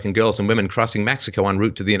Central American girls and women crossing Mexico en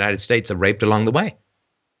route to the United States are raped along the way.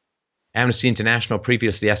 Amnesty International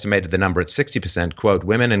previously estimated the number at 60%, quote,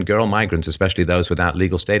 women and girl migrants, especially those without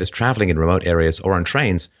legal status traveling in remote areas or on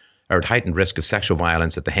trains, are at heightened risk of sexual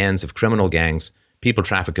violence at the hands of criminal gangs, people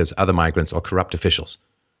traffickers, other migrants, or corrupt officials.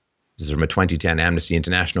 This is from a 2010 Amnesty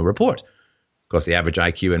International report. course, the average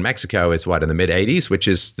IQ in Mexico is in the mid 80s, which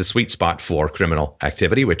is the sweet spot for criminal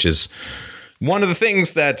activity, which is one of the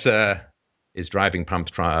things that is driving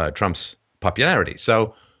Trump's popularity.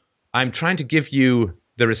 So I'm trying to give you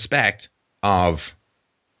the respect of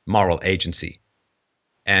moral agency.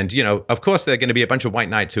 And, of course, there are going to be a bunch of white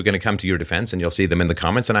knights who are going to come to your defense, and you'll see them in the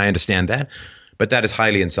comments, and I understand that. But that is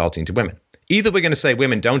highly insulting to women. Either we're going to say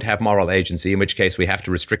women don't have moral agency, in which case we have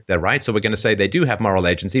to restrict their rights, or we're going to say they do have moral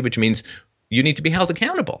agency, which means you need to be held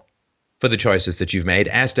accountable for the choices that you've made,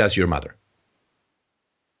 as does your mother.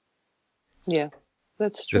 Yes,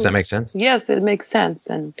 that's true. Does that make sense? Yes, it makes sense.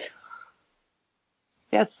 And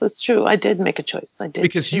yes, that's true. I did make a choice. I did.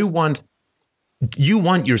 Because you want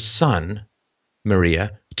your son,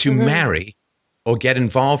 Maria, to marry or get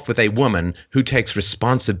involved with a woman who takes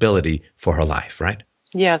responsibility for her life, right?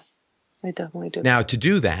 Yes, I definitely do. Now, to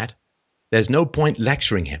do that, there's no point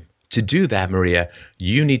lecturing him. To do that, Maria,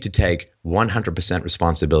 you need to take 100%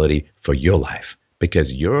 responsibility for your life,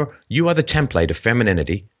 because you are the template of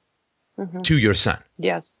femininity to your son.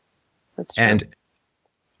 Yes, that's true. And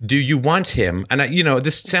do you want him, and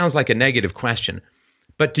this sounds like a negative question,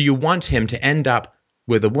 but do you want him to end up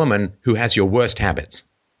with a woman who has your worst habits?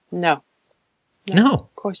 No. No.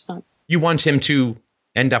 Of course not. You want him to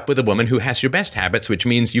end up with a woman who has your best habits, which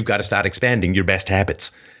means you've got to start expanding your best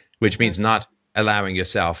habits, which means not allowing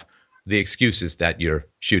yourself the excuses that you're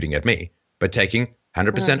shooting at me, but taking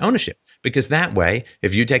 100% ownership. Because that way,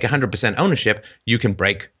 if you take 100% ownership, you can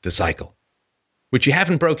break the cycle, which you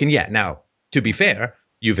haven't broken yet. Now, to be fair,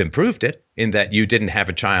 you've improved it in that you didn't have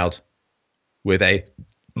a child with a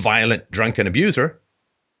violent, drunken abuser.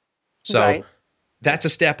 So that's a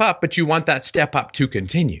step up, but you want that step up to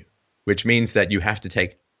continue, which means that you have to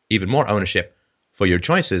take even more ownership for your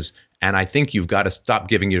choices. And I think you've got to stop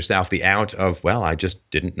giving yourself the out of, well, I just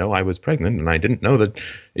didn't know I was pregnant, and I didn't know that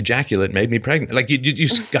ejaculate made me pregnant. Like, you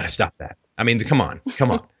got to stop that. I mean, come on.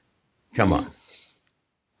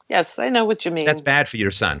 Yes, I know what you mean. That's bad for your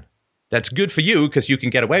son. That's good for you because you can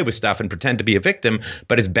get away with stuff and pretend to be a victim,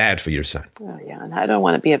 but it's bad for your son. Oh, yeah, and I don't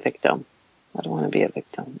want to be a victim.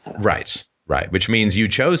 Right. Which means you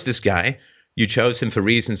chose this guy. You chose him for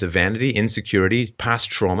reasons of vanity, insecurity, past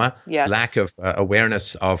trauma, lack of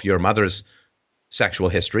awareness of your mother's sexual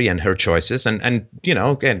history and her choices. And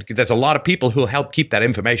again, there's a lot of people who'll help keep that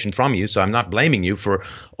information from you. So I'm not blaming you for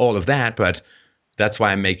all of that, but that's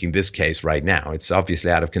why I'm making this case right now. It's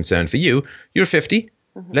obviously out of concern for you. You're 50.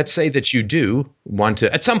 Let's say that you do want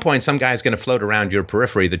to, at some point, some guy's going to float around your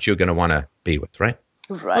periphery that you're going to want to be with, right?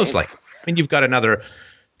 Right. Most likely. I mean, you've got another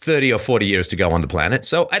 30 or 40 years to go on the planet.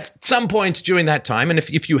 So at some point during that time, and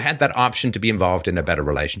if you had that option to be involved in a better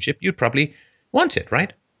relationship, you'd probably want it,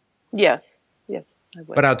 right? Yes, I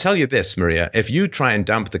would. But I'll tell you this, Maria, if you try and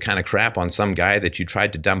dump the kind of crap on some guy that you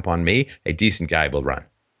tried to dump on me, a decent guy will run.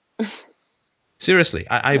 Seriously,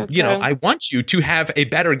 I want you to have a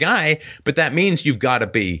better guy, but that means you've got to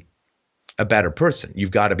be a better person. You've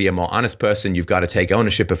got to be a more honest person. You've got to take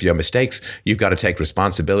ownership of your mistakes. You've got to take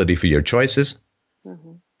responsibility for your choices.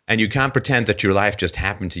 And you can't pretend that your life just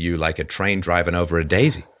happened to you like a train driving over a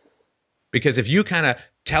daisy. Because if you kind of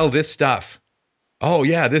tell this stuff, oh,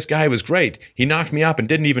 yeah, this guy was great. He knocked me up and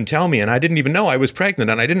didn't even tell me, and I didn't even know I was pregnant,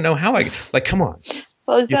 and I didn't know how like, come on.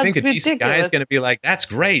 Well, you think a decent guy is going to be like, that's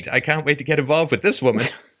great. I can't wait to get involved with this woman.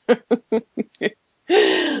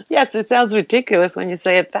 Yes, it sounds ridiculous when you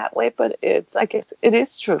say it that way, but I guess it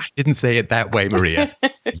is true. I didn't say it that way, Maria.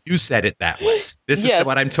 You said it that way. This is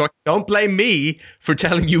what I'm talking. Don't blame me for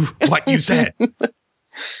telling you what you said.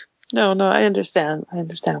 No, I understand. I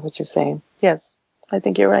understand what you're saying. Yes, I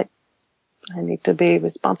think you're right. I need to be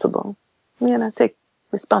responsible. Take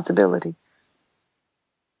responsibility.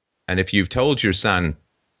 And if you've told your son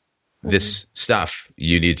this stuff,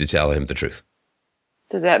 you need to tell him the truth.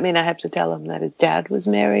 Does that mean I have to tell him that his dad was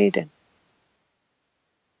married and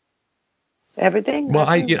everything? Well,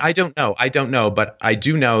 I don't know. I don't know, but I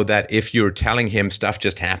do know that if you're telling him stuff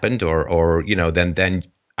just happened or then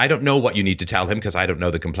I don't know what you need to tell him because I don't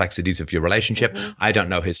know the complexities of your relationship. I don't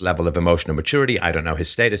know his level of emotional maturity. I don't know his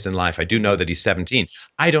status in life. I do know that he's 17.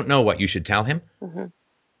 I don't know what you should tell him.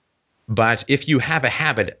 But if you have a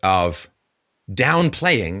habit of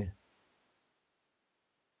downplaying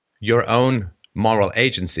your own moral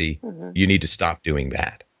agency, you need to stop doing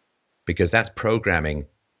that because that's programming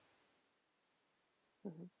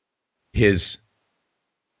his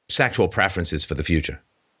sexual preferences for the future.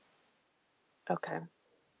 Okay.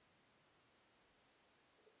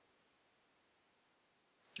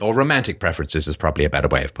 Or romantic preferences is probably a better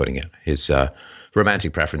way of putting it. His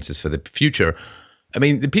romantic preferences for the future. I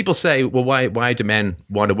mean, the people say, well, why do men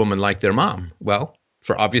want a woman like their mom? Well,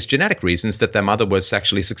 for obvious genetic reasons, that their mother was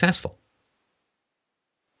sexually successful.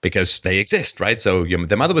 Because they exist, right? So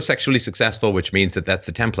the mother was sexually successful, which means that that's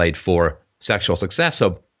the template for sexual success.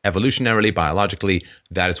 So evolutionarily, biologically,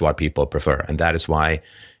 that is what people prefer. And that is why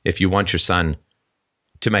if you want your son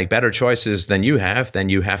to make better choices than you have, then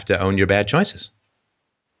you have to own your bad choices,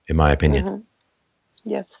 in my opinion. Mm-hmm.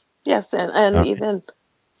 Yes. And Okay. even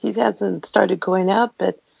he hasn't started going out,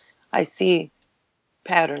 but I see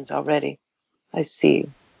patterns already. I see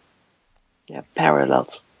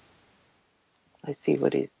parallels. I see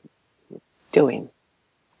what he's doing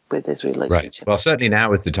with his relationship. Right. Well, certainly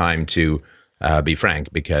now is the time to be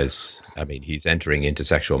frank, because, I mean, he's entering into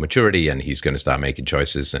sexual maturity and he's going to start making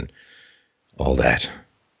choices and all that.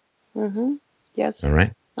 Mm-hmm. Yes. All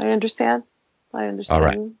right. I understand. All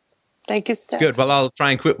right. Thank you, Steph. Good. Well, I'll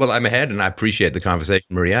try and quit while I'm ahead, and I appreciate the conversation,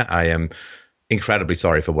 Maria. I am incredibly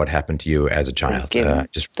sorry for what happened to you as a child. Thank you.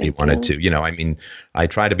 Just really wanted to, I mean, I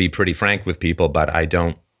try to be pretty frank with people, but I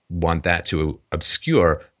don't want that to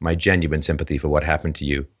obscure my genuine sympathy for what happened to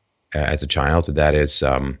you as a child. That is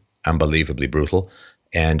unbelievably brutal.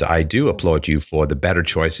 And I do applaud you for the better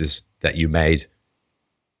choices that you made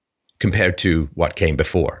compared to what came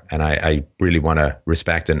before. And I really want to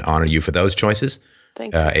respect and honor you for those choices.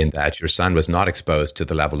 Thank you. In that your son was not exposed to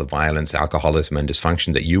the level of violence, alcoholism, and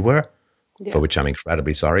dysfunction that you were, Yes. for which I'm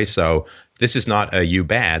incredibly sorry. So this is not a you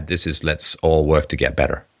bad. This is let's all work to get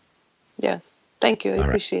better. Yes. Thank you. I All right.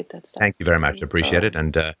 appreciate that, Steph. Thank you very much. I appreciate it.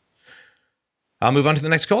 And I'll move on to the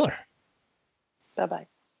next caller. Bye-bye.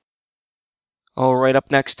 All right, up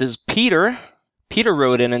next is Peter. Peter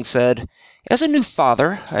wrote in and said, as a new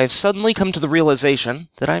father, I have suddenly come to the realization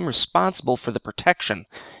that I am responsible for the protection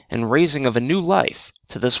and raising of a new life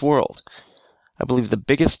to this world. I believe the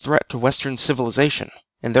biggest threat to Western civilization,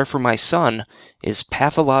 and therefore my son, is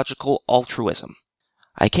pathological altruism.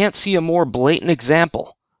 I can't see a more blatant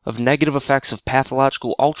example of negative effects of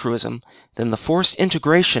pathological altruism than the forced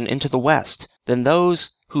integration into the West, than those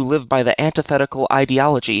who live by the antithetical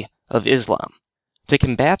ideology of Islam. To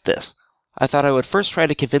combat this, I thought I would first try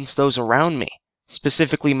to convince those around me,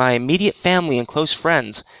 specifically my immediate family and close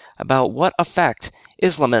friends, about what effect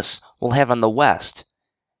Islamists will have on the West,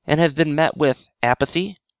 and have been met with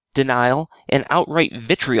apathy, denial, and outright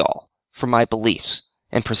vitriol for my beliefs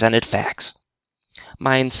and presented facts.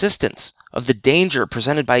 My insistence of the danger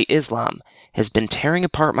presented by Islam has been tearing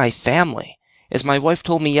apart my family. As my wife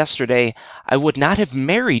told me yesterday, I would not have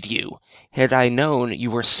married you had I known you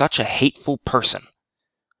were such a hateful person.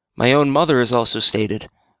 My own mother has also stated,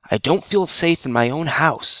 I don't feel safe in my own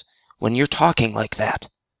house when you're talking like that.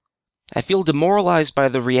 I feel demoralized by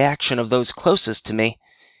the reaction of those closest to me,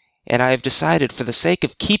 and I have decided, for the sake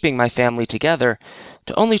of keeping my family together,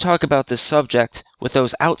 to only talk about this subject with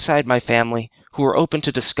those outside my family who are open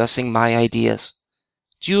to discussing my ideas.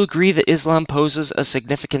 Do you agree that Islam poses a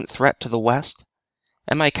significant threat to the West?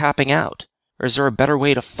 Am I copping out, or is there a better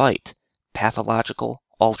way to fight pathological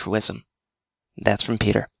altruism? That's from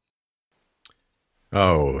Peter.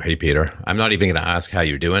 Oh, hey, Peter. I'm not even going to ask how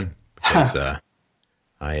you're doing, because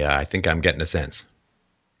I think I'm getting a sense.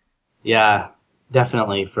 Yeah,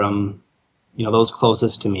 definitely. From those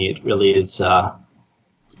closest to me, it really is.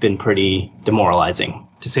 It's been pretty demoralizing,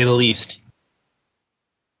 to say the least.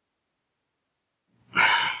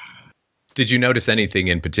 Did you notice anything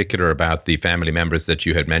in particular about the family members that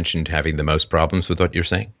you had mentioned having the most problems with what you're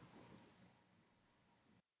saying?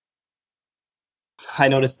 I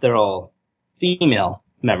noticed they're all female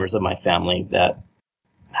members of my family that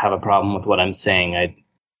have a problem with what I'm saying.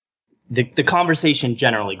 The conversation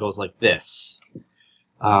generally goes like this.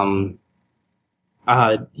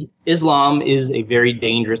 Islam is a very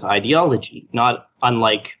dangerous ideology, not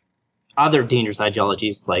unlike other dangerous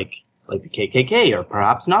ideologies like the KKK or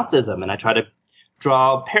perhaps Nazism. And I try to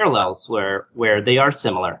draw parallels where they are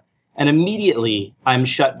similar. And immediately I'm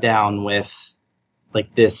shut down with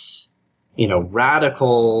like this,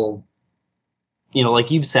 radical,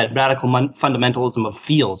 like you've said, radical fundamentalism of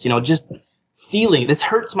feels, just feeling, this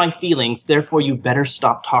hurts my feelings, therefore you better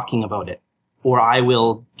stop talking about it, or I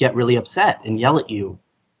will get really upset and yell at you.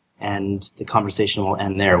 And the conversation will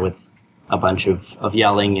end there with a bunch of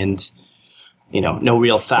yelling and, no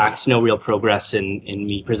real facts, no real progress in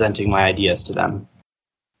me presenting my ideas to them.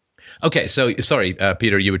 Okay, so sorry,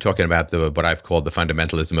 Peter, you were talking about what I've called the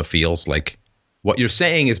fundamentalism of feels. Like, what you're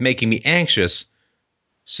saying is making me anxious,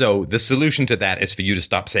 so the solution to that is for you to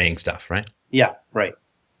stop saying stuff, right? Yeah, right.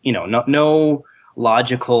 No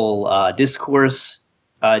logical discourse,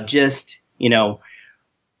 just,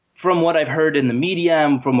 from what I've heard in the media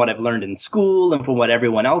and from what I've learned in school and from what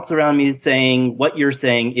everyone else around me is saying, what you're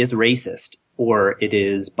saying is racist, or it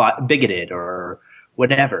is bigoted, or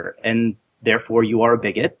whatever. And therefore you are a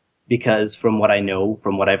bigot, because from what I know,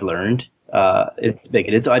 from what I've learned, it's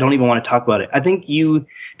bigoted. So I don't even want to talk about it. I think you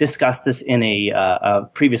discussed this in a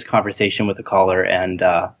previous conversation with a caller, and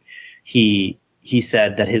he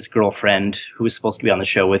said that his girlfriend, who was supposed to be on the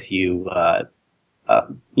show with you,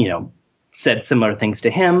 said similar things to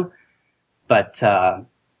him, but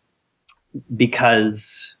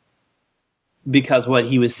because what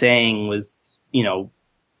he was saying was,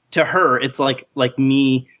 to her, it's like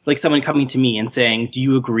someone coming to me and saying, "Do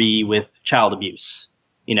you agree with child abuse?"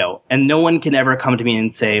 And no one can ever come to me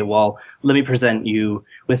and say, "Well, let me present you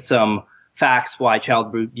with some facts why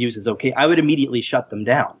child abuse is okay." I would immediately shut them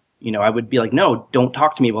down. I would be like, "No, don't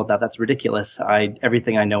talk to me about that. That's ridiculous.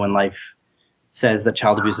 Everything I know in life says that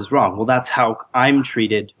child abuse is wrong." Well, that's how I'm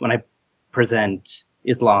treated when I present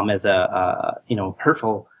Islam as a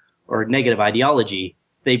hurtful or negative ideology.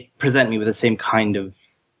 They present me with the same kind of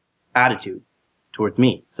attitude towards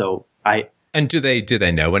me. So And do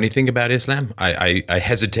they know anything about Islam? I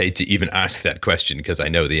hesitate to even ask that question because I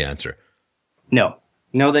know the answer. No,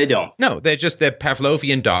 they don't. No, they're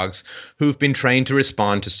Pavlovian dogs who've been trained to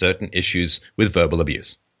respond to certain issues with verbal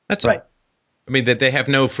abuse. That's all. Right. I mean, they have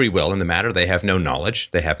no free will in the matter. They have no knowledge.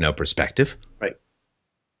 They have no perspective. Right.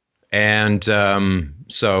 And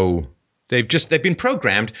so they've been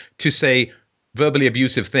programmed to say verbally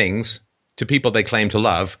abusive things to people they claim to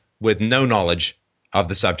love with no knowledge of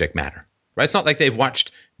the subject matter. Right? It's not like they've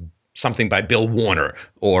watched something by Bill Warner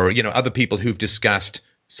or other people who've discussed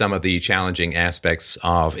some of the challenging aspects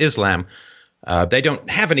of Islam. They don't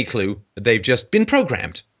have any clue. They've just been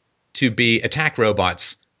programmed to be attack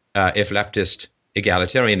robots if leftist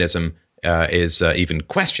egalitarianism is even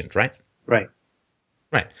questioned, right? Right.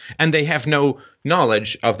 Right. And they have no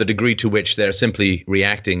knowledge of the degree to which they're simply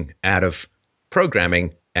reacting out of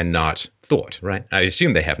programming and not thought, right? I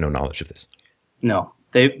assume they have no knowledge of this. No.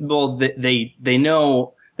 They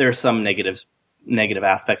know there are some negative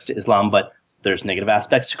aspects to Islam, but there's negative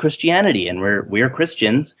aspects to Christianity, and we're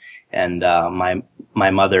Christians. And my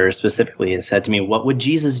mother specifically has said to me, "What would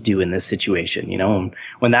Jesus do in this situation?" And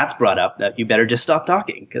when that's brought up, that you better just stop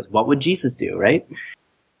talking, because what would Jesus do, right?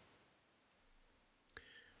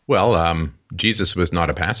 Well, Jesus was not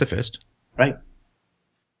a pacifist. Right.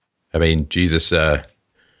 I mean, Jesus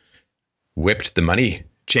whipped the money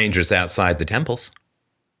changers outside the temples.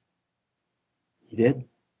 He did.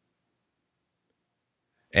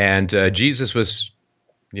 And Jesus was,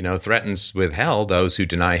 threatens with hell those who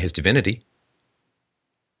deny his divinity.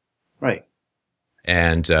 Right.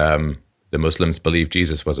 And the Muslims believe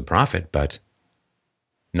Jesus was a prophet, but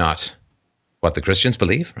not what the Christians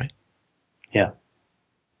believe, right? Yeah.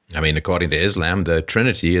 I mean, according to Islam, the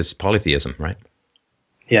Trinity is polytheism, right?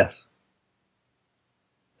 Yes.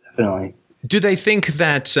 Definitely. Do they think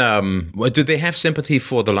that, do they have sympathy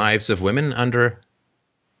for the lives of women under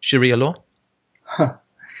Sharia law?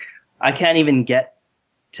 I can't even get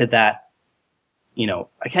to that,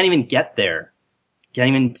 I can't even get there. Can't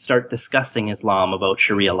even start discussing Islam about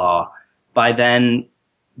Sharia law. By then,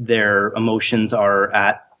 their emotions are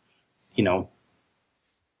at,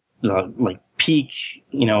 like peak,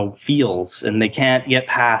 feels, and they can't get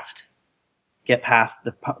past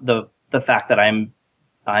the fact that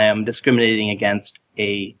I am discriminating against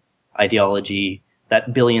a ideology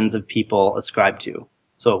that billions of people ascribe to.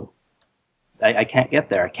 So I can't get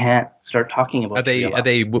there. I can't start talking about.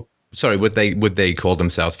 Would they call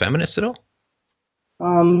themselves feminists at all?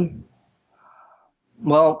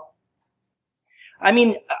 Well, I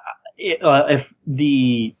mean, if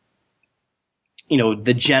the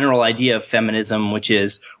general idea of feminism, which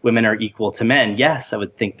is women are equal to men, yes, I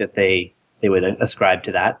would think that they would ascribe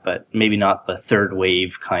to that, but maybe not the third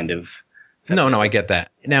wave kind of feminism. No, I get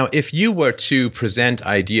that. Now, if you were to present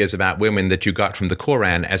ideas about women that you got from the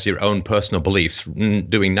Quran as your own personal beliefs,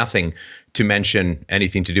 doing nothing to mention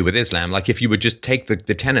anything to do with Islam, like if you would just take the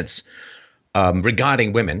tenets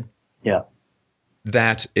regarding women, yeah,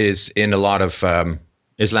 that is in a lot of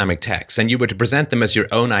Islamic texts, and you were to present them as your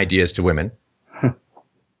own ideas to women,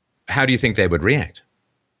 how do you think they would react?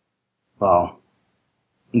 Well,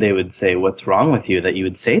 they would say, "What's wrong with you that you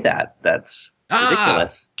would say that? That's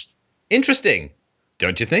ridiculous." Interesting,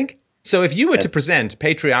 don't you think? So if you were to present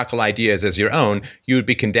patriarchal ideas as your own, you would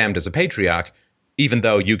be condemned as a patriarch, even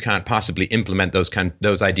though you can't possibly implement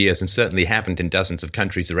those ideas and certainly haven't in dozens of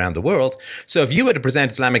countries around the world. So if you were to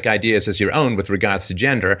present Islamic ideas as your own with regards to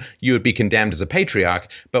gender, you would be condemned as a patriarch.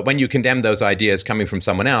 But when you condemn those ideas coming from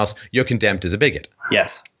someone else, you're condemned as a bigot.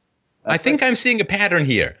 Yes. I think I'm seeing a pattern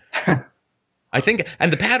here. And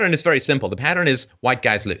the pattern is very simple. The pattern is white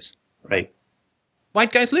guys lose. Right.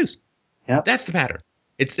 White guys lose. Yeah. That's the pattern.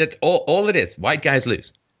 It's all it is. White guys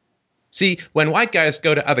lose. See, when white guys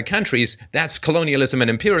go to other countries, that's colonialism and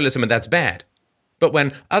imperialism, and that's bad. But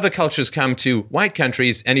when other cultures come to white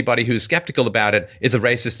countries, anybody who's skeptical about it is a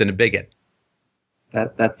racist and a bigot.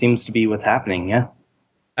 That seems to be what's happening, yeah.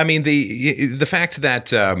 I mean, the fact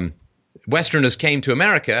that Westerners came to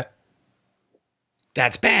America,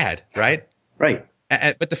 that's bad, right? Right.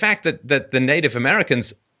 But the fact that the Native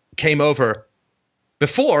Americans came over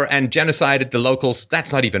before and genocided the locals,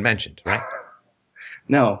 that's not even mentioned, right?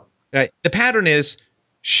 No. Right. The pattern is,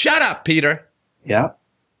 shut up, Peter. Yeah.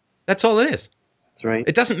 That's all it is. That's right.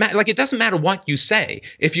 It doesn't matter. Like, it doesn't matter what you say.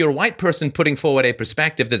 If you're a white person putting forward a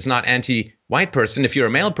perspective that's not anti-white person, if you're a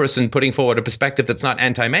male person putting forward a perspective that's not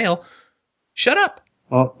anti-male, shut up.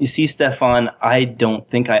 Well, you see, Stefan, I don't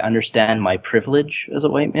think I understand my privilege as a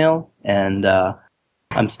white male, and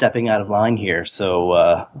I'm stepping out of line here.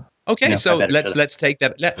 So, okay, so let's take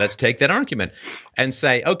that argument and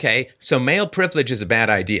say, okay, so male privilege is a bad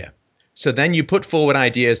idea. So then you put forward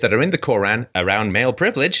ideas that are in the Quran around male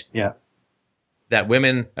privilege. Yeah. That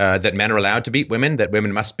women, that men are allowed to beat women, that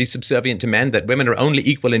women must be subservient to men, that women are only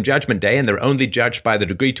equal in Judgment Day, and they're only judged by the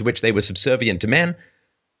degree to which they were subservient to men.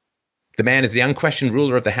 The man is the unquestioned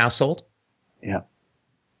ruler of the household. Yeah.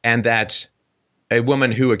 And that a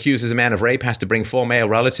woman who accuses a man of rape has to bring 4 male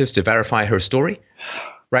relatives to verify her story.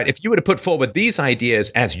 Right? If you were to put forward these ideas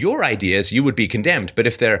as your ideas, you would be condemned. But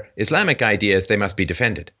if they're Islamic ideas, they must be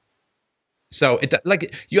defended. So,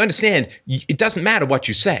 you understand, it doesn't matter what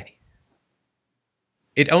you say.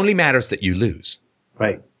 It only matters that you lose.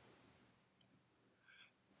 Right.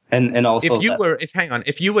 And also,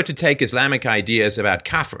 if you were to take Islamic ideas about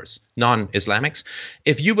kafirs, non-Islamics,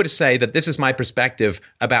 if you were to say that this is my perspective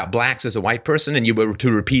about blacks as a white person, and you were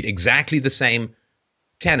to repeat exactly the same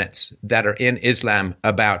tenets that are in Islam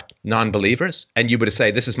about non-believers, and you were to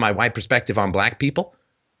say this is my white perspective on black people,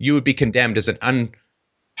 you would be condemned as an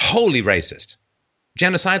unholy racist,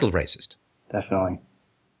 genocidal racist. Definitely.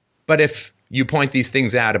 But if you point these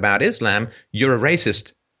things out about Islam, you're a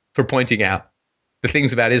racist for pointing out the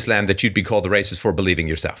things about Islam that you'd be called a racist for believing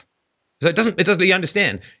yourself. So it doesn't, you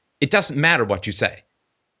understand, it doesn't matter what you say.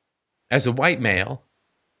 As a white male,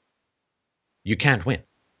 you can't win.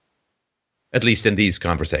 At least in these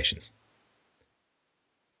conversations.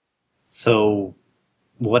 So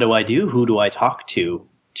what do I do? Who do I talk to?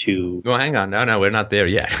 Well, hang on. No, we're not there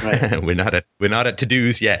yet. Right. we're not at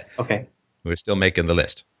to-dos yet. Okay. We're still making the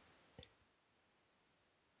list.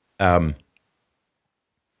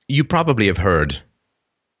 You probably have heard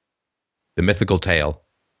the mythical tale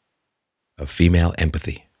of female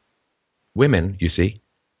empathy. Women, you see,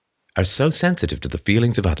 are so sensitive to the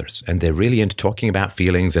feelings of others, and they're really into talking about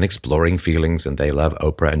feelings and exploring feelings, and they love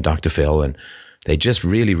Oprah and Dr. Phil, and they just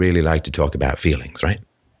really, really like to talk about feelings, right?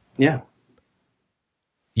 Yeah.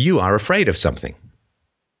 You are afraid of something.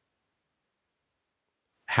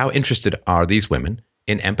 How interested are these women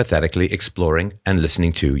in empathetically exploring and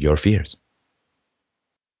listening to your fears?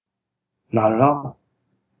 Not at all.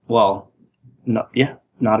 Well, not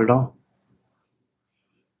at all.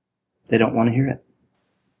 They don't want to hear it.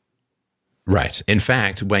 Right. In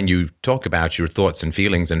fact, when you talk about your thoughts and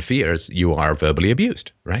feelings and fears, you are verbally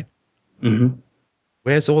abused, right? Mm-hmm.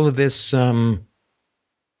 Where's all of this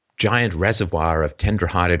giant reservoir of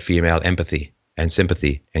tender-hearted female empathy and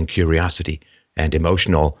sympathy and curiosity and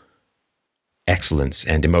emotional excellence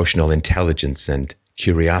and emotional intelligence and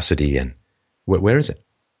curiosity, and where is it?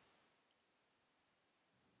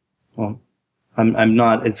 Well, I'm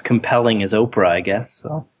not as compelling as Oprah, I guess,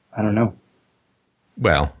 so I don't know.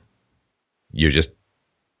 Well, you're just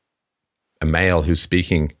a male who's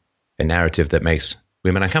speaking a narrative that makes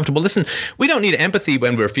women uncomfortable. Listen, we don't need empathy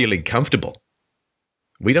when we're feeling comfortable.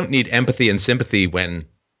 We don't need empathy and sympathy when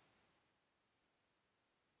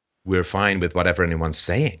we're fine with whatever anyone's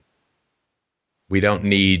saying. We don't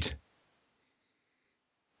need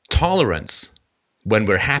tolerance when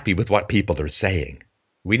we're happy with what people are saying.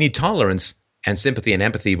 We need tolerance and sympathy and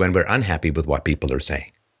empathy when we're unhappy with what people are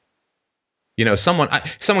saying. You know, someone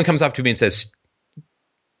comes up to me and says,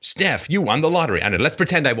 Steph, you won the lottery. I know, let's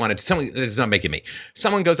pretend I won it. It's not making me.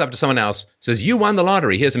 Someone goes up to someone else, says, you won the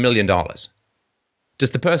lottery. Here's $1 million.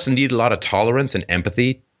 Does the person need a lot of tolerance and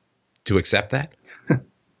empathy to accept that?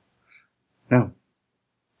 No.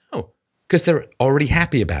 No, because they're already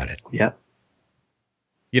happy about it. Yeah.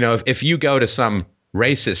 You know, if you go to some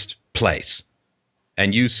racist place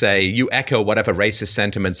and you echo whatever racist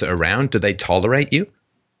sentiments are around, do they tolerate you?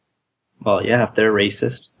 Well, yeah, if they're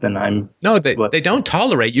racist, then I'm... No, they don't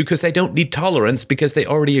tolerate you because they don't need tolerance because they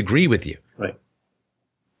already agree with you. Right.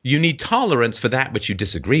 You need tolerance for that which you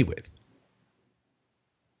disagree with.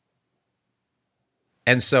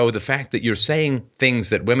 And so the fact that you're saying things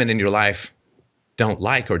that women in your life don't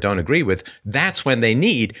like or don't agree with, that's when they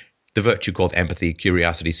need the virtue called empathy,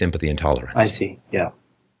 curiosity, sympathy, and tolerance. I see. Yeah.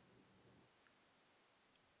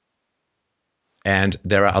 And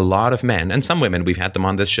there are a lot of men, and some women, we've had them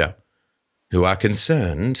on this show, who are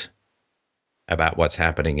concerned about what's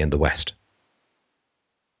happening in the West.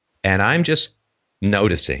 And I'm just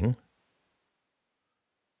noticing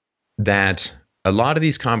that a lot of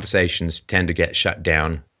these conversations tend to get shut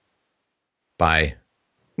down by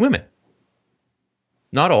women.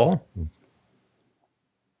 Not all.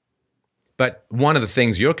 But one of the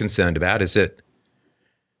things you're concerned about is that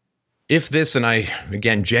if this, and I,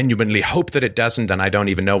 again, genuinely hope that it doesn't, and I don't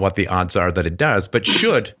even know what the odds are that it does, but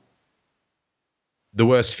should the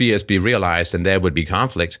worst fears be realized and there would be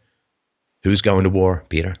conflict, who's going to war,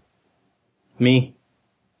 Peter? Me?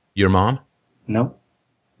 Your mom? No.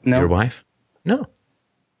 Your wife? No.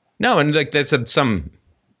 No, and like there's some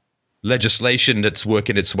legislation that's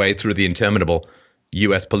working its way through the interminable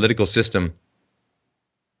U.S. political system,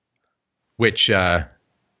 which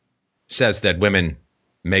says that women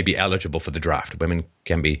may be eligible for the draft. Women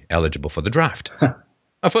can be eligible for the draft.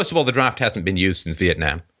 First of all, the draft hasn't been used since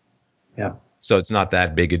Vietnam. Yeah. So it's not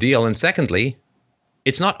that big a deal. And secondly,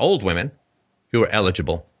 it's not old women who are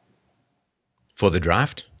eligible for the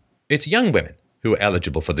draft. It's young women who are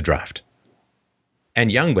eligible for the draft.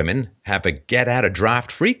 And young women have a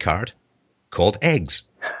get-out-of-draft-free card called eggs.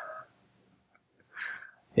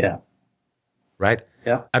 Yeah. Right?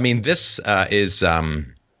 Yeah. I mean, this is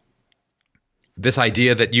this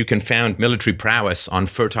idea that you can found military prowess on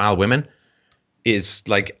fertile women is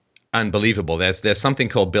like unbelievable. There's something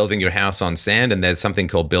called building your house on sand, and there's something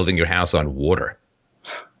called building your house on water.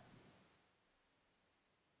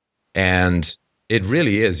 And it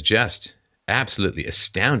really is just absolutely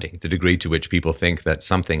astounding the degree to which people think that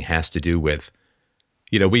something has to do with,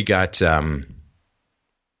 we got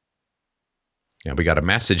we got a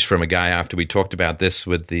message from a guy after we talked about this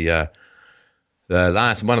with the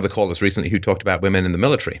last one of the callers recently who talked about women in the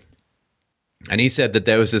military. And he said that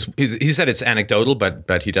there was this, he said it's anecdotal,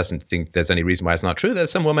 but he doesn't think there's any reason why it's not true.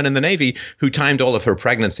 There's some woman in the Navy who timed all of her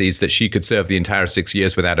pregnancies that she could serve the entire 6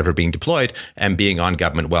 years without ever being deployed and being on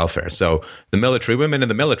government welfare. So the military, women in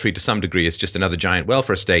the military to some degree is just another giant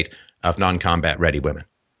welfare state of non-combat ready women.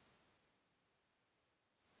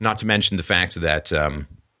 Not to mention the fact that, a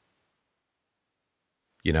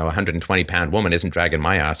 120-pound woman isn't dragging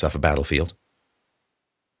my ass off a battlefield.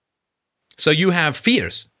 So you have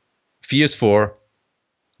fears for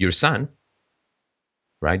your son,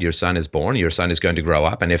 right? Your son is born, your son is going to grow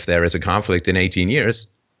up, and if there is a conflict in 18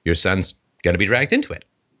 years, your son's going to be dragged into it,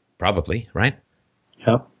 probably, right?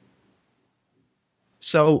 Yep.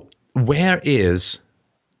 So where is,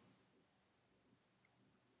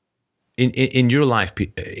 in your life,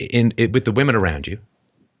 with the women around you,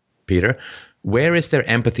 Peter, where is there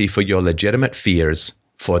empathy for your legitimate fears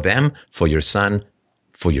for them, for your son,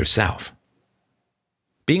 for yourself?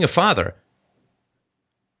 Being a father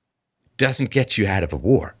doesn't get you out of a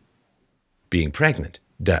war. Being pregnant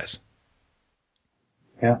does.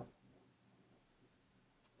 Yeah.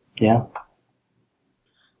 Yeah.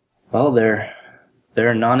 Well, they're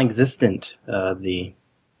non-existent. The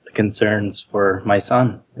concerns for my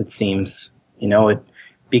son, it seems,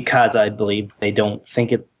 because I believe they don't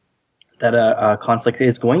think that a conflict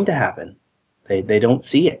is going to happen. They don't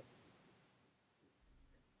see it.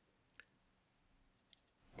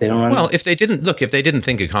 They don't. Well, if they didn't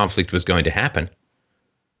think a conflict was going to happen,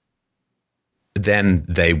 then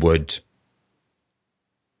they would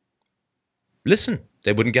listen.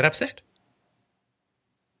 They wouldn't get upset.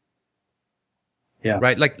 Yeah.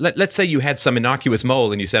 Right? Like, let's say you had some innocuous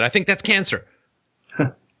mole and you said, I think that's cancer.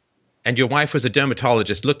 And your wife was a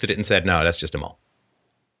dermatologist, looked at it and said, no, that's just a mole.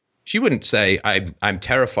 She wouldn't say, I'm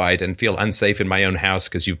terrified and feel unsafe in my own house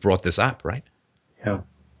because you've brought this up, right? Yeah.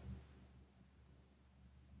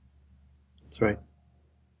 That's right.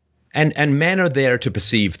 And men are there to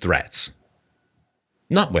perceive threats,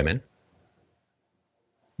 not women.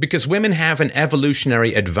 Because women have an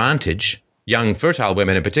evolutionary advantage, young fertile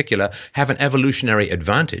women in particular, have an evolutionary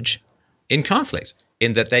advantage in conflict,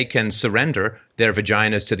 in that they can surrender their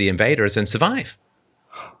vaginas to the invaders and survive.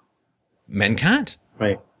 Men can't.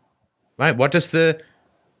 Right. Right? What does the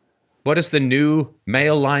new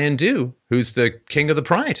male lion do, who's the king of the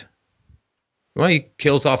pride? Well, he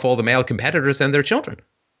kills off all the male competitors and their children.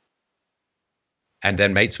 And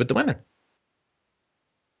then mates with the women.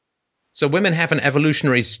 So women have an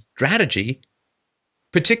evolutionary strategy.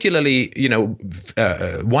 Particularly,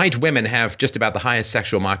 white women have just about the highest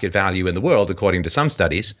sexual market value in the world, according to some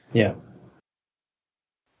studies. Yeah.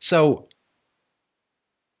 So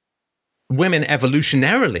women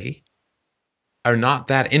evolutionarily are not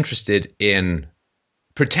that interested in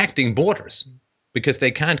protecting borders because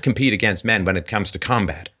they can't compete against men when it comes to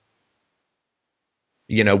combat.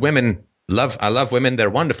 You know, I love women, they're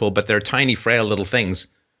wonderful, but they're tiny, frail little things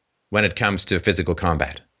when it comes to physical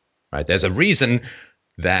combat, right? There's a reason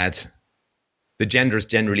that the genders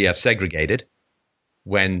generally are segregated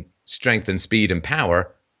when strength and speed and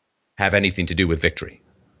power have anything to do with victory.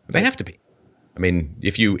 They have to be. I mean,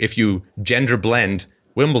 if you gender blend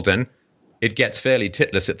Wimbledon, it gets fairly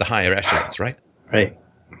titless at the higher echelons, right? Right.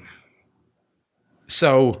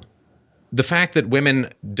 So the fact that women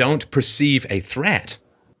don't perceive a threat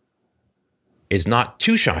is not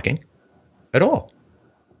too shocking at all.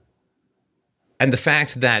 And the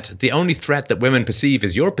fact that the only threat that women perceive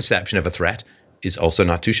is your perception of a threat is also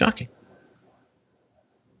not too shocking.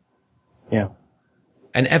 Yeah.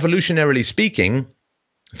 And evolutionarily speaking,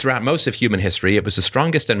 throughout most of human history, it was the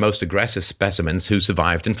strongest and most aggressive specimens who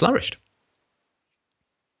survived and flourished.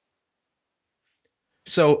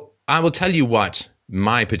 So I will tell you what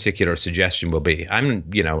my particular suggestion will be.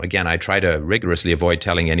 Again, I try to rigorously avoid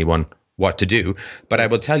telling anyone what to do, but I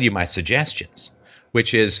will tell you my suggestions,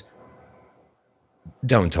 which is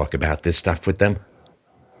don't talk about this stuff with them.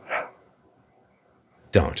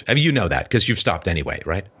 Don't. I mean, you know that because you've stopped anyway,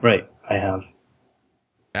 right? Right. I have.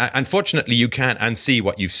 Unfortunately, you can't unsee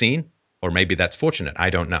what you've seen, or maybe that's fortunate. I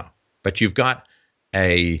don't know. But you've got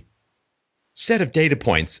a set of data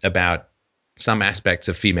points about some aspects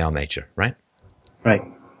of female nature, right? Right.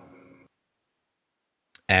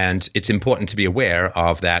 And it's important to be aware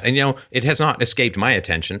of that. And, it has not escaped my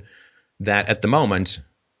attention that at the moment,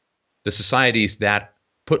 the societies that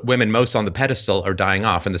put women most on the pedestal are dying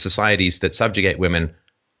off, and the societies that subjugate women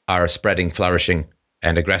are spreading, flourishing,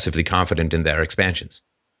 and aggressively confident in their expansions.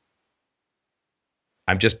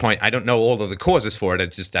 I don't know all of the causes for it.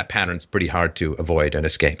 It's just that pattern's pretty hard to avoid and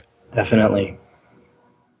escape. Definitely.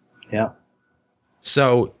 Yeah.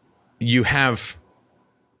 So you have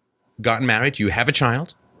gotten married, you have a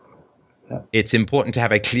child. Yeah. It's important to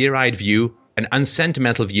have a clear-eyed view, an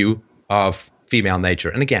unsentimental view of female nature.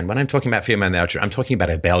 And again, when I'm talking about female nature, I'm talking about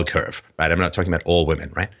a bell curve, right? I'm not talking about all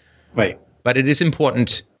women, right? Right. But it is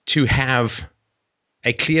important to have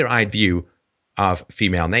a clear-eyed view of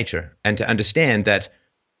female nature and to understand that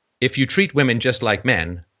if you treat women just like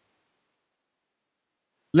men,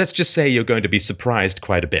 let's just say you're going to be surprised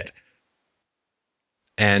quite a bit.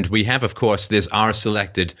 And we have, of course, this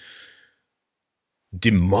R-selected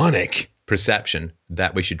demonic perception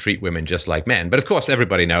that we should treat women just like men. But of course,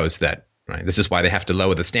 everybody knows that, right? This is why they have to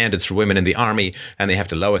lower the standards for women in the army, and they have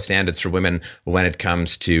to lower standards for women when it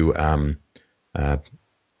comes to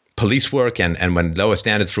police work, and when lower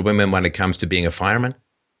standards for women when it comes to being a fireman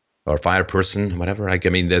or fire person, whatever. I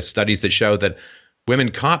mean, there's studies that show that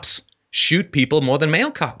women cops shoot people more than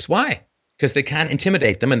male cops. Why? Because they can't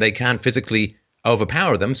intimidate them and they can't physically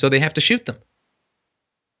overpower them, so they have to shoot them.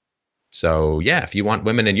 So, yeah, if you want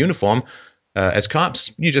women in uniform as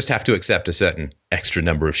cops, you just have to accept a certain extra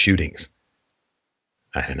number of shootings.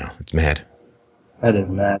 I don't know. It's mad. That is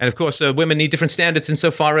mad. And of course, women need different standards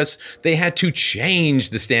insofar as they had to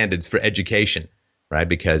change the standards for education, right?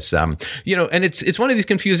 Because, and it's one of these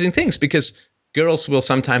confusing things because girls will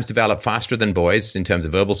sometimes develop faster than boys in terms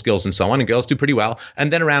of verbal skills and so on, and girls do pretty well.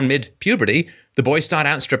 And then around mid-puberty, the boys start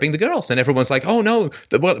outstripping the girls, and everyone's like, oh, no,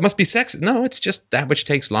 well, it must be sex. No, it's just that which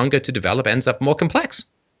takes longer to develop ends up more complex.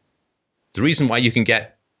 The reason why you can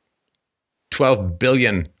get 12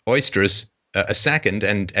 billion oysters a second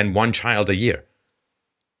and one child a year.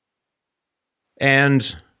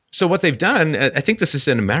 And so what they've done, I think this is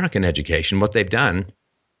in American education, what they've done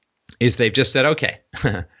is they've just said, okay,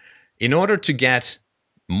 in order to get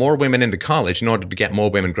more women into college, in order to get more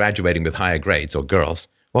women graduating with higher grades, or girls,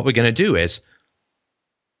 what we're going to do is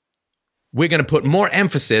we're going to put more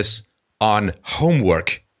emphasis on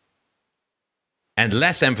homework and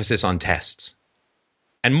less emphasis on tests,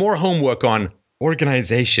 and more homework on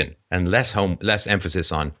organization and less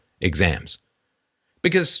emphasis on exams.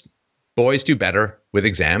 Because boys do better with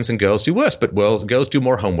exams and girls do worse, but girls do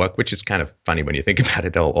more homework, which is kind of funny when you think about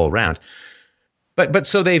it all around. But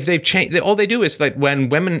so they've changed. All they do is like when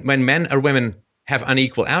men or women have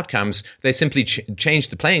unequal outcomes, they simply change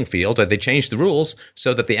the playing field, or they change the rules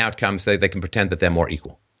so that the outcomes they can pretend that they're more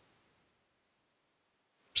equal.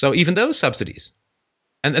 So even those subsidies,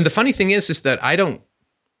 and the funny thing is that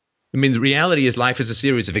the reality is life is a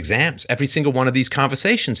series of exams. Every single one of these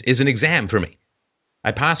conversations is an exam for me.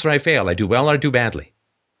 I pass or I fail. I do well or I do badly.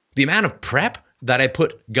 The amount of prep that I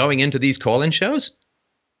put going into these call-in shows,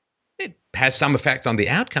 it has some effect on the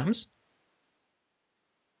outcomes.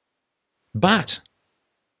 But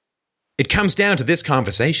It comes down to this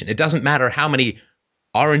conversation. It doesn't matter how many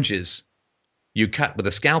oranges you cut with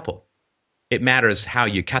a scalpel. It matters how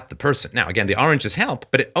you cut the person. Now, again, the oranges help,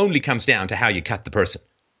 but it only comes down to how you cut the person.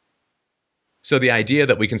 So the idea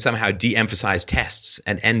that we can somehow de-emphasize tests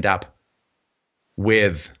and end up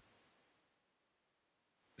with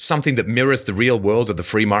something that mirrors the real world of the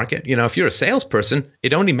free market. If you're a salesperson,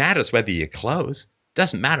 it only matters whether you close. It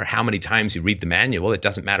doesn't matter how many times you read the manual. It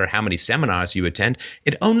doesn't matter how many seminars you attend.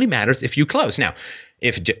 It only matters if you close. Now,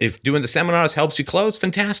 if doing the seminars helps you close,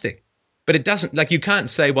 fantastic. But it doesn't, you can't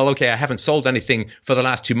say, well, okay, I haven't sold anything for the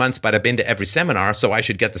last 2 months, but I've been to every seminar, so I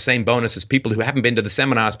should get the same bonus as people who haven't been to the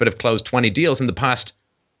seminars but have closed 20 deals in the past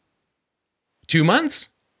 2 months.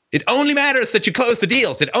 It only matters that you close the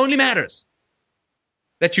deals. It only matters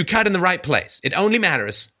that you cut in the right place. It only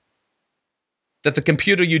matters that the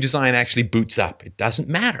computer you design actually boots up. It doesn't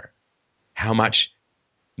matter how much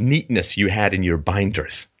neatness you had in your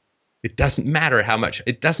binders. It doesn't matter how much.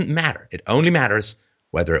 It doesn't matter. It only matters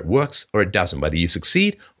whether it works or it doesn't, whether you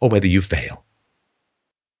succeed or whether you fail.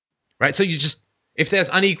 Right? So if there's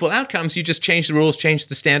unequal outcomes, you just change the rules, change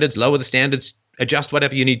the standards, lower the standards, adjust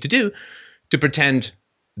whatever you need to do to pretend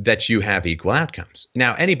that you have equal outcomes.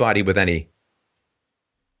 Now, anybody with any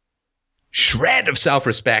shred of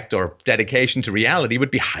self-respect or dedication to reality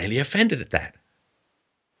would be highly offended at that.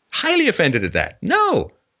 Highly offended at that.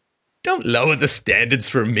 No, don't lower the standards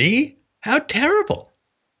for me. How terrible.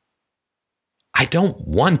 I don't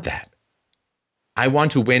want that. I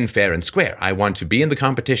want to win fair and square. I want to be in the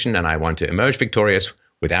competition and I want to emerge victorious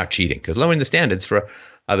without cheating, because lowering the standards for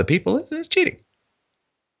other people is cheating.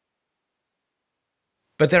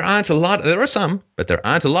 But there are some, but there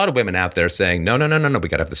aren't a lot of women out there saying, no, we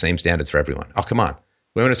got to have the same standards for everyone. Oh, come on.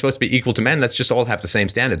 Women are supposed to be equal to men. Let's just all have the same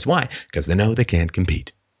standards. Why? Because they know they can't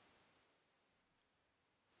compete.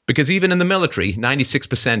 Because even in the military,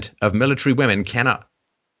 96% of military women cannot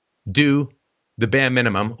do the bare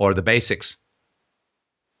minimum or the basics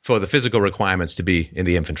for the physical requirements to be in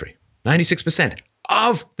the infantry. 96%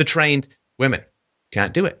 of the trained women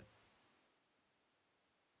can't do it.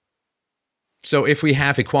 So if we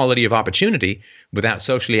have equality of opportunity without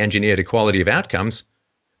socially engineered equality of outcomes,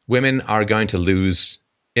 women are going to lose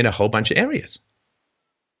in a whole bunch of areas.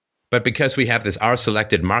 But because we have this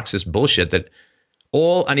R-selected Marxist bullshit that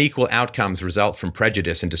all unequal outcomes result from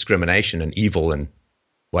prejudice and discrimination and evil and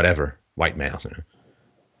whatever, white males,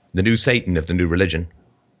 the new Satan of the new religion.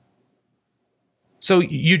 So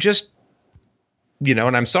you just, and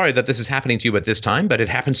I'm sorry that this is happening to you at this time, but it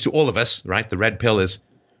happens to all of us, right? The red pill is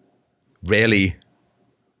rarely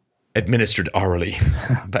administered orally,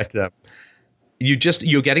 but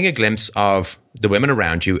you're getting a glimpse of the women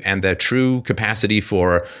around you and their true capacity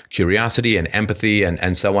for curiosity and empathy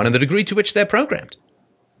and so on, and the degree to which they're programmed.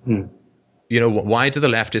 Why do the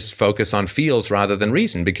leftists focus on feels rather than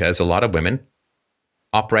reason? Because a lot of women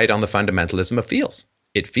operate on the fundamentalism of feels.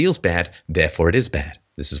 It feels bad, therefore it is bad.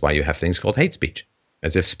 This is why you have things called hate speech,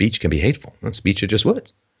 as if speech can be hateful. Well, speech are just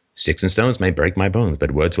words. Sticks and stones may break my bones,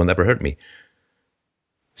 but words will never hurt me.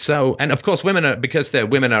 So, and of course, women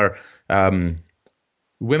are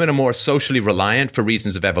more socially reliant for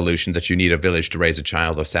reasons of evolution, that you need a village to raise a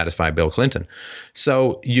child or satisfy Bill Clinton.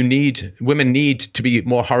 So women need to be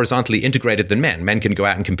more horizontally integrated than men. Men can go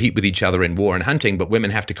out and compete with each other in war and hunting, but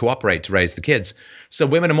women have to cooperate to raise the kids. So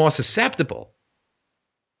women are more susceptible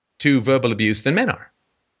to verbal abuse than men are.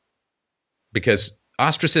 Because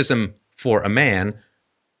ostracism for a man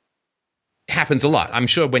happens a lot. I'm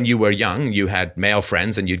sure when you were young, you had male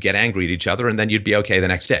friends and you'd get angry at each other and then you'd be okay the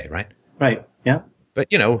next day, right? Right, yeah. But,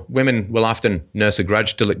 women will often nurse a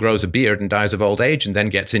grudge till it grows a beard and dies of old age and then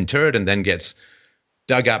gets interred and then gets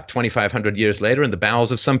dug up 2,500 years later in the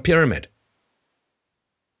bowels of some pyramid.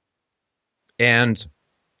 And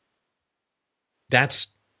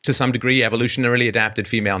that's, to some degree, evolutionarily adapted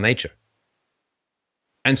female nature.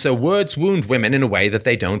 And so words wound women in a way that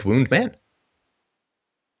they don't wound men.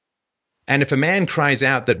 And if a man cries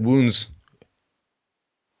out that words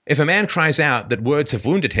have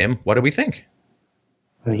wounded him, what do we think?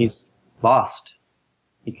 He's lost.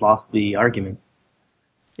 He's lost the argument.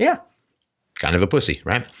 Yeah. Kind of a pussy,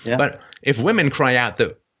 right? Yeah. But if women cry out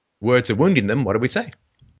that words are wounding them, what do we say?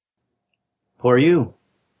 Poor you.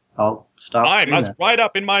 I'll stop. I must ride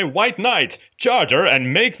up in my white knight charger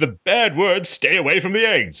and make the bad words stay away from the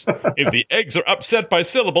eggs. If the eggs are upset by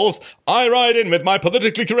syllables, I ride in with my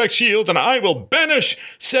politically correct shield and I will banish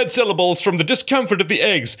said syllables from the discomfort of the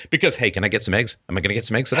eggs. Because, hey, can I get some eggs? Am I going to get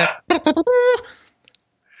some eggs for that?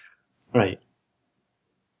 Right.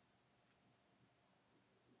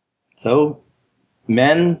 So,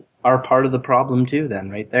 men are part of the problem too, then,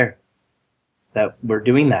 right there. we're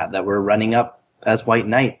doing that we're running up as white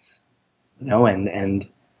knights, and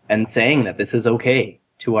saying that this is okay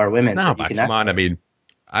to our women. No, but come on. I mean,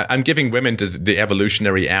 I'm giving women the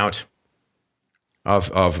evolutionary out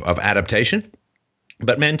of adaptation,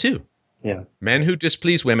 but men too. Yeah. Men who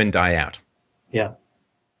displease women die out. Yeah.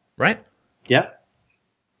 Right? Yeah.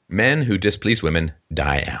 Men who displease women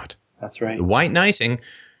die out. That's right. White knighting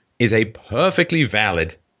is a perfectly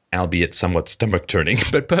valid, albeit somewhat stomach-turning,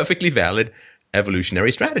 but perfectly valid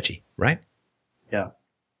evolutionary strategy, right? Yeah.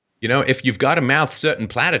 If you've got to mouth certain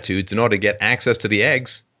platitudes in order to get access to the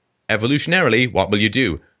eggs, evolutionarily, what will you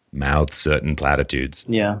do? Mouth certain platitudes.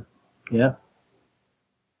 Yeah. Yeah.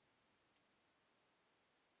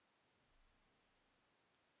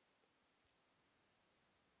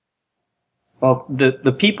 Well,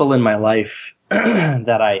 the people in my life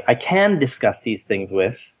that I can discuss these things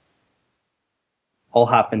with all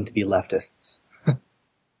happen to be leftists.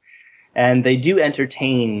 And they do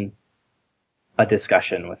entertain a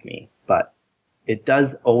discussion with me, but it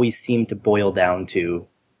does always seem to boil down to,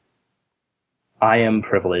 I am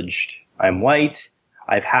privileged. I'm white.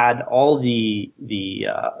 I've had all the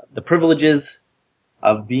privileges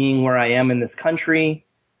of being where I am in this country.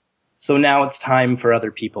 So now it's time for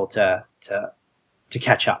other people to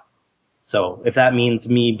catch up. So if that means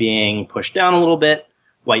me being pushed down a little bit,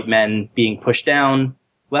 white men being pushed down,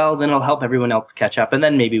 well, then it'll help everyone else catch up. And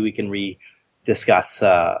then maybe we can discuss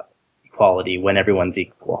equality when everyone's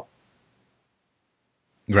equal.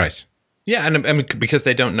 Right. Yeah, and because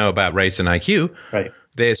they don't know about race and IQ, right,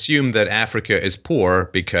 they assume that Africa is poor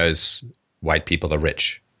because white people are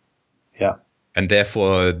rich. Yeah. And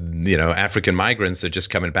therefore, African migrants are just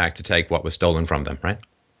coming back to take what was stolen from them, right?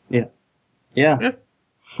 Yeah. Yeah. Yeah.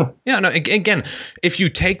 Yeah, no, again, if you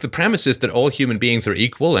take the premises that all human beings are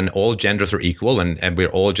equal and all genders are equal and we're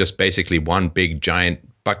all just basically one big giant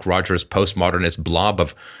Buck Rogers postmodernist blob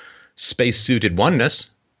of space-suited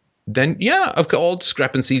oneness, then yeah, all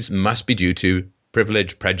discrepancies must be due to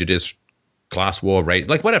privilege, prejudice, class war, race,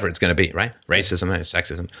 like whatever it's going to be, right? Racism,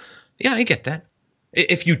 sexism. Yeah, I get that.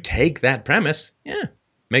 If you take that premise, yeah,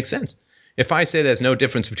 makes sense. If I say there's no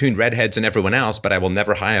difference between redheads and everyone else, but I will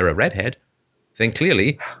never hire a redhead, then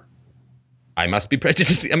clearly I must be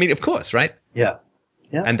prejudiced. I mean, of course, right? Yeah.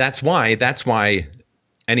 Yeah. And that's why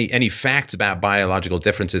any facts about biological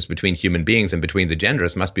differences between human beings and between the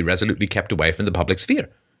genders must be resolutely kept away from the public sphere,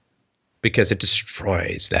 because it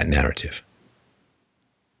destroys that narrative.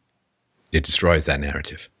 It destroys that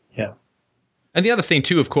narrative. Yeah. And the other thing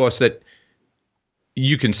too, of course, that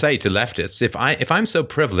you can say to leftists, if I'm so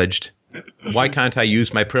privileged, why can't I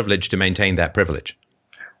use my privilege to maintain that privilege?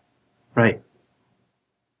 Right.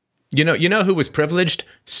 You know who was privileged?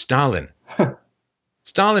 Stalin.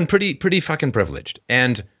 Stalin, pretty fucking privileged.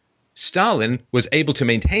 And Stalin was able to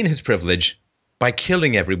maintain his privilege by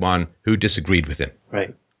killing everyone who disagreed with him.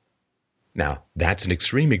 Right. Now, that's an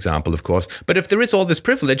extreme example, of course. But if there is all this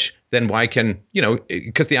privilege, then why can,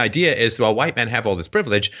 because the idea is, well, white men have all this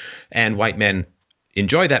privilege and white men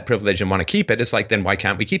enjoy that privilege and want to keep it. It's like, then why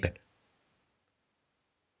can't we keep it?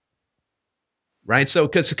 Right? So,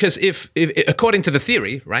 because if according to the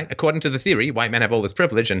theory, right? According to the theory, white men have all this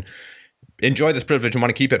privilege and enjoy this privilege and want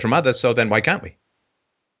to keep it from others. So then why can't we?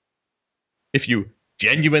 If you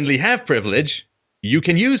genuinely have privilege, you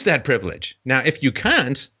can use that privilege. Now, if you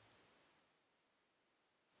can't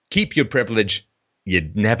keep your privilege,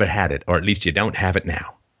 you never had it, or at least you don't have it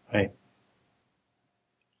now. Right.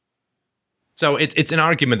 So it's an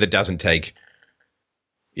argument that doesn't take.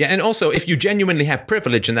 Yeah, and also, if you genuinely have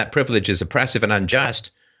privilege and that privilege is oppressive and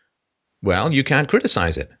unjust, well, you can't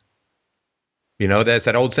criticize it. There's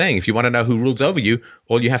that old saying, if you want to know who rules over you,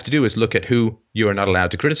 all you have to do is look at who you are not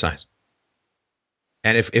allowed to criticize.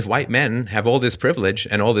 And if white men have all this privilege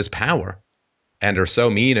and all this power and are so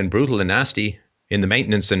mean and brutal and nasty in the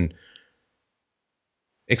maintenance and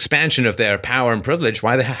expansion of their power and privilege,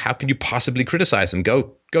 how can you possibly criticize them?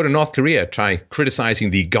 Go to North Korea, try criticizing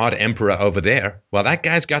the God Emperor over there. Well, that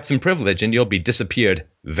guy's got some privilege and you'll be disappeared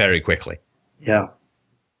very quickly. Yeah.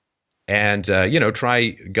 And, try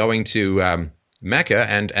going to Mecca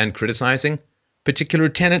and criticizing particular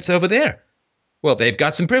tenets over there. Well, they've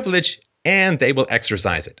got some privilege and they will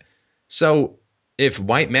exercise it. So if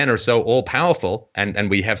white men are so all-powerful and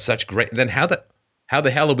we have such great, then how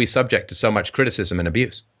the hell are we subject to so much criticism and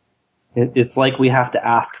abuse? It's like we have to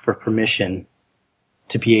ask for permission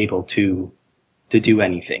to be able to do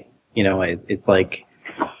anything. It's like,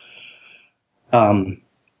 to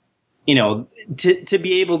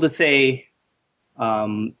be able to say,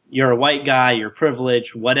 you're a white guy, you're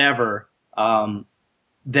privileged, whatever, then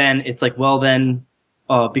it's like, well, then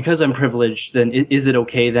because I'm privileged, then is it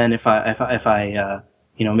okay then if I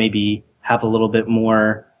maybe have a little bit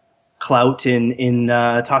more clout in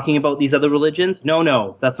talking about these other religions?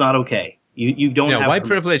 No, that's not okay. You don't have... Why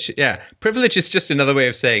privilege? Yeah. Privilege is just another way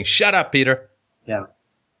of saying, shut up, Peter. Yeah.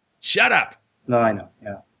 Shut up. No, I know.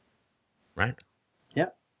 Yeah. Right? Yeah.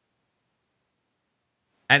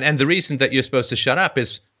 And the reason that you're supposed to shut up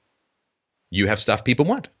is you have stuff people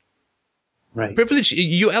want. Right. Privilege,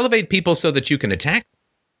 you elevate people so that you can attack.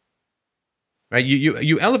 Right?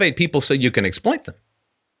 You elevate people so you can exploit them.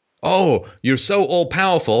 Oh, you're so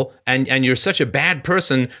all-powerful and you're such a bad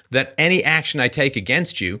person that any action I take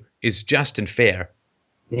against you is just and fair.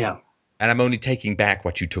 Yeah. And I'm only taking back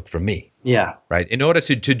what you took from me. Yeah. Right? In order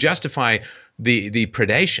to justify the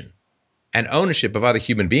predation and ownership of other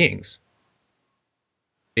human beings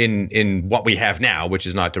in what we have now, which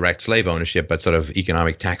is not direct slave ownership, but sort of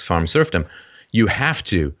economic tax farm serfdom, you have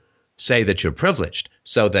to say that you're privileged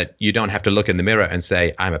so that you don't have to look in the mirror and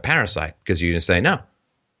say, I'm a parasite, because you can say, no,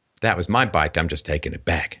 that was my bike. I'm just taking it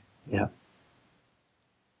back. Yeah.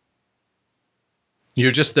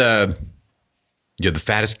 You're just you're the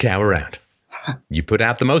fattest cow around. You put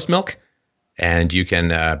out the most milk, and you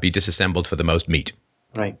can be disassembled for the most meat.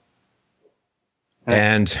 Right.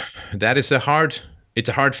 And that is a hard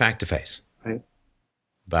fact to face. Right.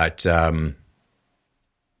 But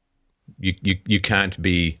you can't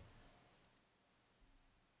be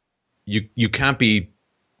you can't be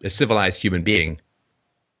a civilized human being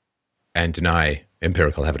and deny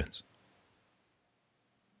empirical evidence.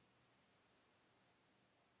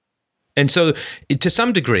 And so, to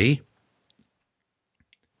some degree,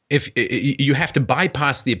 if you have to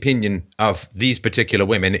bypass the opinion of these particular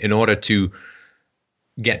women in order to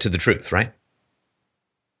get to the truth, right?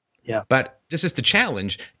 Yeah. But this is the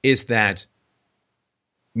challenge, is that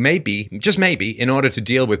maybe, just maybe, in order to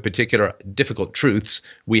deal with particular difficult truths,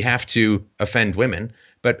 we have to offend women.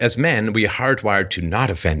 But as men, we are hardwired to not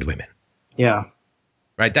offend women. Yeah.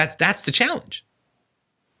 Right? That's the challenge.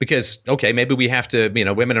 Because, okay, maybe we have to,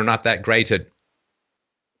 women are not that great at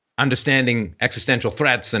understanding existential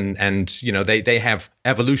threats and they have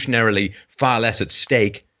evolutionarily far less at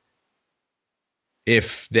stake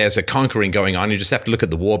if there's a conquering going on. You just have to look at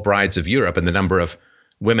the war brides of Europe and the number of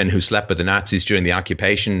women who slept with the Nazis during the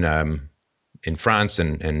occupation in France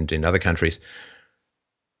and in other countries,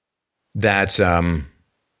 that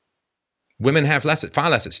women have far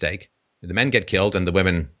less at stake. The men get killed and the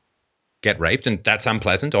women get raped, and that's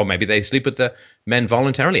unpleasant. Or maybe they sleep with the men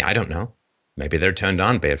voluntarily. I don't know. Maybe they're turned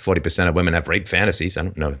on by it. 40% of women have rape fantasies. I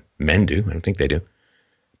don't know. Men do. I don't think they do.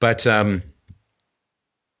 But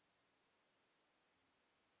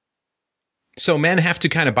so men have to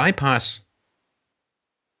kind of bypass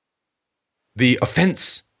the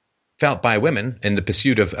offense felt by women in the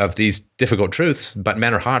pursuit of these difficult truths, but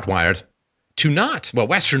men are hardwired to not. Well,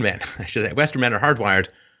 Western men, I should say, Western men are hardwired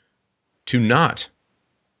to not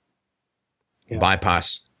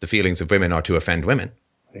bypass the feelings of women or to offend women.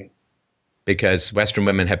 Right. Because Western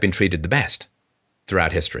women have been treated the best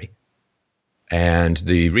throughout history. And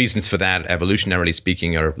the reasons for that, evolutionarily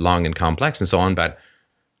speaking, are long and complex and so on, but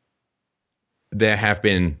there have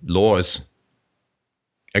been laws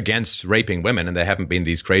against raping women, and there haven't been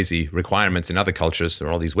these crazy requirements in other cultures or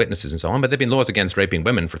all these witnesses and so on, but there have been laws against raping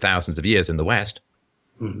women for thousands of years in the West.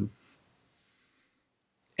 Mm-hmm.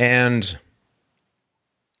 And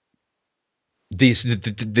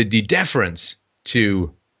the deference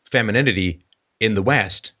to femininity in the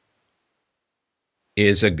West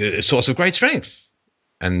is a source of great strength.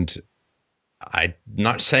 And I'm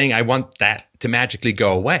not saying I want that to magically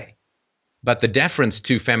go away, but the deference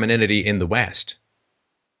to femininity in the West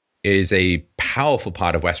is a powerful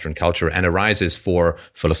part of Western culture and arises for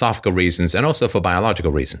philosophical reasons and also for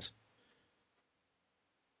biological reasons.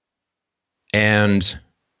 And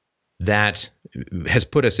that has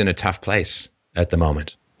put us in a tough place at the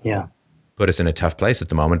moment. Yeah. Put us in a tough place at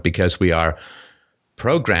the moment because we are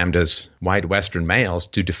programmed as white Western males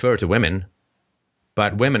to defer to women,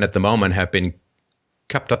 but women at the moment have been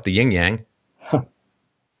cupped up the yin-yang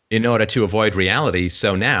in order to avoid reality.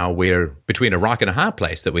 So now we're between a rock and a hard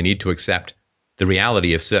place that we need to accept the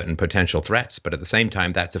reality of certain potential threats, but at the same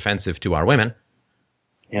time, that's offensive to our women.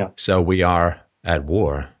 Yeah. So we are at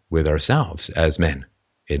war with ourselves as men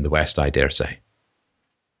in the West, I dare say.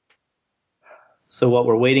 So what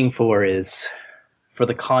we're waiting for is for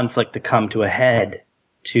the conflict to come to a head,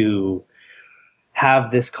 to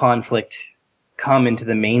have this conflict come into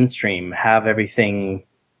the mainstream, have everything,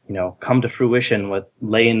 come to fruition,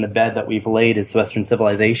 lay in the bed that we've laid as Western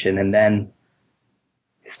civilization, and then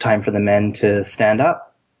it's time for the men to stand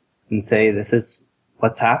up and say, this is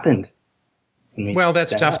what's happened. Well,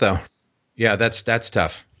 that's tough, though. Yeah, that's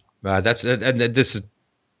tough. This is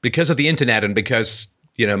because of the internet and because,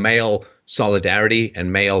 male solidarity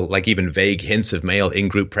and male, like even vague hints of male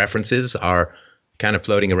in-group preferences are kind of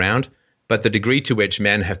floating around. But the degree to which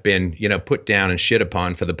men have been, put down and shit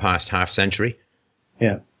upon for the past half century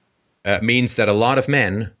means that a lot of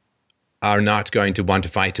men are not going to want to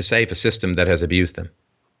fight to save a system that has abused them.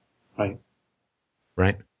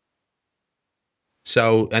 Right.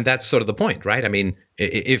 So, and that's sort of the point, right? I mean,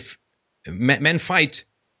 if men fight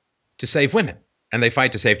to save women and they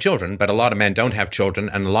fight to save children, but a lot of men don't have children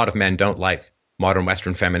and a lot of men don't like modern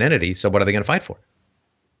Western femininity. So what are they going to fight for?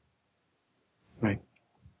 Right.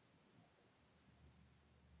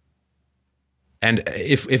 And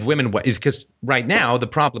if women, because right now the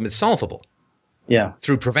problem is solvable. Yeah.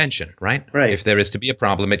 Through prevention, right? Right. If there is to be a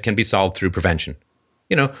problem, it can be solved through prevention.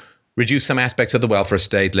 Reduce some aspects of the welfare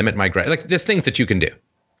state, limit migration. Like, there's things that you can do.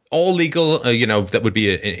 All legal, that would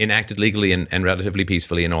be enacted legally and relatively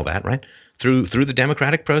peacefully and all that, right? Through the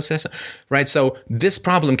democratic process, right? So this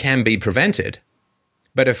problem can be prevented.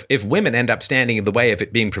 But if women end up standing in the way of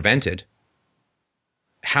it being prevented,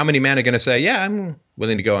 how many men are going to say, yeah, I'm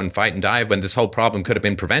willing to go and fight and die when this whole problem could have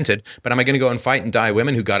been prevented, but am I going to go and fight and die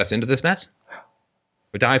women who got us into this mess?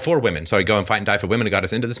 Or die for women. Sorry, go and fight and die for women who got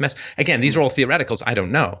us into this mess. Again, these are all theoreticals. I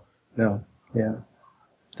don't know. No. Yeah.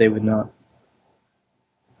 They would not.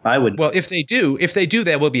 I would. Well, if they do,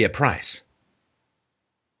 there will be a price.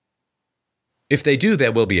 If they do,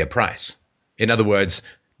 there will be a price. In other words,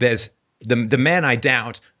 there's the men, I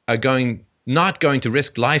doubt, are not going to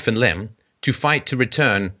risk life and limb to fight to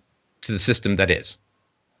return to the system that is.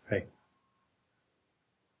 Right.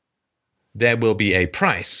 There will be a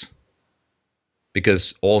price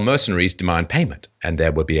because all mercenaries demand payment, and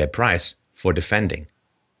there will be a price for defending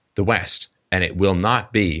the West, and it will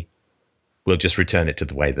not be, we'll just return it to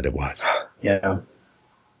the way that it was. Yeah.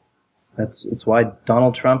 It's why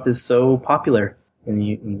Donald Trump is so popular in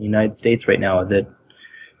the United States right now, that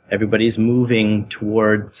everybody's moving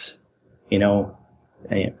towards,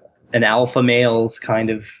 an alpha male's kind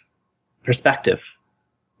of perspective,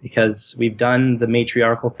 because we've done the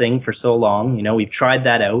matriarchal thing for so long. We've tried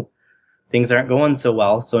that out. Things aren't going so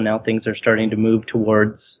well. So now things are starting to move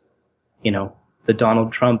towards, the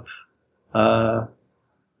Donald Trump,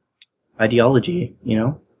 ideology,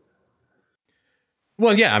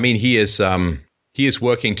 Well, yeah, I mean, he is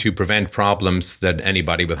working to prevent problems that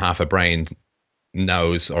anybody with half a brain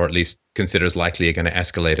knows, or at least considers likely are going to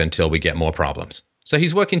escalate until we get more problems. So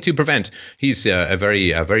he's working to prevent. He's a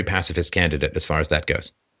very pacifist candidate as far as that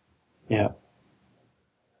goes. Yeah.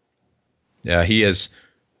 He is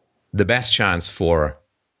the best chance for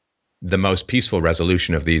the most peaceful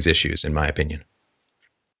resolution of these issues, in my opinion.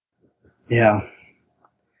 Yeah.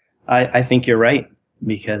 I think you're right,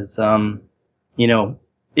 because,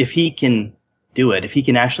 if he can do it, if he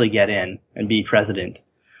can actually get in and be president,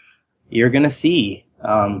 you're going to see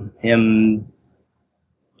him,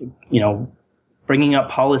 bringing up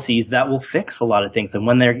policies that will fix a lot of things. And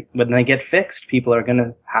when they get fixed, people are going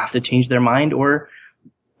to have to change their mind or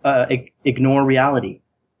ignore reality.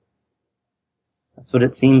 That's what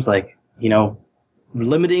it seems like.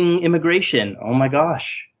 Limiting immigration. Oh my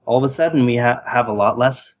gosh. All of a sudden we have a lot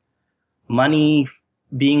less money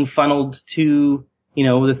being funneled to,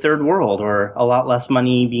 the third world, or a lot less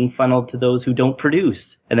money being funneled to those who don't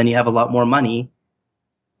produce. And then you have a lot more money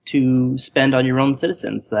to spend on your own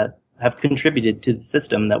citizens that have contributed to the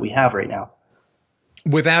system that we have right now.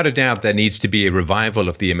 Without a doubt, there needs to be a revival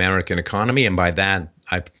of the American economy. And by that,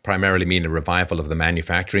 I primarily mean a revival of the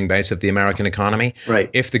manufacturing base of the American economy. Right.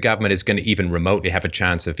 If the government is going to even remotely have a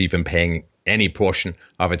chance of even paying any portion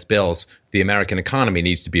of its bills, the American economy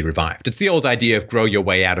needs to be revived. It's the old idea of grow your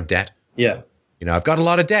way out of debt. Yeah. I've got a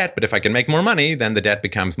lot of debt, but if I can make more money, then the debt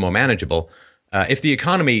becomes more manageable. If the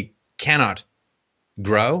economy cannot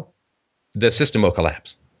grow, the system will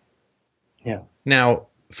collapse. Yeah. Now,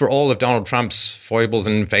 for all of Donald Trump's foibles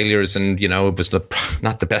and failures, and was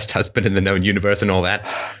not the best husband in the known universe and all that,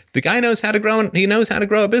 the guy knows how to grow. He knows how to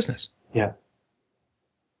grow a business. Yeah,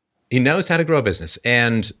 he knows how to grow a business.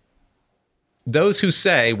 And those who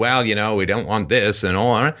say, "Well, we don't want this and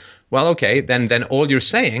all," well, okay, then all you're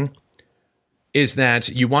saying is that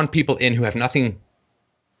you want people in who have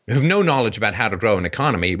no knowledge about how to grow an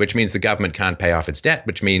economy, which means the government can't pay off its debt,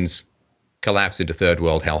 which means collapse into third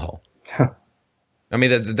world hellhole. I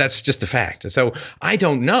mean, that's just a fact. So I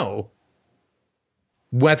don't know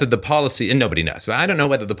whether the policy, and nobody knows, but I don't know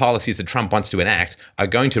whether the policies that Trump wants to enact are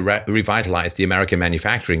going to revitalize the American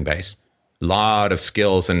manufacturing base lot of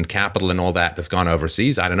skills and capital and all that has gone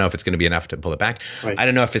overseas. I don't know if it's going to be enough to pull it back. Right. I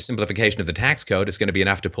don't know if a simplification of the tax code is going to be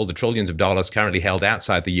enough to pull the trillions of dollars currently held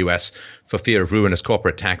outside the U.S. for fear of ruinous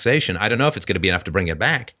corporate taxation. I don't know if it's going to be enough to bring it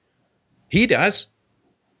back. He does.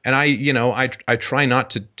 And I try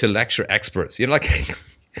not to lecture experts. Like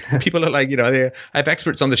people are like, I have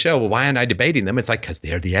experts on the show. Well, why aren't I debating them? It's like, because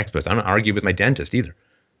they're the experts. I don't argue with my dentist either.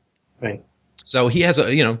 Right. So he has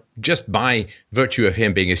just by virtue of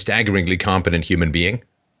him being a staggeringly competent human being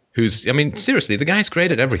who's, seriously, the guy's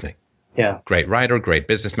great at everything. Yeah. Great writer, great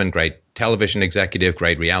businessman, great television executive,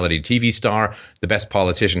 great reality TV star, the best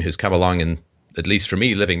politician who's come along in, at least for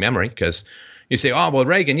me, living memory. Because you say, oh, well,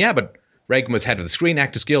 Reagan, yeah, but Reagan was head of the Screen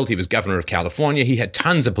Actors Guild. He was governor of California. He had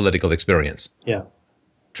tons of political experience. Yeah.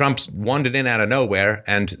 Trump's wandered in out of nowhere,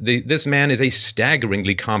 and this man is a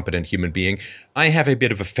staggeringly competent human being. I have a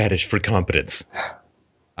bit of a fetish for competence.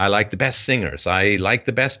 I like the best singers. I like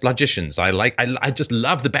the best logicians. I just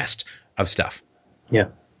love the best of stuff. Yeah.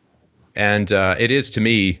 And it is, to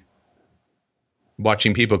me,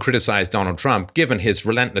 watching people criticize Donald Trump, given his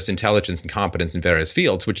relentless intelligence and competence in various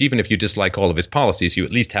fields, which even if you dislike all of his policies, you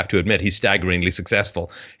at least have to admit he's staggeringly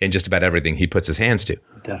successful in just about everything he puts his hands to.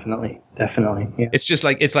 Definitely. Yeah.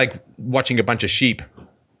 It's like watching a bunch of sheep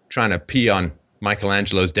trying to pee on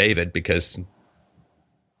Michelangelo's David because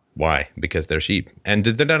why? Because they're sheep. And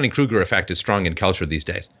the Dunning-Kruger effect is strong in culture these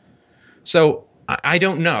days. So I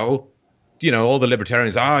don't know. All the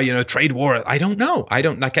libertarians, trade war. I don't know. I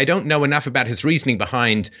don't know enough about his reasoning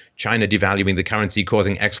behind China devaluing the currency,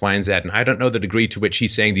 causing X, Y, and Z. And I don't know the degree to which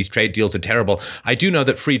he's saying these trade deals are terrible. I do know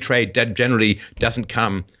that free trade generally doesn't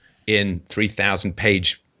come in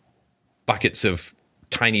 3,000-page buckets of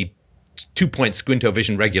tiny 2-point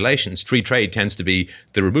squinto-vision regulations. Free trade tends to be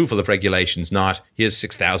the removal of regulations, not here's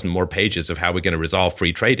 6,000 more pages of how we're going to resolve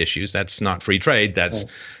free trade issues. That's not free trade. That's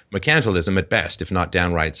mercantilism at best, if not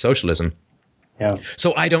downright socialism. Yeah.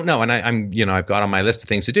 So I don't know. And I've got on my list of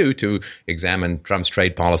things to do to examine Trump's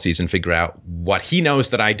trade policies and figure out what he knows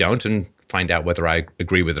that I don't and find out whether I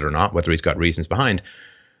agree with it or not, whether he's got reasons behind.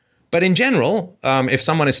 But in general, if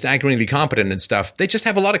someone is staggeringly competent and stuff, they just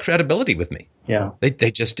have a lot of credibility with me. Yeah. They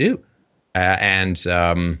just do. And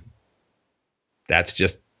that's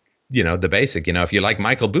just, the basic. If you like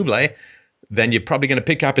Michael Bublé, then you're probably going to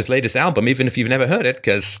pick up his latest album, even if you've never heard it,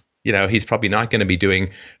 because he's probably not going to be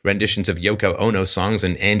doing renditions of Yoko Ono songs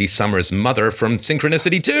and Andy Summers' Mother from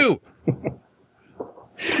Synchronicity 2.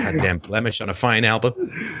 Goddamn blemish on a fine album.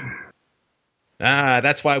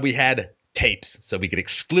 That's why we had tapes, so we could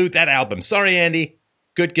exclude that album. Sorry, Andy.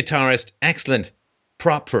 Good guitarist. Excellent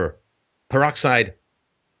prop for Peroxide.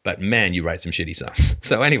 But man, you write some shitty songs.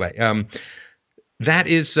 So anyway, that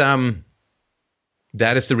is the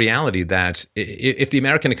reality that if the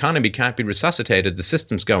American economy can't be resuscitated, the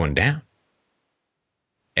system's going down.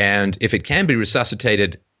 And if it can be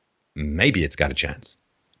resuscitated, maybe it's got a chance.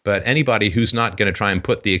 But anybody who's not going to try and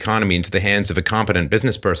put the economy into the hands of a competent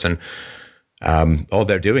business person, all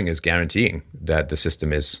they're doing is guaranteeing that the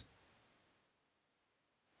system is,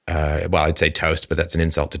 I'd say toast, but that's an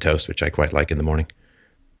insult to toast, which I quite like in the morning.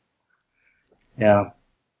 Yeah.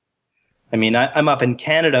 I'm up in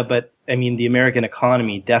Canada, but the American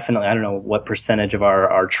economy definitely, I don't know what percentage of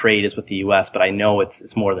our trade is with the US, but I know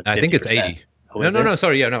it's more than 50%. I think it's 80. Oh, no,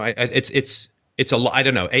 sorry. Yeah, no, it's a lot. I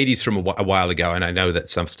don't know. 80's from a while ago. And I know that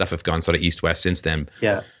some stuff have gone sort of east west since then.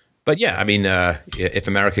 Yeah. But yeah, if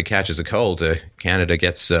America catches a cold, Canada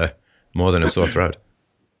gets more than a sore throat.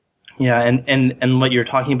 Yeah. And what you're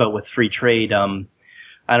talking about with free trade,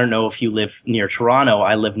 I don't know if you live near Toronto.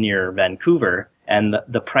 I live near Vancouver. And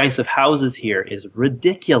the price of houses here is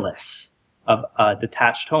ridiculous of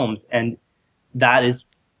detached homes. And that is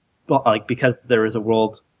because there is a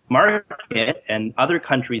world market and other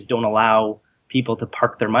countries don't allow people to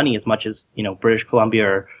park their money as much as, British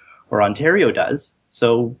Columbia or Ontario does.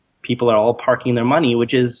 So people are all parking their money,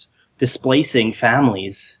 which is displacing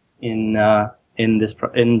families in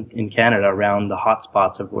Canada around the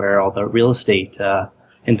hotspots of where all the real estate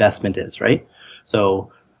investment is, right?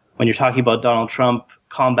 So when you're talking about Donald Trump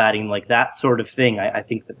combating like that sort of thing, I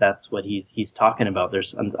think that's what he's talking about.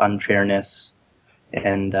 There's unfairness,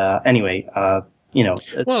 and anyway,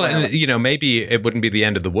 Well, and maybe it wouldn't be the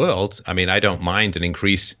end of the world. I don't mind an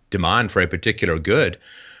increased demand for a particular good,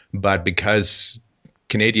 but because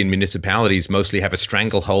Canadian municipalities mostly have a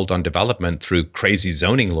stranglehold on development through crazy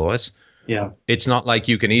zoning laws, it's not like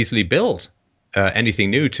you can easily build anything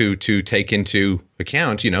new to take into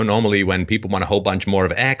account. Normally when people want a whole bunch more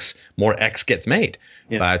of X, more X gets made.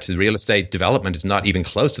 Yeah. But the real estate development is not even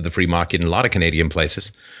close to the free market in a lot of Canadian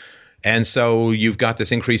places. And so you've got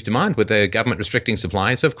this increased demand with the government restricting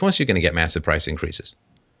supply. So of course you're going to get massive price increases.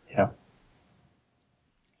 Yeah.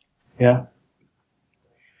 Yeah.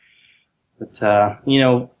 But, you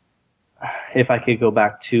know, if I could go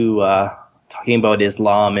back to talking about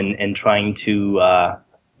Islam and trying to,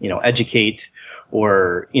 you know, educate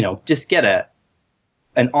or, you know, just get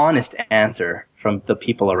an honest answer from the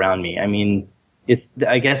people around me. I mean,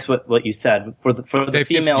 I guess what you said for the females. They've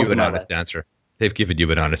given you an honest answer. They've given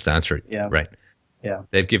you an honest answer. Yeah. Right. Yeah.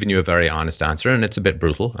 They've given you a very honest answer, and it's a bit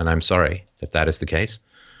brutal, and I'm sorry that is the case.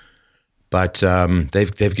 But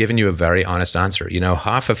they've given you a very honest answer. You know,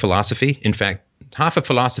 half of philosophy in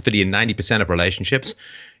 90% of relationships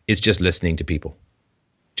is just listening to people.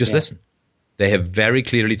 Just listen. They have very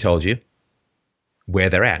clearly told you where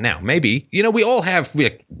they're at. Now, maybe, you know, we all have,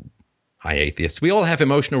 hi atheists, we all have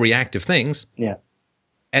emotional reactive things. Yeah.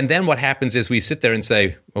 And then what happens is we sit there and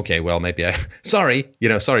say, okay, well, maybe sorry,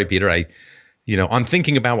 Peter, I'm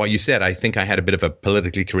thinking about what you said. I think I had a bit of a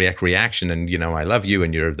politically correct reaction, and, you know, I love you,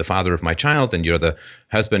 and you're the father of my child, and you're the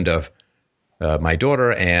husband of my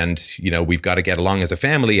daughter, and, you know, we've got to get along as a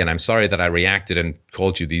family, and I'm sorry that I reacted and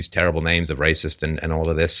called you these terrible names of racist and all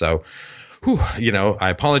of this. So, you know, I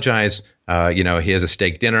apologize. You know, here's a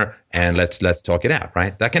steak dinner, and let's talk it out,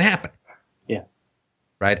 right? That can happen. Yeah.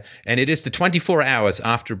 Right? And it is the 24 hours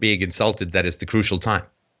after being insulted that is the crucial time,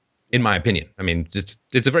 in my opinion. I mean, it's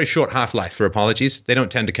a very short half-life for apologies. They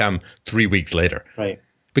don't tend to come 3 weeks later. Right.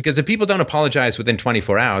 Because if people don't apologize within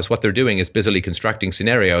 24 hours, what they're doing is busily constructing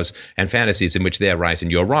scenarios and fantasies in which they're right and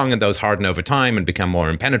you're wrong, and those harden over time and become more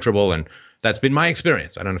impenetrable. And that's been my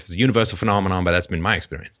experience. I don't know if it's a universal phenomenon, but that's been my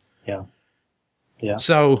experience. Yeah. Yeah.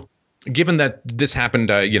 So given that this happened,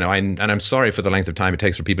 you know, and I'm sorry for the length of time it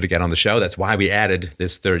takes for people to get on the show. That's why we added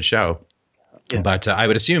this third show. Yeah. But I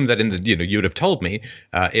would assume that you would have told me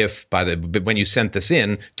when you sent this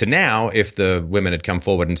in to now, if the women had come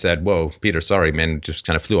forward and said, "Whoa, Peter, sorry, man, just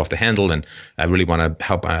kind of flew off the handle, and I really want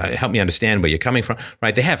to help me understand where you're coming from."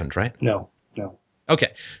 Right? They haven't, right? No.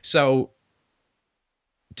 Okay, so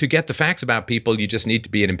to get the facts about people, you just need to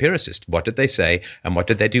be an empiricist. What did they say, and what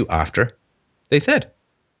did they do after they said?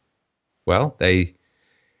 Well, they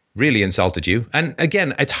really insulted you. And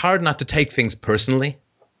again, it's hard not to take things personally.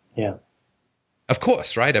 Yeah. Of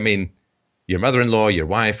course, right? I mean, your mother-in-law, your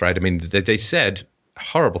wife, right? I mean, they said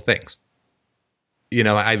horrible things. You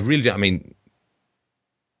know, I mean,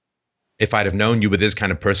 if I'd have known you were this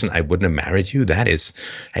kind of person, I wouldn't have married you. That is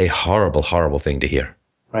a horrible, horrible thing to hear.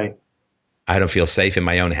 Right. I don't feel safe in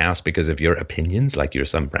my own house because of your opinions, like you're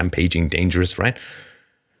some rampaging dangerous, right?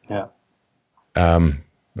 Yeah.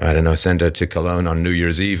 I don't know, send her to Cologne on New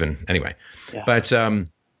Year's Eve. And anyway, yeah. But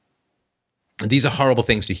these are horrible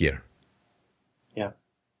things to hear. Yeah.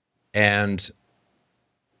 And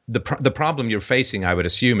the problem you're facing, I would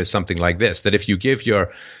assume, is something like this, that if you give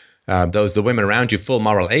the women around you full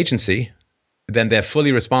moral agency, then they're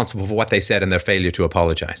fully responsible for what they said and their failure to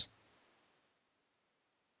apologize.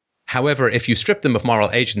 However, if you strip them of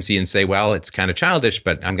moral agency and say, well, it's kind of childish,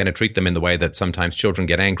 but I'm going to treat them in the way that sometimes children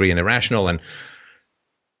get angry and irrational, and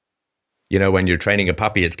you know, when you're training a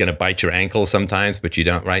puppy, it's going to bite your ankle sometimes, but you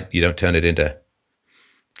don't, right? You don't turn it into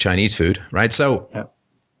Chinese food, right? So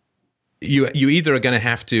you either are going to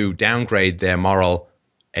have to downgrade their moral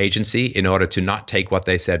agency in order to not take what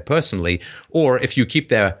they said personally, or if you keep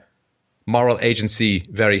their moral agency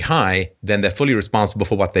very high, then they're fully responsible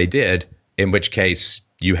for what they did, in which case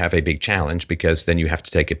you have a big challenge because then you have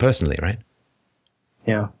to take it personally, right?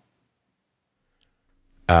 Yeah.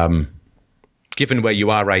 Given where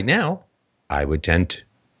you are right now, I would tend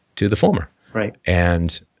to the former. Right.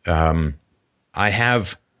 And I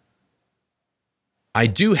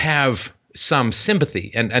do have some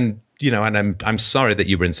sympathy, and you know, and I'm sorry that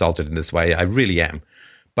you were insulted in this way. I really am.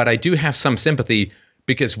 But I do have some sympathy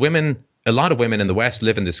because a lot of women in the West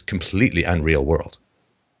live in this completely unreal world.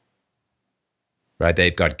 Right?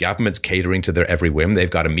 They've got governments catering to their every whim. They've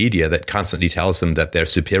got a media that constantly tells them that they're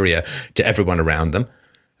superior to everyone around them.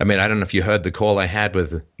 I mean, I don't know if you heard the call I had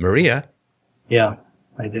with Maria. Yeah,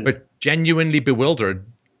 I did. But genuinely bewildered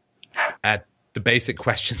at the basic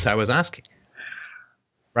questions I was asking.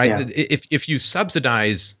 Right? Yeah. If you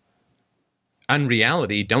subsidize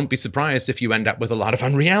unreality, don't be surprised if you end up with a lot of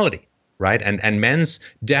unreality. Right? And men's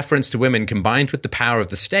deference to women combined with the power of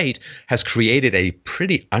the state has created a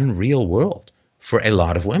pretty unreal world for a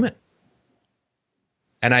lot of women.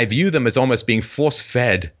 And I view them as almost being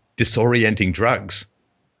force-fed, disorienting drugs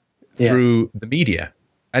through the media.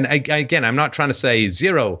 And again, I'm not trying to say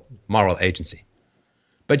zero moral agency.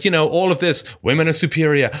 But, all of this, women are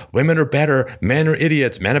superior, women are better, men are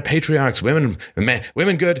idiots, men are patriarchs, women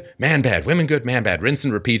good, man bad, women good, man bad. Rinse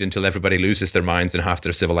and repeat until everybody loses their minds and half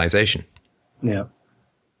their civilization. Yeah.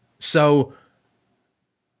 So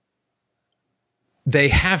they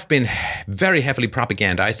have been very heavily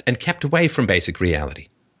propagandized and kept away from basic reality.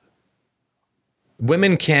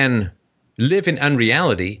 Women can live in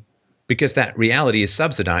unreality because that reality is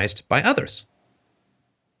subsidized by others.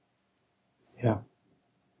 Yeah.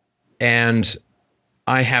 And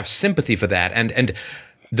I have sympathy for that. And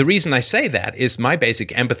the reason I say that is my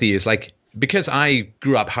basic empathy is like, because I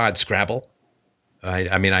grew up hard scrabble.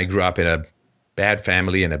 I grew up in a bad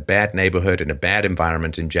family, in a bad neighborhood, in a bad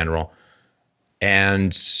environment in general.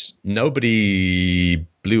 And nobody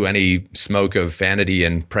blew any smoke of vanity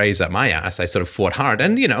and praise up my ass. I sort of fought hard.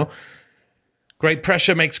 And, great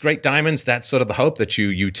pressure makes great diamonds. That's sort of the hope, that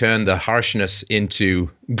you turn the harshness into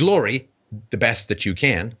glory, the best that you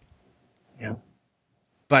can. Yeah.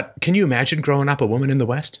 But can you imagine growing up a woman in the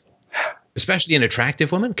West? Especially an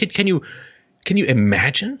attractive woman? Can you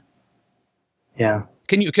imagine? Yeah.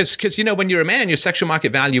 Can you? Because when you're a man, your sexual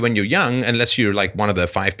market value when you're young, unless you're like one of the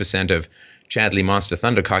 5% of Chadley monster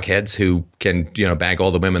thundercock heads who can, bag all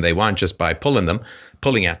the women they want just by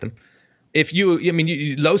pulling at them.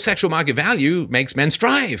 Low sexual market value makes men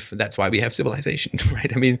strive. That's why we have civilization,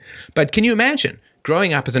 right? But can you imagine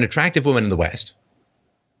growing up as an attractive woman in the West,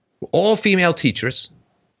 all female teachers,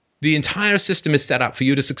 the entire system is set up for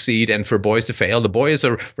you to succeed and for boys to fail. The boys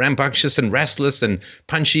are rambunctious and restless and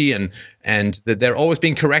punchy and they're always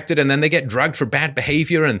being corrected, and then they get drugged for bad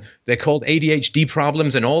behavior and they're called ADHD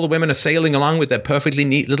problems, and all the women are sailing along with their perfectly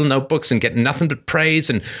neat little notebooks and getting nothing but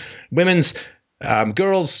praise, and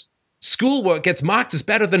girls' schoolwork gets marked as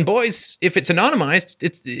better than boys. If it's anonymized,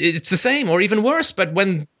 it's the same or even worse, but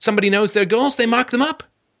when somebody knows their goals, they mark them up.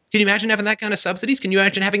 Can you imagine having that kind of subsidies? Can you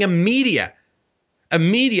imagine having a media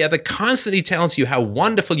that constantly tells you how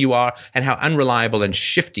wonderful you are and how unreliable and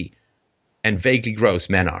shifty and vaguely gross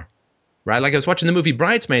men are, right? Like I was watching the movie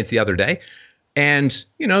Bridesmaids the other day, and,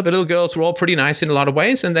 the little girls were all pretty nice in a lot of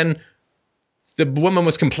ways, and then the woman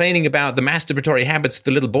was complaining about the masturbatory habits of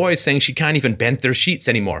the little boys, saying she can't even bend their sheets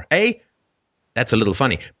anymore. A, that's a little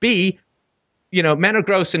funny. B, men are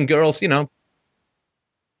gross and girls,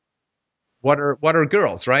 what are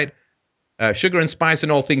girls, right? Sugar and spice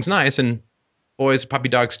and all things nice, and boys, puppy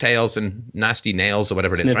dogs' tails and nasty nails or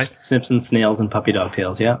whatever it is, right? Snips and snails and puppy dog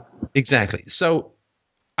tails, yeah. Exactly. So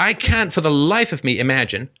I can't for the life of me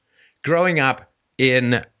imagine growing up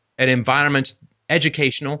in an environment,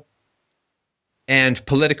 educational and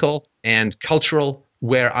political and cultural,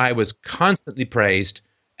 where I was constantly praised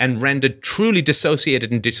and rendered truly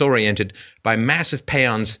dissociated and disoriented by massive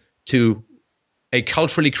paeans to a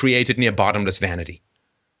culturally created near bottomless vanity.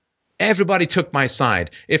 Everybody took my side.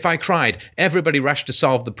 If I cried, everybody rushed to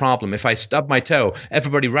solve the problem. If I stubbed my toe,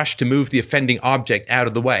 everybody rushed to move the offending object out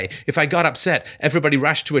of the way. If I got upset, everybody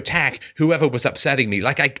rushed to attack whoever was upsetting me.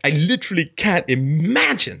 Like, I literally can't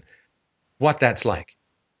imagine what that's like.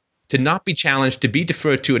 To not be challenged, to be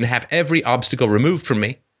deferred to, and have every obstacle removed from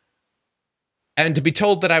me. And to be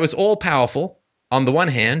told that I was all-powerful, on the one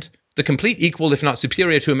hand, the complete equal, if not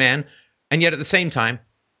superior to a man, and yet at the same time,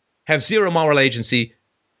 have zero moral agency,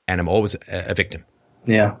 and I'm always a victim.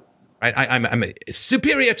 Yeah. Right? I'm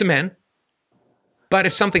superior to men, but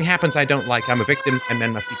if something happens I don't like, I'm a victim, and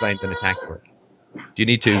men must be blamed and attacked for it. Do you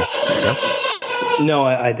need to? No,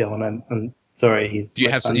 I don't. I'm sorry. Do you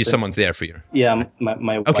have someone's there for you? Yeah,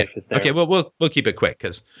 my wife is there. Okay, well, we'll keep it quick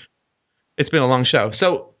because it's been a long show.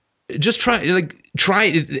 So just try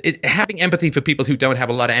having empathy for people who don't have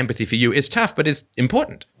a lot of empathy for you is tough, but it's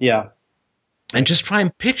important. Yeah. And just try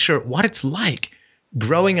and picture what it's like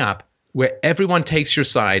growing up where everyone takes your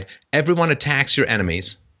side, everyone attacks your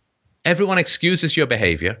enemies, everyone excuses your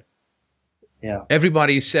behavior. Yeah.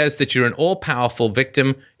 Everybody says that you're an all-powerful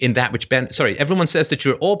victim in that which everyone says that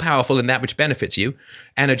you're all-powerful in that which benefits you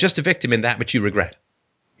and are just a victim in that which you regret.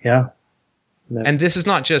 Yeah. And this is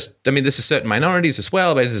not just, this is certain minorities as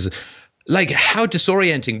well, but this is like, how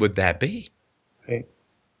disorienting would that be? Right.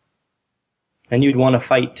 And you'd want to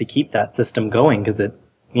fight to keep that system going because it,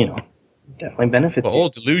 definitely benefits you. All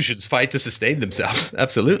delusions fight to sustain themselves.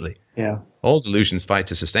 Absolutely. Yeah. All delusions fight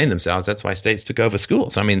to sustain themselves. That's why states took over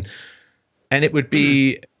schools. And it would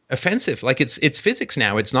be offensive. Like it's physics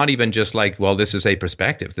now. It's not even just like, well, this is a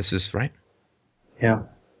perspective. This is right. Yeah.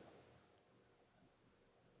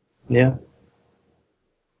 Yeah.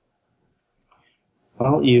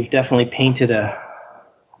 Well, you've definitely painted an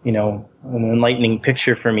enlightening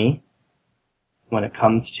picture for me. when it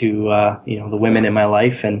comes to the women in my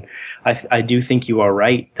life. And I do think you are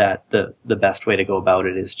right that the best way to go about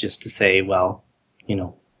it is just to say, well,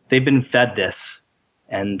 they've been fed this,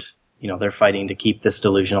 and they're fighting to keep this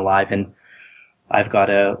delusion alive, and I've got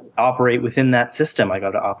to operate within that system. I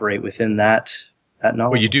got to operate within that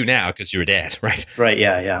knowledge. Well, you do now because you're a dad, right? Right.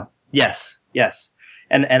 Yeah. Yes.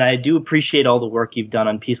 And I do appreciate all the work you've done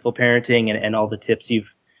on peaceful parenting and all the tips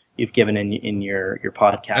you've given in your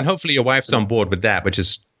podcast. And hopefully your wife's on board with that, which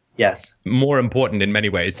is more important in many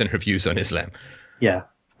ways than her views on Islam. Yeah,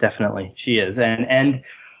 definitely. She is. And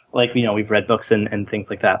like, we've read books and things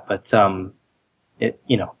like that, but,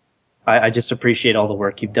 I just appreciate all the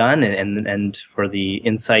work you've done and for the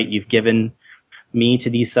insight you've given me to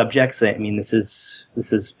these subjects. I mean, this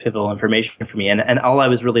is pivotal information for me. And all I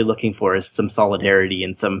was really looking for is some solidarity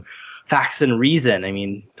and some facts and reason. I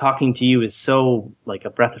mean, talking to you is so like a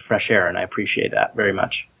breath of fresh air, and I appreciate that very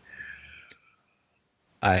much.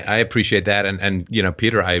 I appreciate that. And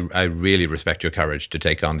Peter, I really respect your courage to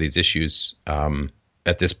take on these issues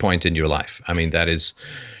at this point in your life. I mean,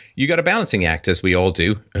 you got a balancing act, as we all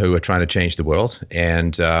do, who are trying to change the world.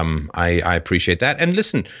 And I appreciate that. And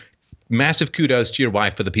listen, massive kudos to your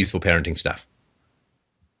wife for the peaceful parenting stuff.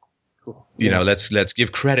 Cool. Let's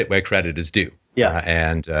give credit where credit is due. Yeah.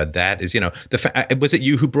 And that is, was it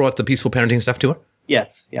you who brought the peaceful parenting stuff to her?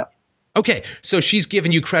 Yes. Yeah. Okay. So she's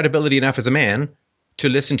given you credibility enough as a man to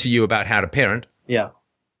listen to you about how to parent. Yeah.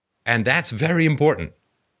 And that's very important.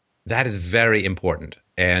 That is very important.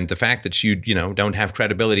 And the fact that you don't have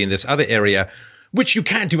credibility in this other area, which you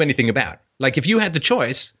can't do anything about. Like if you had the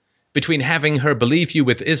choice between having her believe you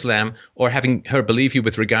with Islam or having her believe you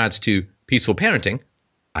with regards to peaceful parenting,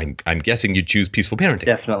 I'm guessing you'd choose peaceful parenting.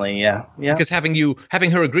 Definitely, yeah. Because having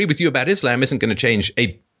her agree with you about Islam isn't going to change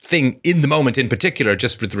a thing in the moment in particular,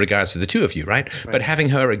 just with regards to the two of you, right? But having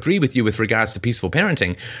her agree with you with regards to peaceful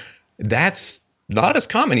parenting, that's not as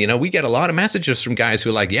common. We get a lot of messages from guys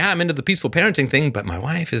who are like, yeah, I'm into the peaceful parenting thing, but my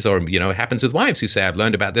wife is, or, it happens with wives who say, I've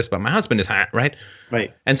learned about this, but my husband is, right?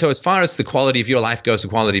 Right. And so as far as the quality of your life goes, the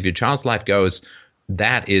quality of your child's life goes,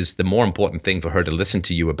 that is the more important thing for her to listen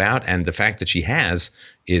to you about. And the fact that she has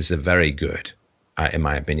is a very good, in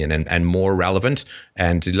my opinion, and more relevant,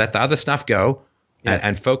 and to let the other stuff go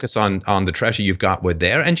and focus on the treasure you've got with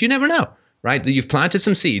there. And you never know. Right? You've planted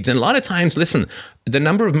some seeds. And a lot of times, listen, the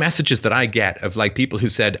number of messages that I get of like people who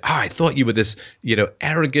said, I thought you were this,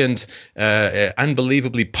 arrogant,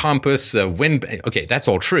 unbelievably pompous, okay, that's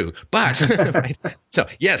all true. But, right? So,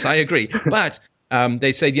 yes, I agree. But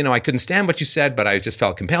they said, I couldn't stand what you said, but I just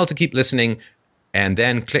felt compelled to keep listening. And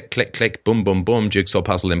then click, click, click, boom, boom, boom, jigsaw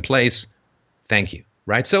puzzle in place. Thank you.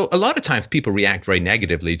 Right. So a lot of times people react very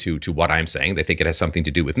negatively to what I'm saying. They think it has something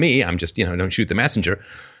to do with me. I'm just, don't shoot the messenger.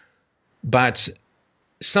 But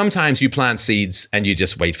sometimes you plant seeds and you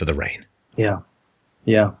just wait for the rain. Yeah.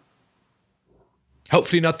 Yeah.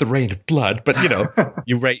 Hopefully not the rain of blood, but,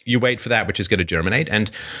 you wait for that, which is going to germinate.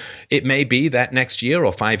 And it may be that next year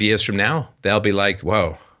or 5 years from now, they'll be like,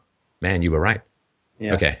 whoa, man, you were right.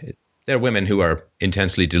 Yeah. Okay. There are women who are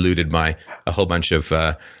intensely deluded by a whole bunch of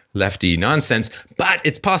lefty nonsense. But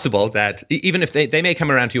it's possible that even if they may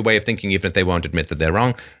come around to your way of thinking, even if they won't admit that they're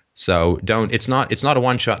wrong. So it's not a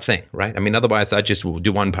one-shot thing, right? I mean, otherwise I'd just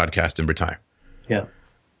do one podcast and retire. Yeah.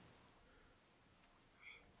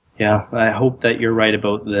 Yeah, I hope that you're right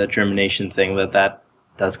about the germination thing, that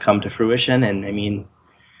does come to fruition. And I mean,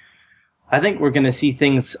 I think we're going to see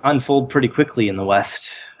things unfold pretty quickly in the West,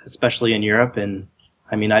 especially in Europe. And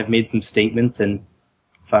I mean, I've made some statements, and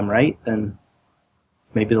if I'm right, then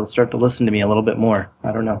maybe they'll start to listen to me a little bit more.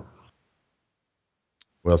 I don't know.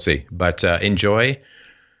 We'll see. But enjoy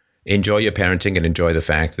your parenting and enjoy the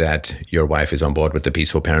fact that your wife is on board with the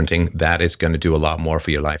peaceful parenting. That is going to do a lot more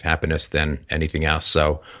for your life happiness than anything else.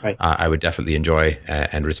 So I would definitely enjoy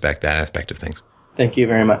and respect that aspect of things. Thank you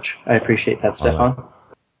very much. I appreciate that, Stefan.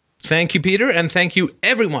 Thank you, Peter. And thank you,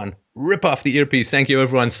 everyone. Rip off the earpiece. Thank you,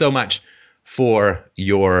 everyone, so much for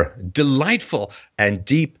your delightful and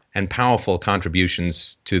deep and powerful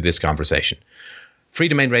contributions to this conversation.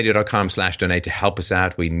 freedomainradio.com/donate to help us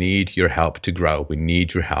out. We need your help to grow. We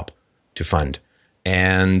need your help to fund.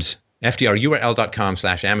 And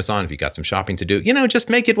FDRURL.com/Amazon if you got some shopping to do. Just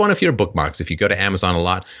make it one of your bookmarks. If you go to Amazon a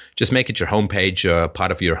lot, just make it your homepage,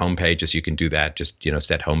 part of your homepages. You can do that. Just,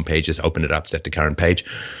 set homepages, open it up, set the current page.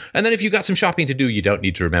 And then if you got some shopping to do, you don't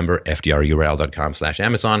need to remember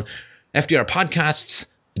FDRURL.com/Amazon.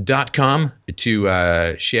 FDRpodcasts.com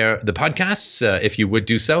to share the podcasts, if you would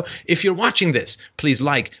do so. If you're watching this, please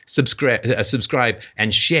like, subscribe,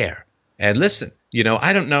 and share. And listen,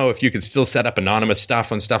 I don't know if you can still set up anonymous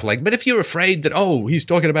stuff and stuff but if you're afraid that, he's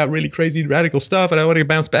talking about really crazy radical stuff and I want to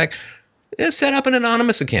bounce back, set up an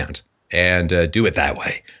anonymous account and do it that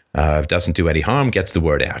way. It doesn't do any harm, gets the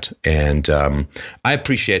word out. And I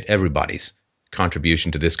appreciate everybody's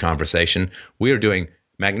contribution to this conversation. We are doing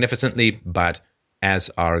magnificently, but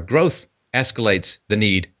as our growth escalates, the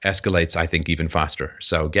need escalates, I think, even faster.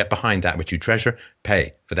 So get behind that which you treasure,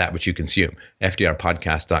 pay for that which you consume.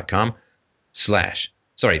 FDRpodcast.com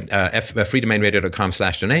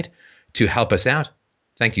freedomainradio.com/donate to help us out.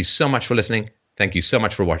 Thank you so much for listening. Thank you so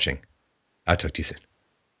much for watching. I'll talk to you soon.